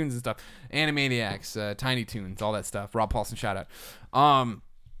and cartoons and stuff, Animaniacs, Tiny Toons, all that stuff. Rob Paulson, shout out.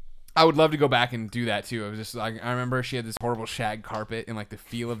 I would love to go back and do that too. It was just like I remember she had this horrible shag carpet and like the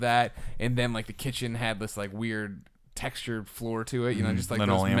feel of that, and then like the kitchen had this like weird textured floor to it, you know, just like those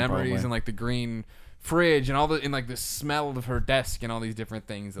Linoleum, memories probably. and like the green fridge and all the and like the smell of her desk and all these different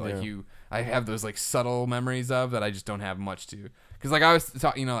things that like I have those like subtle memories of that I just don't have much to. Because like I was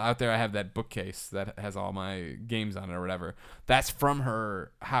talking, you know, out there I have that bookcase that has all my games on it or whatever. That's from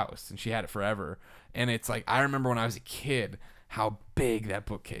her house and she had it forever. And it's like I remember when I was a kid how big that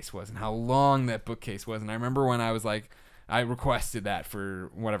bookcase was and how long that bookcase was. And I remember when I was like, I requested that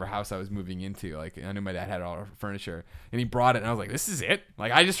for whatever house I was moving into. Like I knew my dad had all our furniture and he brought it and I was like, this is it?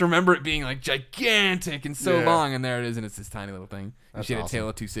 Like I just remember it being like gigantic and so long, and there it is, and it's this tiny little thing. And she had a Tale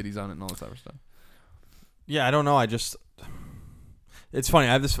of Two Cities on it and all this other stuff. Yeah, I don't know. It's funny.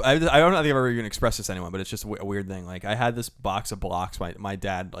 I don't know if I've ever even expressed this to anyone, but it's just a weird thing. Like I had this box of blocks. My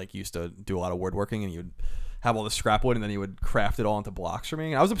dad like used to do a lot of woodworking, and he would have all the scrap wood, and then he would craft it all into blocks for me.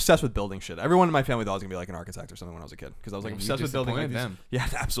 And I was obsessed with building shit. Everyone in my family thought I was gonna be like an architect or something when I was a kid, because I was like obsessed with building. Like, them. Yeah,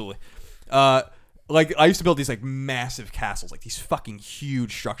 absolutely. Like I used to build these like massive castles, like these fucking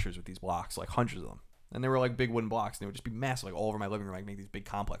huge structures with these blocks, like hundreds of them, and they were like big wooden blocks, and they would just be massive, like all over my living room. I'd make these big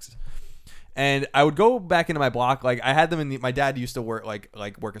complexes. And I would go back into my block, like I had them in my dad used to work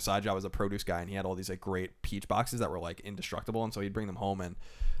work a side job as a produce guy, and he had all these like great peach boxes that were like indestructible, and so he'd bring them home, and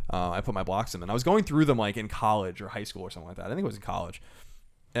I put my blocks in them. And I was going through them like in college or high school or something like that. I think it was in college,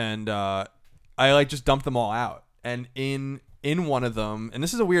 and I like just dumped them all out. And in one of them, and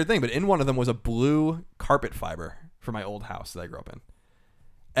this is a weird thing, but in one of them was a blue carpet fiber for my old house that I grew up in.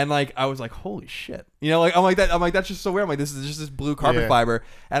 And like I was like, holy shit, you know, like I'm like that's just so weird. I'm like, this is just this blue carpet fiber,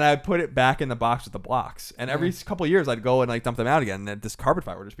 and I put it back in the box with the blocks. And every couple of years, I'd go and like dump them out again, and this carpet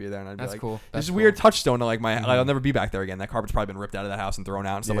fiber would just be there. And I'd be That's like, cool. This is weird touchstone to like my. Like, I'll never be back there again. That carpet's probably been ripped out of that house and thrown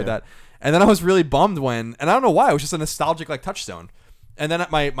out and stuff like that. And then I was really bummed when, and I don't know why, it was just a nostalgic like touchstone. And then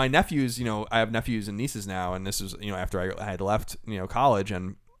my nephews, you know, I have nephews and nieces now, and this is, you know, after I had left, you know, college,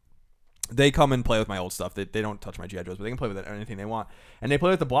 and they come and play with my old stuff. They don't touch my G.I. Joes, but they can play with it or anything they want. And they play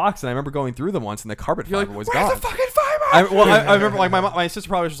with the blocks, and I remember going through them once, and the carpet fiber was gone. Where's the fucking fiber? I remember like my sister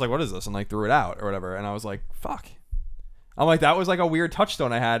probably was just like, what is this? And like threw it out or whatever. And I was like, fuck. I'm like, that was like a weird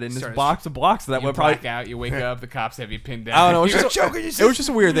touchstone I had in this box of blocks that You would black probably out, you wake up, the cops have you pinned down. I don't know. You're It was just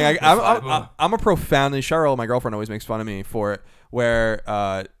a weird thing. I'm a profoundly, Cheryl, my girlfriend, always makes fun of me for it,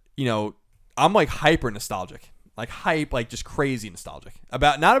 where you know, I'm like hyper nostalgic, like just crazy nostalgic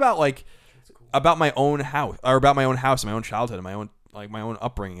not about like about my own house or about my own house and my own childhood and my own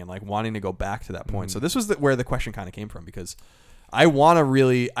upbringing and like wanting to go back to that point. So this was where the question kind of came from, because I want to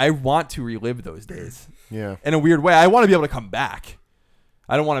relive those days. Yeah. In a weird way, I want to be able to come back.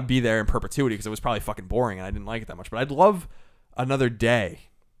 I don't want to be there in perpetuity because it was probably fucking boring and I didn't like it that much. But I'd love another day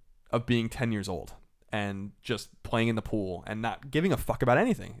of being 10 years old and just playing in the pool and not giving a fuck about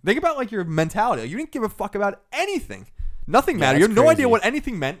anything. Think about like your mentality. Like, you didn't give a fuck about anything. Nothing mattered. You have no idea what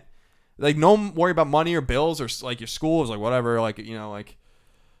anything meant. Like, no worry about money or bills or like your school or like whatever. Like, you know, like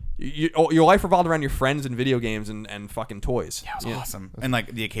your life revolved around your friends and video games and fucking toys. Yeah, it was awesome. And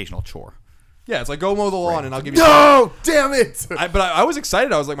like the occasional chore. Yeah, it's like, go mow the lawn and I'll give you. No, damn it! But I was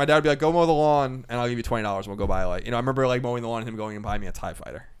excited. I was like, my dad would be like, go mow the lawn and I'll give you $20 and we'll go buy like, you know, I remember like mowing the lawn and him going and buying me a TIE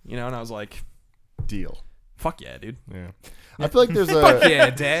Fighter, you know, and I was like, Deal. fuck yeah, dude. Yeah. I feel like there's Yeah,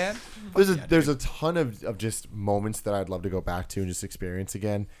 Dad. there's a ton of just moments that I'd love to go back to and just experience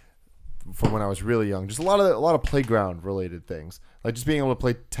again from when I was really young. Just a lot of playground related things, like just being able to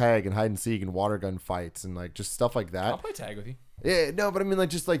play tag and hide and seek and water gun fights and like just stuff like that. I'll play tag with you. Yeah, no, but I mean like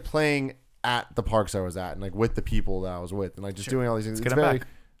just like playing at the parks I was at and like with the people that I was with and like just doing all these things. Let's get them back.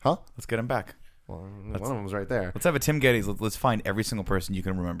 Huh? Let's get him back. Well, one of them was right there. Let's have a Tim Gettys. Let's find every single person you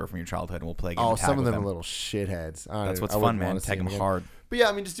can remember from your childhood, and we'll play a game Oh, of tag some of with them are little shitheads. That's what's fun, man. Tag them hard. But yeah,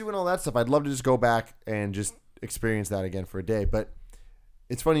 I mean, just doing all that stuff. I'd love to just go back and just experience that again for a day. But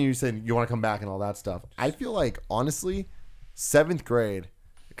it's funny you said you want to come back and all that stuff. I feel like, honestly, 7th grade,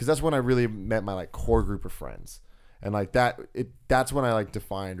 because that's when I really met my like core group of friends. And like that's when I like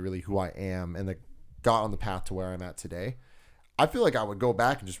defined really who I am and like got on the path to where I'm at today. I feel like I would go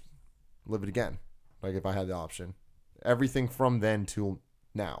back and just live it again. Like if I had the option. Everything from then to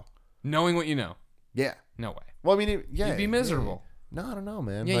now. Knowing what you know. Yeah. No way. Well, I mean, yeah. You'd be miserable. No, I don't know,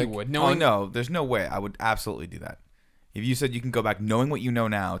 man. Yeah, like, you would. Oh Knowing, no, there's no way. I would absolutely do that. If you said you can go back knowing what you know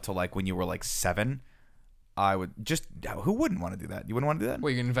now to like when you were like 7, I would just. Who wouldn't want to do that? You wouldn't want to do that? Well,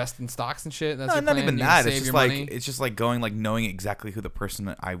 you can invest in stocks and shit. That's No, your not plan? even You that. save It's just your like money? it's just like going like knowing exactly who the person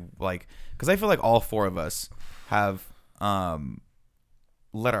that I like. Because I feel like all 4 of us have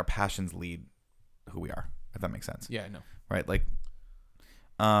let our passions lead who we are. If that makes sense. Yeah, I know. Right. Like,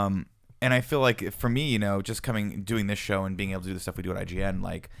 and I feel like for me, just doing this show and being able to do the stuff we do at IGN,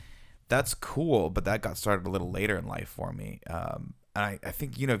 like that's cool. But that got started a little later in life for me. And I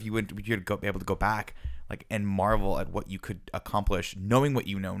think if you'd be able to go back like and marvel at what you could accomplish, knowing what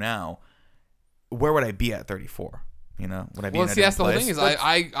you know now, where would I be at 34? Would I be? Well, in a see, that's the whole different thing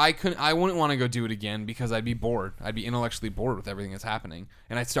place? is I wouldn't want to go do it again because I'd be bored. I'd be intellectually bored with everything that's happening,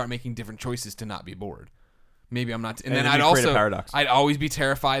 and I'd start making different choices to not be bored. Maybe I'm not, and then it'd I'd create a also, paradox. I'd always be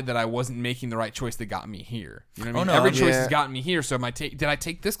terrified that I wasn't making the right choice that got me here. You know what I mean? no, Every I'm- choice Yeah. has gotten me here. So did I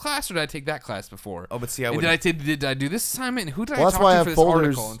take this class or did I take that class before? Oh, but see, I And would. did I do this assignment? And who did well, I that's talk why I to have for this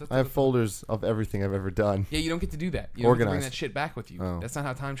folders. article? I have folders of everything I've ever done. Yeah, you don't get to do that. You don't get to bring Organized. that shit back with you. Oh. That's not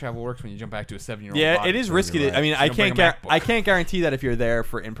how time travel works when you jump back to a 7-year-old. Yeah, body. it is so risky. you're I mean, right. You don't bring a MacBook. I can't guarantee that if you're there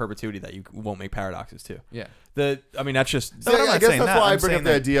for in perpetuity that you won't make paradoxes too. Yeah. That's just. No, I'm I not guess saying that's that. why I I'm bring up saying the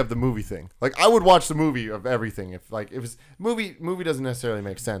that- idea of the movie thing. Like, I would watch the movie of everything if it was movie doesn't necessarily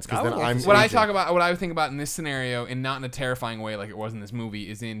make sense because then I'm What I aging. talk about, what I would think about in this scenario, and not in a terrifying way like it was in this movie,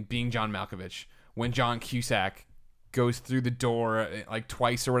 is in Being John Malkovich when John Cusack goes through the door like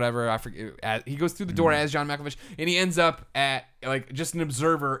twice or whatever. I forget. He goes through the door as John Malkovich, and he ends up at like just an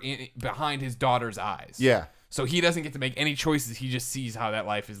observer behind his daughter's eyes. Yeah. So he doesn't get to make any choices. He just sees how that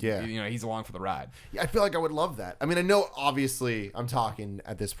life is. Yeah. He's along for the ride. Yeah, I feel like I would love that. I mean, I know obviously I'm talking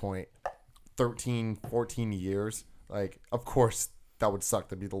at this point 13, 14 years. Like, of course that would suck.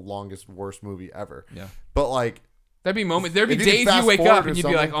 That'd be the longest, worst movie ever. Yeah. But like, There'd be moments. There'd be If you could days you fast wake forward up or and you'd be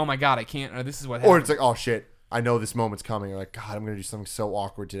like, something. "Oh my god, I can't." Or this is what happened. or it's like, oh shit, I know this moment's coming. Or like, God, I'm gonna do something so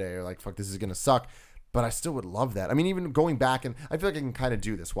awkward today. Or like, fuck, this is gonna suck. But I still would love that. I mean, even going back and I feel like I can kind of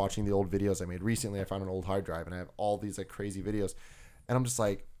do this. Watching the old videos I made recently, I found an old hard drive and I have all these like crazy videos, and I'm just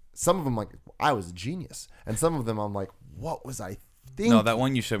like, some of them like I was a genius, and some of them I'm like, what was I thinking? No, that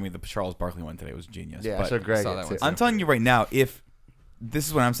one you showed me, the Charles Barkley one today, was genius. Yeah, I but showed Greg saw it that too. one. I'm telling you right now, if this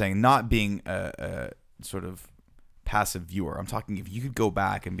is what I'm saying, not being a sort of passive viewer, I'm talking if you could go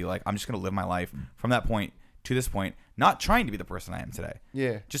back and be like, I'm just going to live my life from that point to this point, not trying to be the person I am today.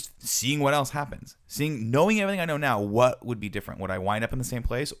 Yeah. Just seeing what else happens. Knowing everything I know now, what would be different? Would I wind up in the same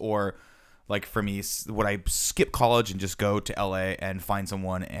place? Or, like, for me, would I skip college and just go to LA and find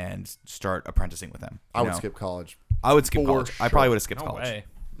someone and start apprenticing with them? I You would know? skip college. I would skip for college. I sure. probably would have skipped No college. way.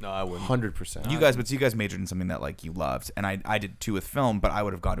 No, I wouldn't. 100%. You guys majored in something that like you loved, and I did too with film, but I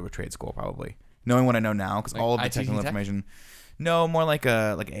would have gone to a trade school probably, knowing what I know now, because Like all of the ITT technical Tech? information. No, more like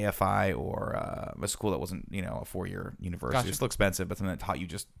AFI or a school that wasn't a 4-year university. Gotcha. It's still expensive, but something that taught you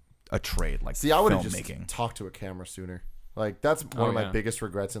just a trade like See, I would have filmmaking. just talked to a camera sooner. Like, that's one of my yeah. biggest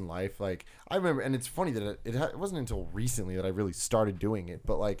regrets in life. Like, I remember, and it's funny that it wasn't until recently that I really started doing it.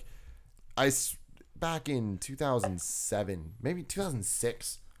 But like, back in 2007, maybe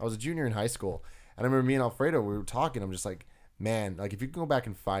 2006, I was a junior in high school, and I remember me and Alfredo, we were talking. I'm just like, man, like if you could go back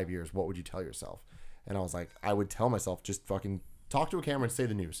in 5 years, what would you tell yourself? And I was like, I would tell myself, just fucking talk to a camera and say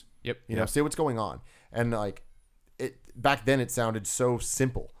the news. Yep. You know, say what's going on. And like, it back then it sounded so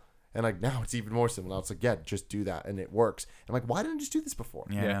simple. And like now it's even more simple. Now it's like, yeah, just do that and it works. I'm like, why didn't I just do this before?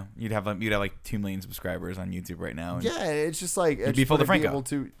 Yeah, you'd have like 2 million subscribers on YouTube right now. And Yeah, it's just like You'd be Phil DeFranco. able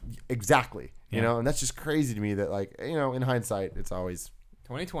to exactly. You Yeah. know, and that's just crazy to me that like, in hindsight, it's always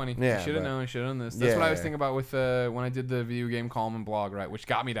 2020. Yeah, You should have but- known. Should have done this. That's what I was Yeah. thinking about with when I did the video game column and blog, right? Which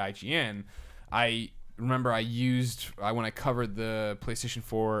got me to IGN. I remember when I covered the PlayStation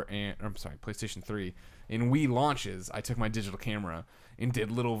 4 PlayStation 3 in Wii launches. I took my digital camera and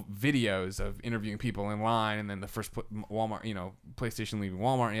did little videos of interviewing people in line, and then the first Walmart, PlayStation leaving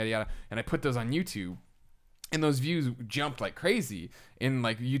Walmart, yada yada. And I put those on YouTube. And those views jumped like crazy. And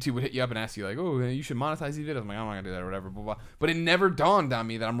like YouTube would hit you up and ask you like, oh, you should monetize these videos. I'm like, I'm not gonna do that or whatever, blah, blah. But it never dawned on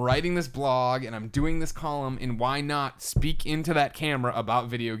me that I'm writing this blog and I'm doing this column, and why not speak into that camera about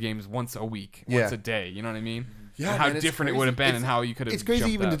video games once a week, once Yeah. a day? You know what I mean? Yeah, And how man, it's different it crazy. would have been, It's- and how you could have. It's crazy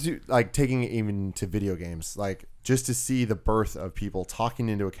jumped even up. to do, like taking it even to video games. Like just to see the birth of people talking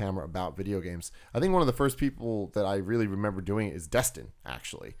into a camera about video games. I think one of the first people that I really remember doing it is Destin,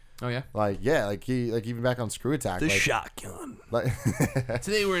 actually. Oh yeah. Like even back on Screw Attack. The like, shotgun. like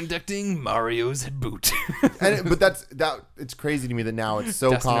Today we're inducting Mario's boot. but it's crazy to me that now it's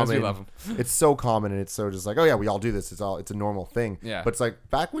so Destin knows we common. love him. It's so common and it's so just like, oh yeah, we all do this. It's a normal thing. Yeah. But it's like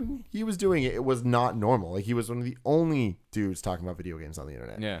back when he was doing it, it was not normal. Like he was one of the only dudes talking about video games on the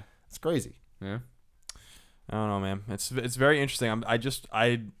internet. Yeah. It's crazy. Yeah. I don't know, man. It's very interesting.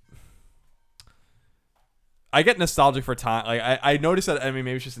 I get nostalgic for time. Like I noticed that. I mean,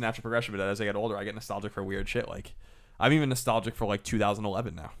 maybe it's just a natural progression, but as I get older, I get nostalgic for weird shit. Like I'm even nostalgic for like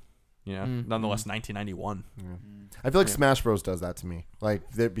 2011 now. You know, nonetheless, 1991. I feel like Smash Bros does that to me. Like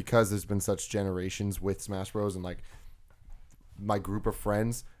because there's been such generations with Smash Bros, and like my group of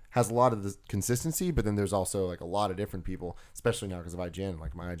friends has a lot of the consistency, but then there's also like a lot of different people, especially now because of IGN,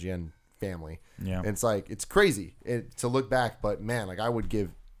 like my IGN family. Yeah. And it's like it's crazy to look back, but man, like I would give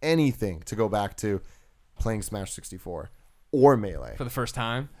anything to go back to playing Smash 64 or Melee For the first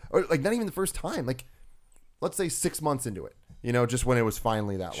time. or like not even the first time, like let's say 6 months into it, you know, just when it was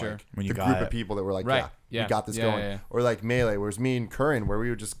finally that Sure. like When you the got group it. of people that were like, Right. yeah, Yeah. we got this Yeah, going. yeah, yeah. Or like Melee, where it was me and Curran, where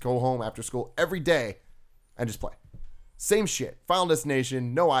we would just go home after school every day and just play. Same shit. Final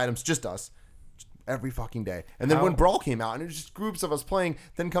Destination, no items, just us. Every fucking day. And then when Brawl came out, and it was just groups of us playing,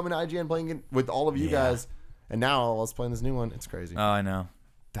 then coming to IGN playing it with all of you guys, and now all of us playing this new one. It's crazy. Oh, I know.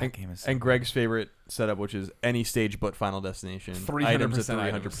 That game is. And Greg's favorite setup, which is any stage but Final Destination. 300% items at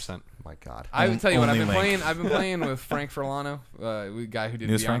items. 300%. My God. I will tell you what I've Only been Link. playing. I've been playing with Frank Furlano, the guy who did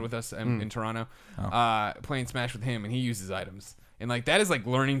News Beyond Frank? with us in Toronto. Oh. Playing Smash with him, and he uses items. And like that is like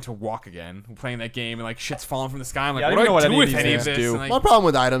learning to walk again, playing that game, and like shit's falling from the sky. I'm like, Yeah, I what don't do know I what do any of with these any of things this? do. And, like, My problem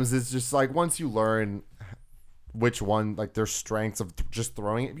with items is just like once you learn which one, like their strengths of just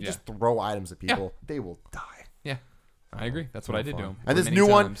throwing it, if you just throw items at people, they will die. yeah, I agree. That's what I did to him. And this Many new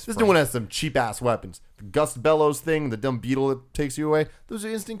one, times, this Frank. new one has some cheap ass weapons. The Gust Bellows thing, the dumb beetle that takes you away. Those are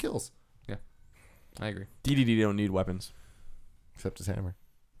instant kills. I agree. DDD don't need weapons. Except his hammer.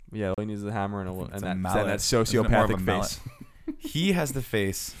 Yeah, all he needs is a hammer and It's a that mallet. Isn't it more of a sociopathic mallet? face. He has the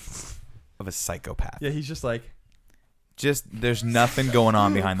face of a psychopath. Yeah, he's just like, Just there's nothing going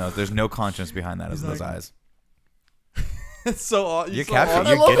on behind those. There's no conscience behind that in those like- eyes. it's so awesome. You're capturing.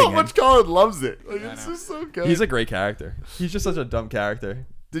 I You're love how getting much it. Colin loves it. Like, I it's know. just so good. He's a great character. He's just such a dumb character.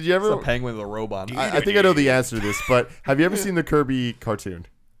 Did you It's ever? a penguin with a robe on. I think I know the answer to this, but have you ever seen the Kirby cartoon?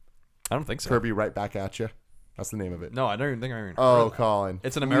 I don't think so. Kirby Right Back at You. That's the name of it. No, I don't even think I even. Oh, heard of that. Colin.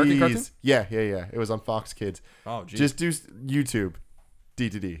 It's an American cartoon? Please. Yeah. It was on Fox Kids. Oh, geez. Just do YouTube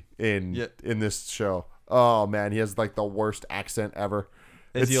D2D Yeah. in this show. Oh man, he has like the worst accent ever.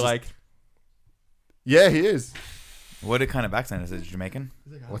 Is It's he just- like? Yeah, he is. What kind of accent is it? Jamaican?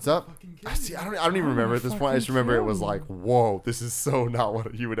 What's up? See, I don't even remember at this point. I just remember it was like, whoa, this is so not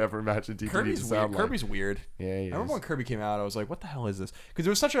what you would ever imagine D2D Kirby's to weird. sound like. Kirby's weird. Yeah, he I remember is. when Kirby came out, I was like, "What the hell is this?" Because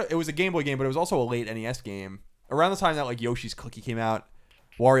it was a Game Boy game, but it was also a late NES game. Around the time that like Yoshi's Cookie came out,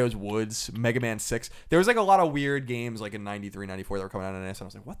 Wario's Woods, Mega Man 6, there was like a lot of weird games like in 93, 94 that were coming out on NES, and I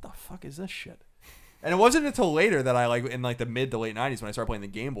was like, "What the fuck is this shit?" And it wasn't until later that I like in like the mid to late 90s when I started playing the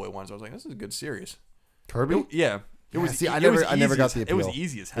Game Boy ones, I was like, "This is a good series." Kirby? Yeah, it Yeah, was. see, I it never was got easy the as- It was appeal.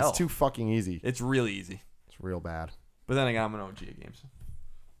 easy as hell. It's too fucking easy. It's really easy. It's real bad. But then again, I'm an OG at games.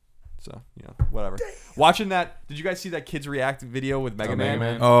 So, whatever. Watching that, did you guys see that Kids React video with Mega Man?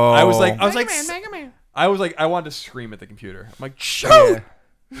 Mega Man. Oh, I was like, I wanted to scream at the computer. I'm like, shoot!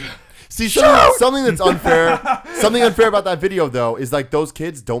 See, something that's unfair. Something unfair about that video though is like those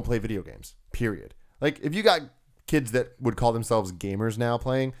kids don't play video games. Period. Like if you got kids that would call themselves gamers now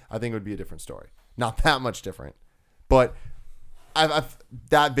playing, I think it would be a different story. Not that much different, but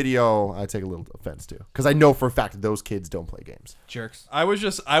that video I take a little offense to because I know for a fact that those kids don't play games. Jerks. I was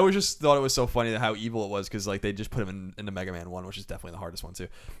just thought it was so funny how evil it was because like they just put him into Mega Man 1, which is definitely the hardest one too.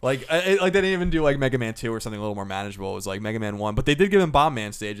 Like they didn't even do like Mega Man 2 or something a little more manageable. It was like Mega Man 1, but they did give him Bomb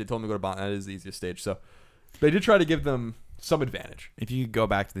Man stage. They told him to go to Bomb. That is the easiest stage. So they did try to give them some advantage. if you go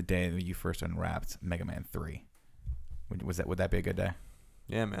back to the day that you first unwrapped Mega Man 3, would that be a good day?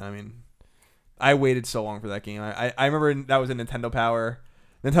 Yeah, man. I mean, I waited so long for that game. I remember that was a Nintendo Power.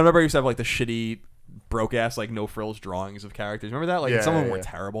 Nintendo Power used to have like the shitty, broke ass like no frills drawings of characters. Remember that? Like Yeah, some of them yeah, were yeah.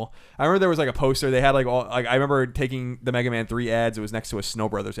 terrible. I remember there was like a poster. They had like all like I remember taking the Mega Man 3 ads. It was next to a Snow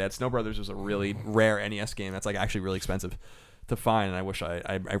Brothers ad. Snow Brothers was a really rare NES game that's like actually really expensive to find. And I wish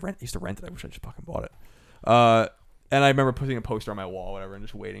I used to rent it. I wish I just fucking bought it. And I remember putting a poster on my wall, or whatever, and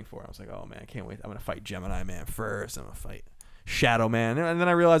just waiting for it. I was like, oh man, I can't wait. I'm gonna fight Gemini Man first. I'm gonna fight Shadow Man. And then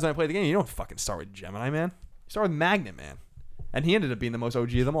I realized when I played the game, you don't fucking start with Gemini Man. You start with Magnet Man. And he ended up being the most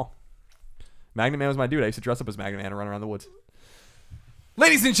OG of them all. Magnet Man was my dude. I used to dress up as Magnet Man and run around the woods.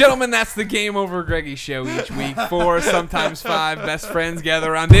 Ladies and gentlemen, that's the Game Over Greggy show. Each week, 4, sometimes 5 best friends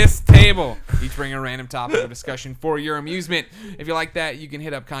gather around this table. Each bring a random topic of discussion for your amusement. If you like that, you can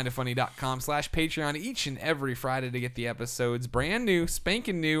hit up kindafunny.com/Patreon each and every Friday to get the episodes brand new,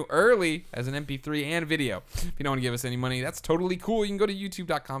 spanking new, early as an MP3 and video. If you don't want to give us any money, that's totally cool. You can go to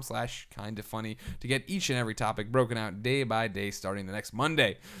youtube.com/kindafunny to get each and every topic broken out day by day starting the next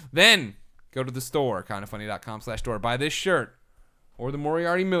Monday. Then, go to the store, kindafunny.com/store. Buy this shirt. Or the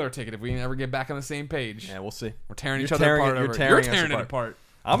Moriarty Miller ticket if we ever get back on the same page. Yeah, we'll see. We're tearing each other apart. You're tearing it apart.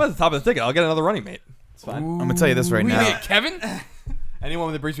 I'm at the top of the ticket. I'll get another running mate. It's fine. I'm gonna tell you this right We now. need Kevin?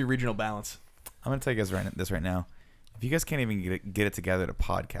 Anyone that brings me regional balance. I'm gonna tell you guys this right now. If you guys can't even get it together to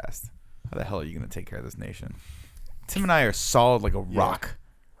podcast, how the hell are you gonna take care of this nation? Tim and I are solid like a rock.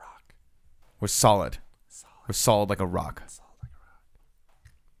 We're solid. We're solid like a rock.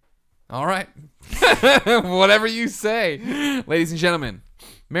 All right. Whatever you say. Ladies and gentlemen,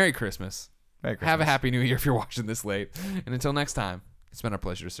 Merry Christmas. Merry Christmas. Have a Happy New Year if you're watching this late. And until next time, it's been our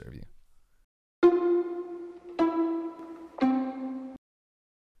pleasure to serve you.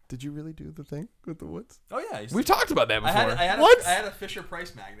 Did you really do the thing with the woods? Oh, yeah. We've talked about that before. I had a Fisher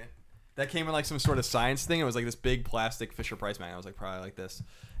Price magnet that came in like some sort of science thing. It was like this big plastic Fisher Price magnet. I was like probably like this.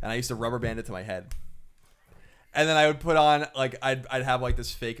 And I used to rubber band it to my head. And then I would put on, like, I'd have, like,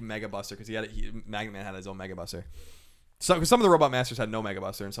 this fake Mega Buster, because Magnet Man had his own Mega Buster. So, because some of the Robot Masters had no Mega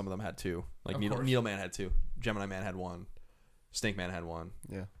Buster, and some of them had 2. Like, Needle Man had 2. Gemini Man had 1. Snake Man had 1.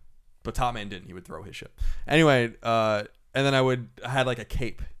 Yeah. But Top Man didn't. He would throw his shit. Anyway, and then I had, like, a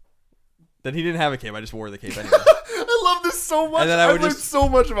cape. Then he didn't have a cape. I just wore the cape anyway. I love this so much. And then I would learned so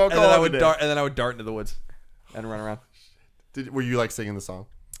much about and then I would dart into the woods and run around. Were you, like, singing the song?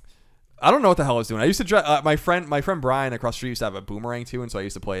 I don't know what the hell I was doing. I used to dress. My friend Brian across the street used to have a boomerang too, and so I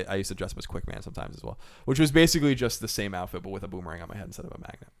used to dress up as Quick Man sometimes as well, which was basically just the same outfit but with a boomerang on my head instead of a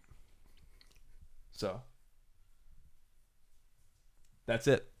magnet. So that's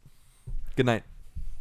it. Good night.